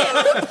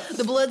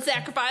 The blood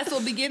sacrifice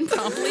will begin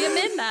promptly at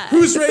midnight.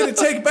 Who's ready to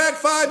take back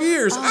 5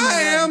 years?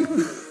 I am.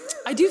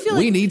 I do feel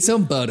like We need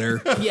some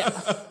butter. yeah,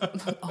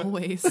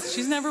 always.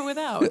 She's never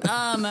without.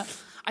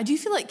 I do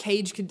feel like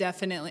Cage could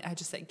definitely. I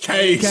just say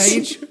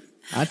Cage.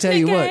 I tell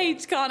you what,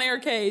 Cage, Con Air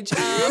Cage.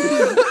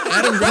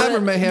 Adam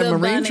Driver may have the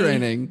Marine bunny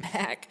training,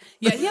 Back.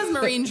 Yeah, he has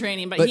Marine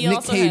training, but but he Nick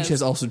also Cage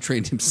has also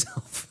trained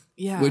himself.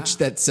 Yeah. Which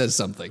that says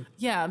something.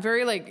 yeah,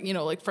 very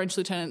like French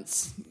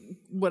lieutenant's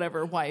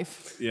whatever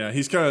wife. Yeah,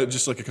 he's kind of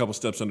just like a couple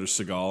steps under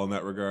Seagal in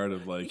that regard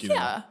of like, you know.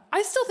 Yeah,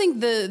 I still think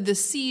the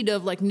seed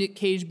of like Nick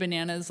Cage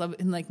bananas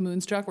in like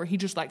Moonstruck, where he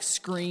just like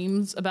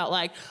screams about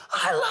like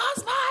I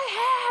lost my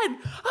head,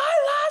 I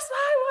lost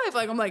my wife.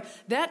 Like I'm like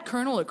that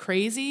Colonel of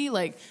Crazy,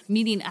 like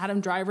meeting Adam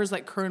Driver's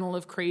like Colonel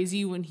of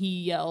Crazy when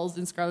he yells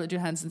in Scarlett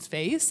Johansson's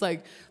face.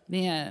 Like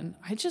man,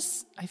 I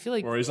feel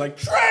like Or he's like,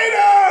 traitor!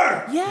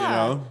 yeah,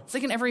 You know? it's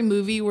like in every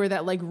movie where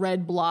that like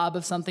red blob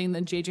of something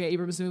that J.J.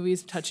 Abrams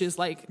movies touches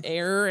like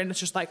air, and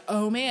it's just like,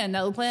 oh man,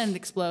 now the planet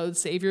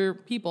explodes, save your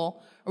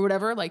people or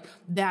whatever. Like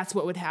that's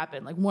what would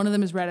happen. Like one of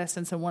them is red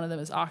essence and one of them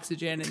is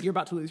oxygen, and you're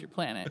about to lose your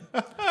planet.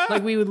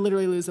 Like we would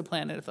literally lose the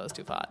planet if those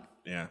two fought.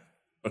 Yeah.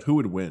 But who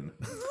would win?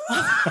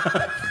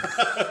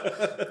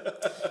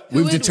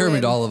 We've would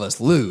determined win? all of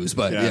us lose,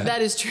 but yeah.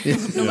 That is true.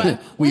 No matter,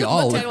 We what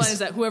all tagline lose. is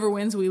that? Whoever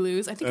wins, we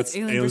lose. I think That's it's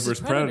Alien versus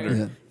Predator.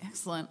 Predator.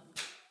 Excellent.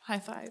 High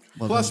five.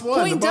 Plus one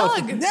Point to both.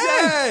 Doug.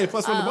 Yay!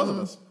 Plus one to both of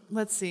us.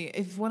 Let's see.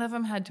 If one of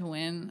them had to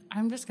win,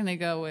 I'm just gonna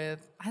go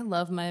with I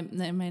love my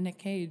Nick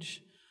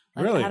Cage.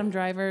 Like Really? Adam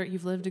Driver,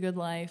 you've lived a good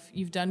life.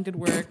 You've done good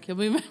work. You'll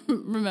be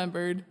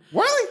remembered.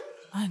 Really?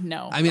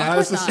 No, I mean, of I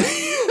course was, not.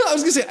 I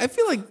was gonna say, I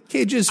feel like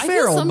Cage is I feel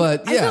feral, some-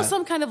 but I yeah. feel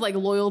some kind of like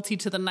loyalty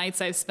to the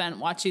nights I've spent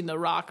watching The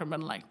Rock. I've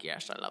been like,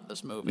 yes, I love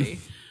this movie.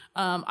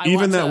 I Even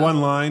want that to-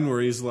 one line where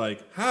he's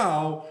like,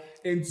 how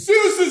in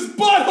Zeus's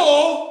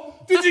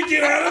butthole did you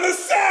get out of the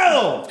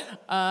cell?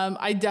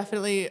 I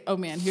definitely. Oh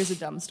man, here's a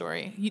dumb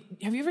story.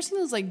 Have you ever seen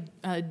those like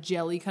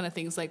jelly kind of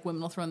things like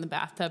women will throw in the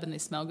bathtub and they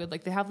smell good?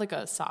 Like they have like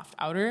a soft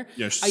outer.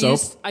 Yeah,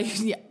 soap?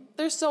 Yeah,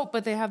 they're soap,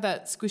 but they have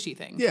that squishy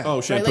thing. Yeah. Oh,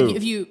 Right? shampoo. Like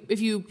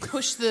if you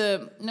push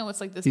the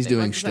it's like this. He's big,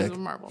 doing like the size shtick. of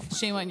a marble.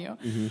 Shame on you.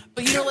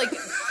 But you know like.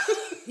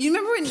 You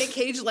remember when Nick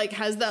Cage like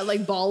has that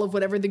like ball of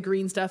whatever the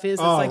green stuff is?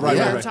 That's Oh, like right, the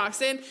right, nerve right.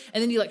 toxin,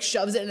 and then he like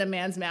shoves it in a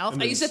man's mouth.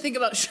 And I used to think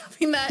about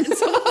shoving that in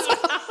someone's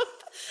mouth.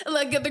 And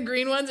like get the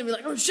green ones and be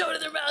like, oh, shove it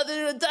in their mouth,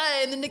 they're gonna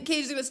die. And then Nick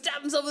Cage is gonna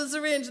stab himself with a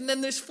syringe, and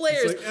then there's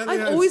flares. It's like, I've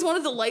yeah, always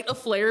wanted to light a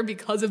flare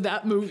because of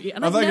that movie.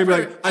 And I I've thought you'd be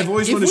never. like, I've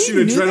always if wanted to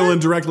we shoot knew adrenaline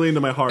that- directly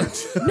into my heart.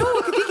 No,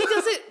 I think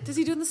Does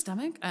he do it in the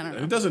stomach? I don't He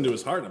know. doesn't do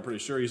his heart. I'm pretty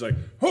sure he's like,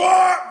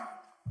 "Hua!"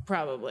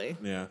 Probably.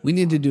 Yeah. We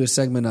need to do a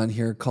segment on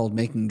here called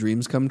 "Making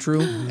Dreams Come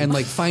True" and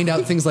like find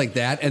out things like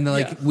that. And then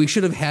like we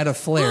should have had a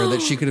flare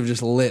that she could have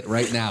just lit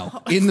right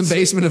now in the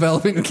basement of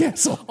Elephant and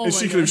Castle. And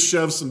she could have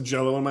shoved some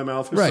Jello in my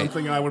mouth or Right.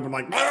 something, and I would have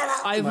been like,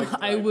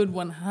 I would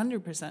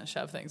 100%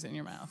 shove things in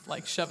your mouth,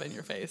 like shove it in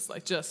your face,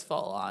 like just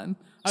full on.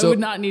 I So- would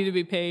not need to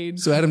be paid.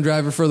 So Adam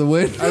Driver for the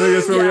win. I think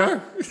that's where we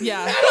are.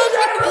 Yeah.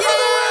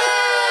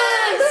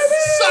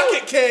 Suck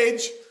it,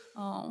 Cage.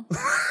 Oh.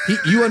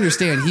 You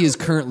understand? He is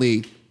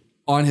currently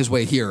on his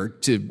way here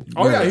to.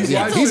 Oh, yeah, he's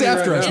live he's tweeting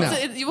after right us now. now.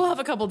 You will have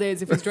a couple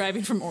days if he's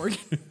driving from Oregon.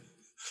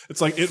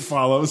 It's like It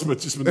Follows, but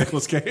just with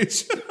Nicolas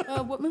Cage.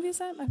 What movie is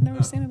that? I've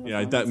never seen it.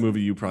 Yeah, that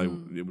movie it would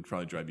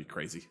probably drive you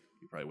crazy.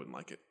 You probably wouldn't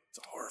like it. It's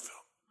a horror film.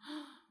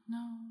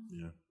 No.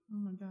 Yeah. Oh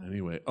my god.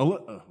 Anyway,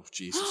 oh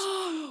Jesus!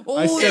 Oh,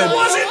 I said that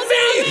wasn't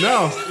me.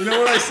 no. You know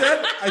what I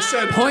said? I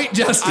said Point,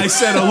 Justin. I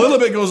said a little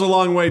bit goes a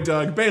long way,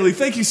 Doug. Bailey,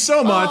 thank you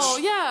so much. Oh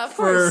yeah, of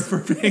for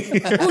course. being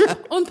here.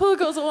 Un pull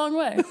goes a long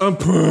way.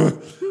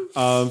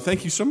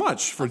 Thank you so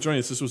much for joining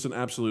us. This was an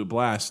absolute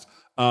blast.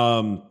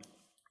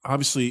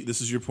 Obviously,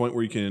 this is your point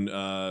where you can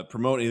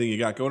promote anything you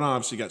got going on.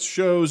 Obviously, you got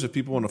shows. If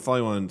people want to follow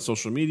you on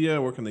social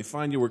media, where can they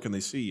find you? Where can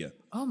they see you?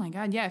 Oh my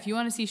god, yeah. If you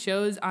want to see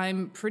shows,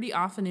 I'm pretty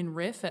often in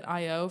Riff at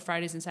IO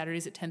Fridays and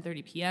Saturdays at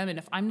 10:30 p.m. And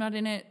if I'm not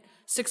in it,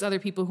 6 other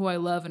people who I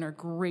love and are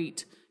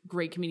great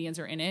comedians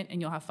are in it,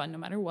 and you'll have fun no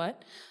matter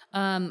what.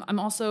 I'm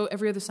also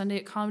every other Sunday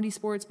at Comedy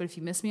Sports, but if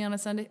you miss me on a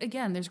Sunday,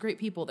 again, there's great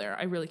people there.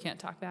 I really can't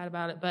talk bad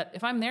about it, but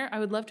if I'm there, I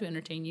would love to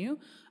entertain you.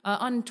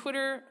 On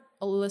Twitter,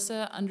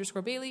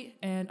 Alyssa_Bailey,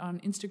 and on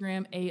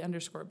Instagram,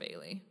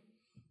 A_Bailey.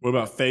 What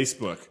about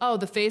Facebook? Oh,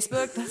 the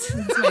Facebook? That's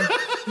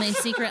my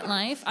secret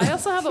life. I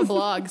also have a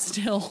blog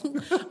still.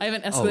 I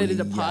haven't escalated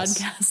to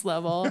podcast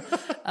level.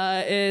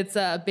 It's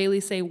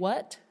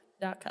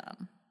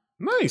BaileySayWhat.com.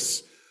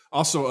 Nice.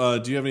 Also,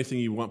 do you have anything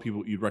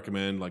you'd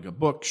recommend, like a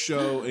book,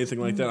 show, anything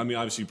like that? I mean,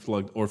 obviously you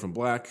plugged Orphan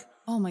Black.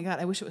 Oh my God,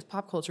 I wish it was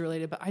pop culture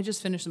related, but I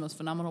just finished the most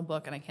phenomenal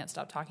book and I can't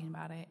stop talking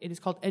about it. It is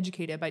called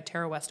Educated by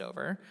Tara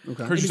Westover. I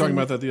heard you talking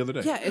about that the other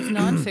day. Yeah, it's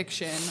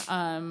nonfiction.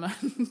 I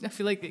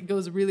feel like it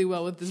goes really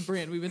well with this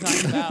brand we've been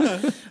talking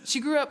about. She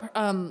grew up,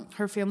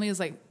 her family is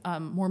like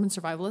Mormon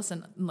survivalists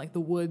in like the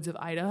woods of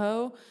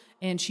Idaho.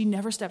 And she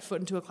never stepped foot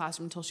into a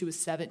classroom until she was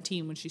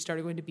 17 when she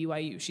started going to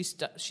BYU. She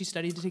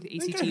studied to take the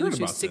ACT when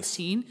she was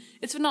 16.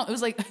 It's phenomenal. It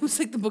was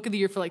like the book of the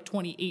year for like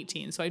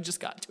 2018. So I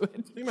just got to it.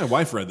 I think my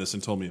wife read this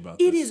and told me about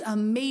this. It is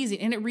amazing,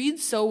 and it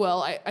reads so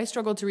well. I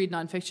struggled to read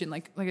nonfiction.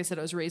 Like I said,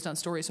 I was raised on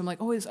stories, so I'm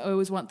like, I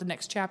always want the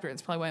next chapter.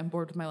 It's probably why I'm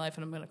bored with my life,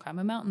 and I'm going to climb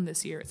a mountain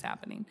this year. It's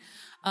happening.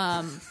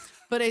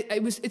 But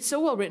it's so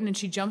well written, and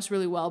she jumps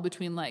really well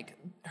between like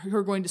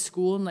her going to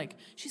school and like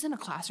she's in a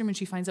classroom and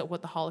she finds out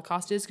what the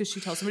Holocaust is because she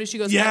tells somebody, she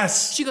goes,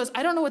 yes, she goes,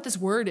 I don't know what this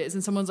word is,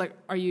 and someone's like,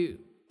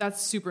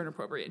 that's super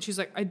inappropriate. And she's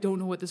like, I don't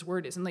know what this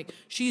word is. And like,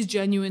 she's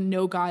genuine,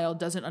 no guile,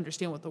 doesn't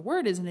understand what the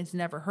word is and has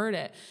never heard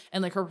it.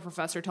 And like her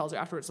professor tells her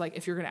afterwards, like,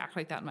 if you're going to act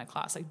like that in my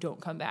class, like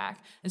don't come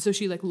back. And so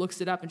she like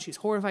looks it up and she's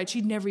horrified.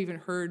 She'd never even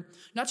heard,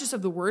 not just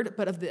of the word,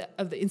 but of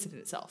the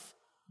incident itself,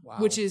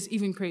 which is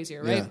even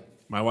crazier, right? Yeah.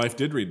 My wife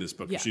did read this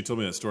book. Yeah. She told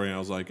me that story and I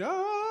was like,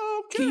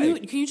 oh, okay.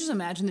 Can you just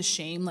imagine the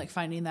shame, like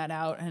finding that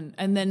out?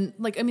 And then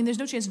like, I mean, there's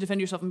no chance to defend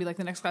yourself and be like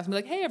the next class and be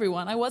like, hey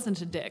everyone, I wasn't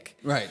a dick.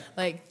 Right.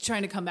 Like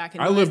trying to come back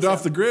and I lived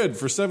off the grid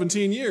for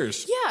 17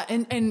 years. Yeah,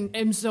 and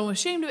I'm so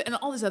ashamed of it and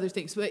all these other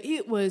things. But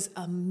it was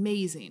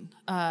amazing.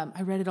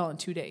 I read it all in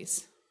 2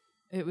 days.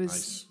 It was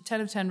Nice. 10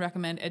 of 10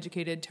 recommend.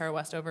 Educated, Tara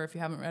Westover, if you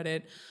haven't read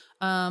it.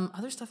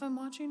 Other stuff I'm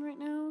watching right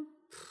now?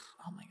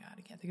 Oh my God,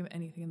 I can't think of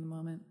anything in the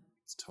moment.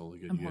 It's totally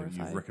good. I'm You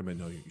horrified. recommend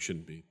no, you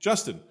shouldn't be.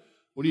 Justin,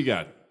 what do you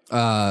got?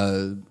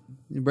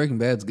 Breaking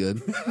Bad's good.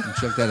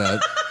 Check that out.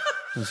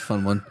 That was a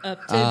fun one. Up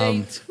to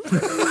date.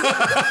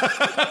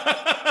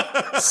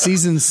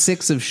 Season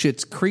 6 of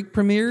Schitt's Creek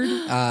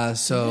premiered.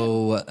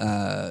 So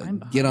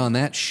get on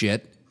that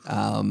shit.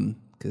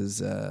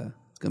 Because it's going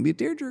to be a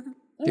tearjerker.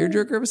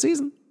 Tearjerker of a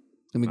season.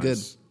 It's going to be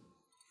Nice.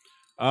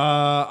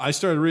 I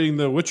started reading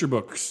the Witcher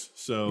books.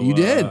 So You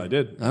did? I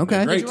did. Okay.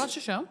 They're great. Did you watch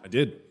the show? I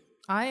did.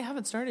 I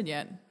haven't started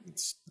yet. good.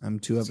 I'm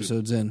 2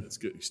 episodes in. It's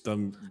good. It's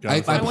done.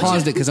 I I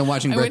paused it because I'm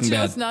watching I want Breaking you to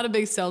know Bad. it's not a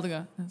big sell to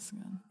go. That's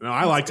good. no,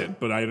 I liked it,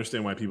 but I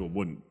understand why people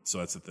wouldn't. So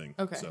that's the thing.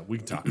 Okay. So we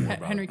can talk more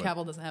about Henry it. but-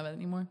 Cavill doesn't have it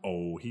anymore.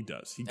 Oh, he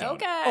does. He got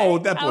Okay. it. Oh,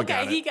 that boy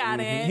got it. he got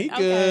it. He Okay.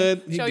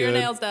 good. He Show good. your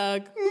nails,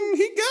 Doug.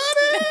 He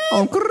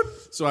got it.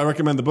 So I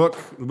recommend the book.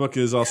 The book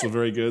is also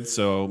very good.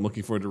 So I'm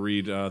looking forward to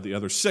read the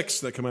other 6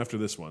 that come after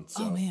this one.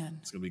 So Oh, man.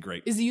 it's gonna be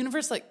great. Is the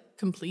universe like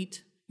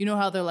complete? You know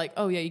how they're like,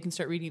 oh yeah, you can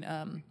start reading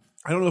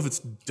I don't know if it's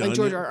done. like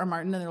George yet. R.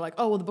 Martin, and they're like,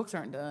 oh well, the books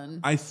aren't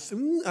done. I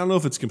don't know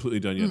if it's completely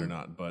done yet or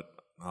not, but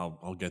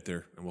I'll get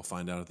there and we'll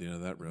find out at the end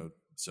of that road.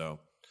 So,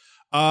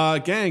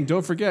 gang,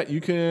 don't forget you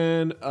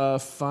can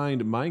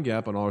find Mind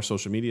Gap on all our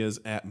social medias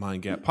at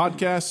Mind Gap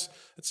Podcasts.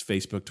 That's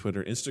Facebook,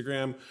 Twitter,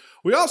 Instagram.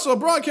 We also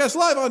broadcast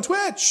live on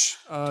Twitch,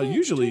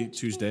 usually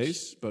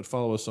Tuesdays, but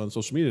follow us on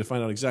social media to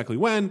find out exactly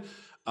when.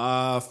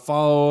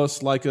 Follow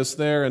us, like us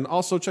there, and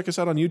also check us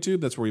out on YouTube.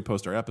 That's where we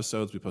post our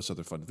episodes. We post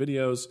other fun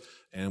videos,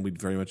 and we'd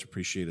very much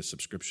appreciate a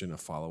subscription, a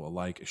follow, a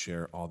like, a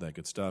share, all that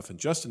good stuff. And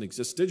Justin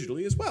exists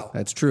digitally as well.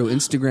 That's true.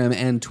 Instagram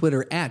and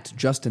Twitter at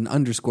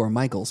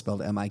Justin_Michael,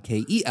 spelled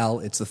Mikel.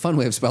 It's the fun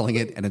way of spelling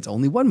it, and it's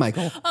only one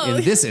Michael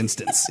in this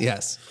instance.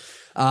 Yes.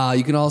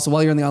 You can also,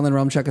 while you're in the online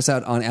realm, check us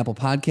out on Apple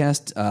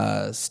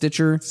Podcast,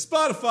 Stitcher,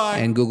 Spotify,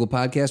 and Google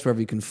Podcasts,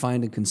 wherever you can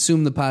find and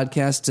consume the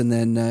podcasts. And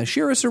then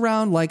share us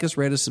around, like us,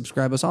 rate us,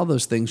 subscribe us, all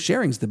those things.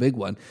 Sharing's the big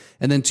one.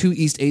 And then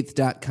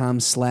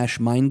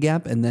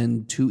 2east8th.com/mindgap, and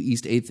then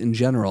 2east8th in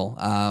general.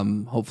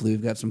 Hopefully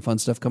we've got some fun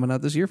stuff coming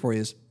out this year for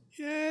you.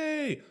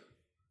 Yay!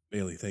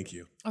 Bailey, thank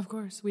you. Of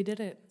course, we did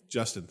it.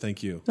 Justin,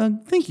 thank you.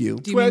 Doug, thank you.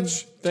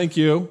 Twitch, thank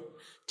you.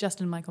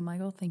 Justin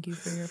Michael, thank you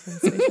for your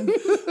participation.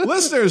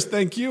 Listeners,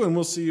 thank you, and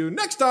we'll see you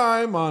next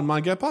time on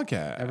Mindgap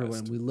Podcast.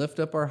 Everyone, we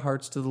lift up our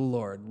hearts to the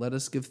Lord. Let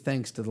us give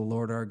thanks to the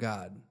Lord our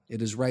God.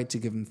 It is right to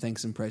give him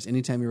thanks and praise.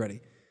 Anytime you're ready.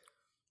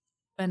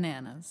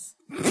 Bananas.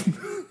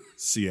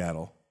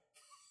 Seattle.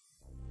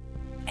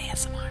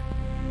 ASMR.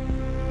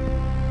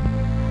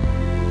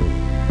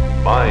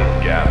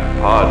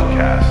 Mindgap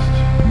Podcast.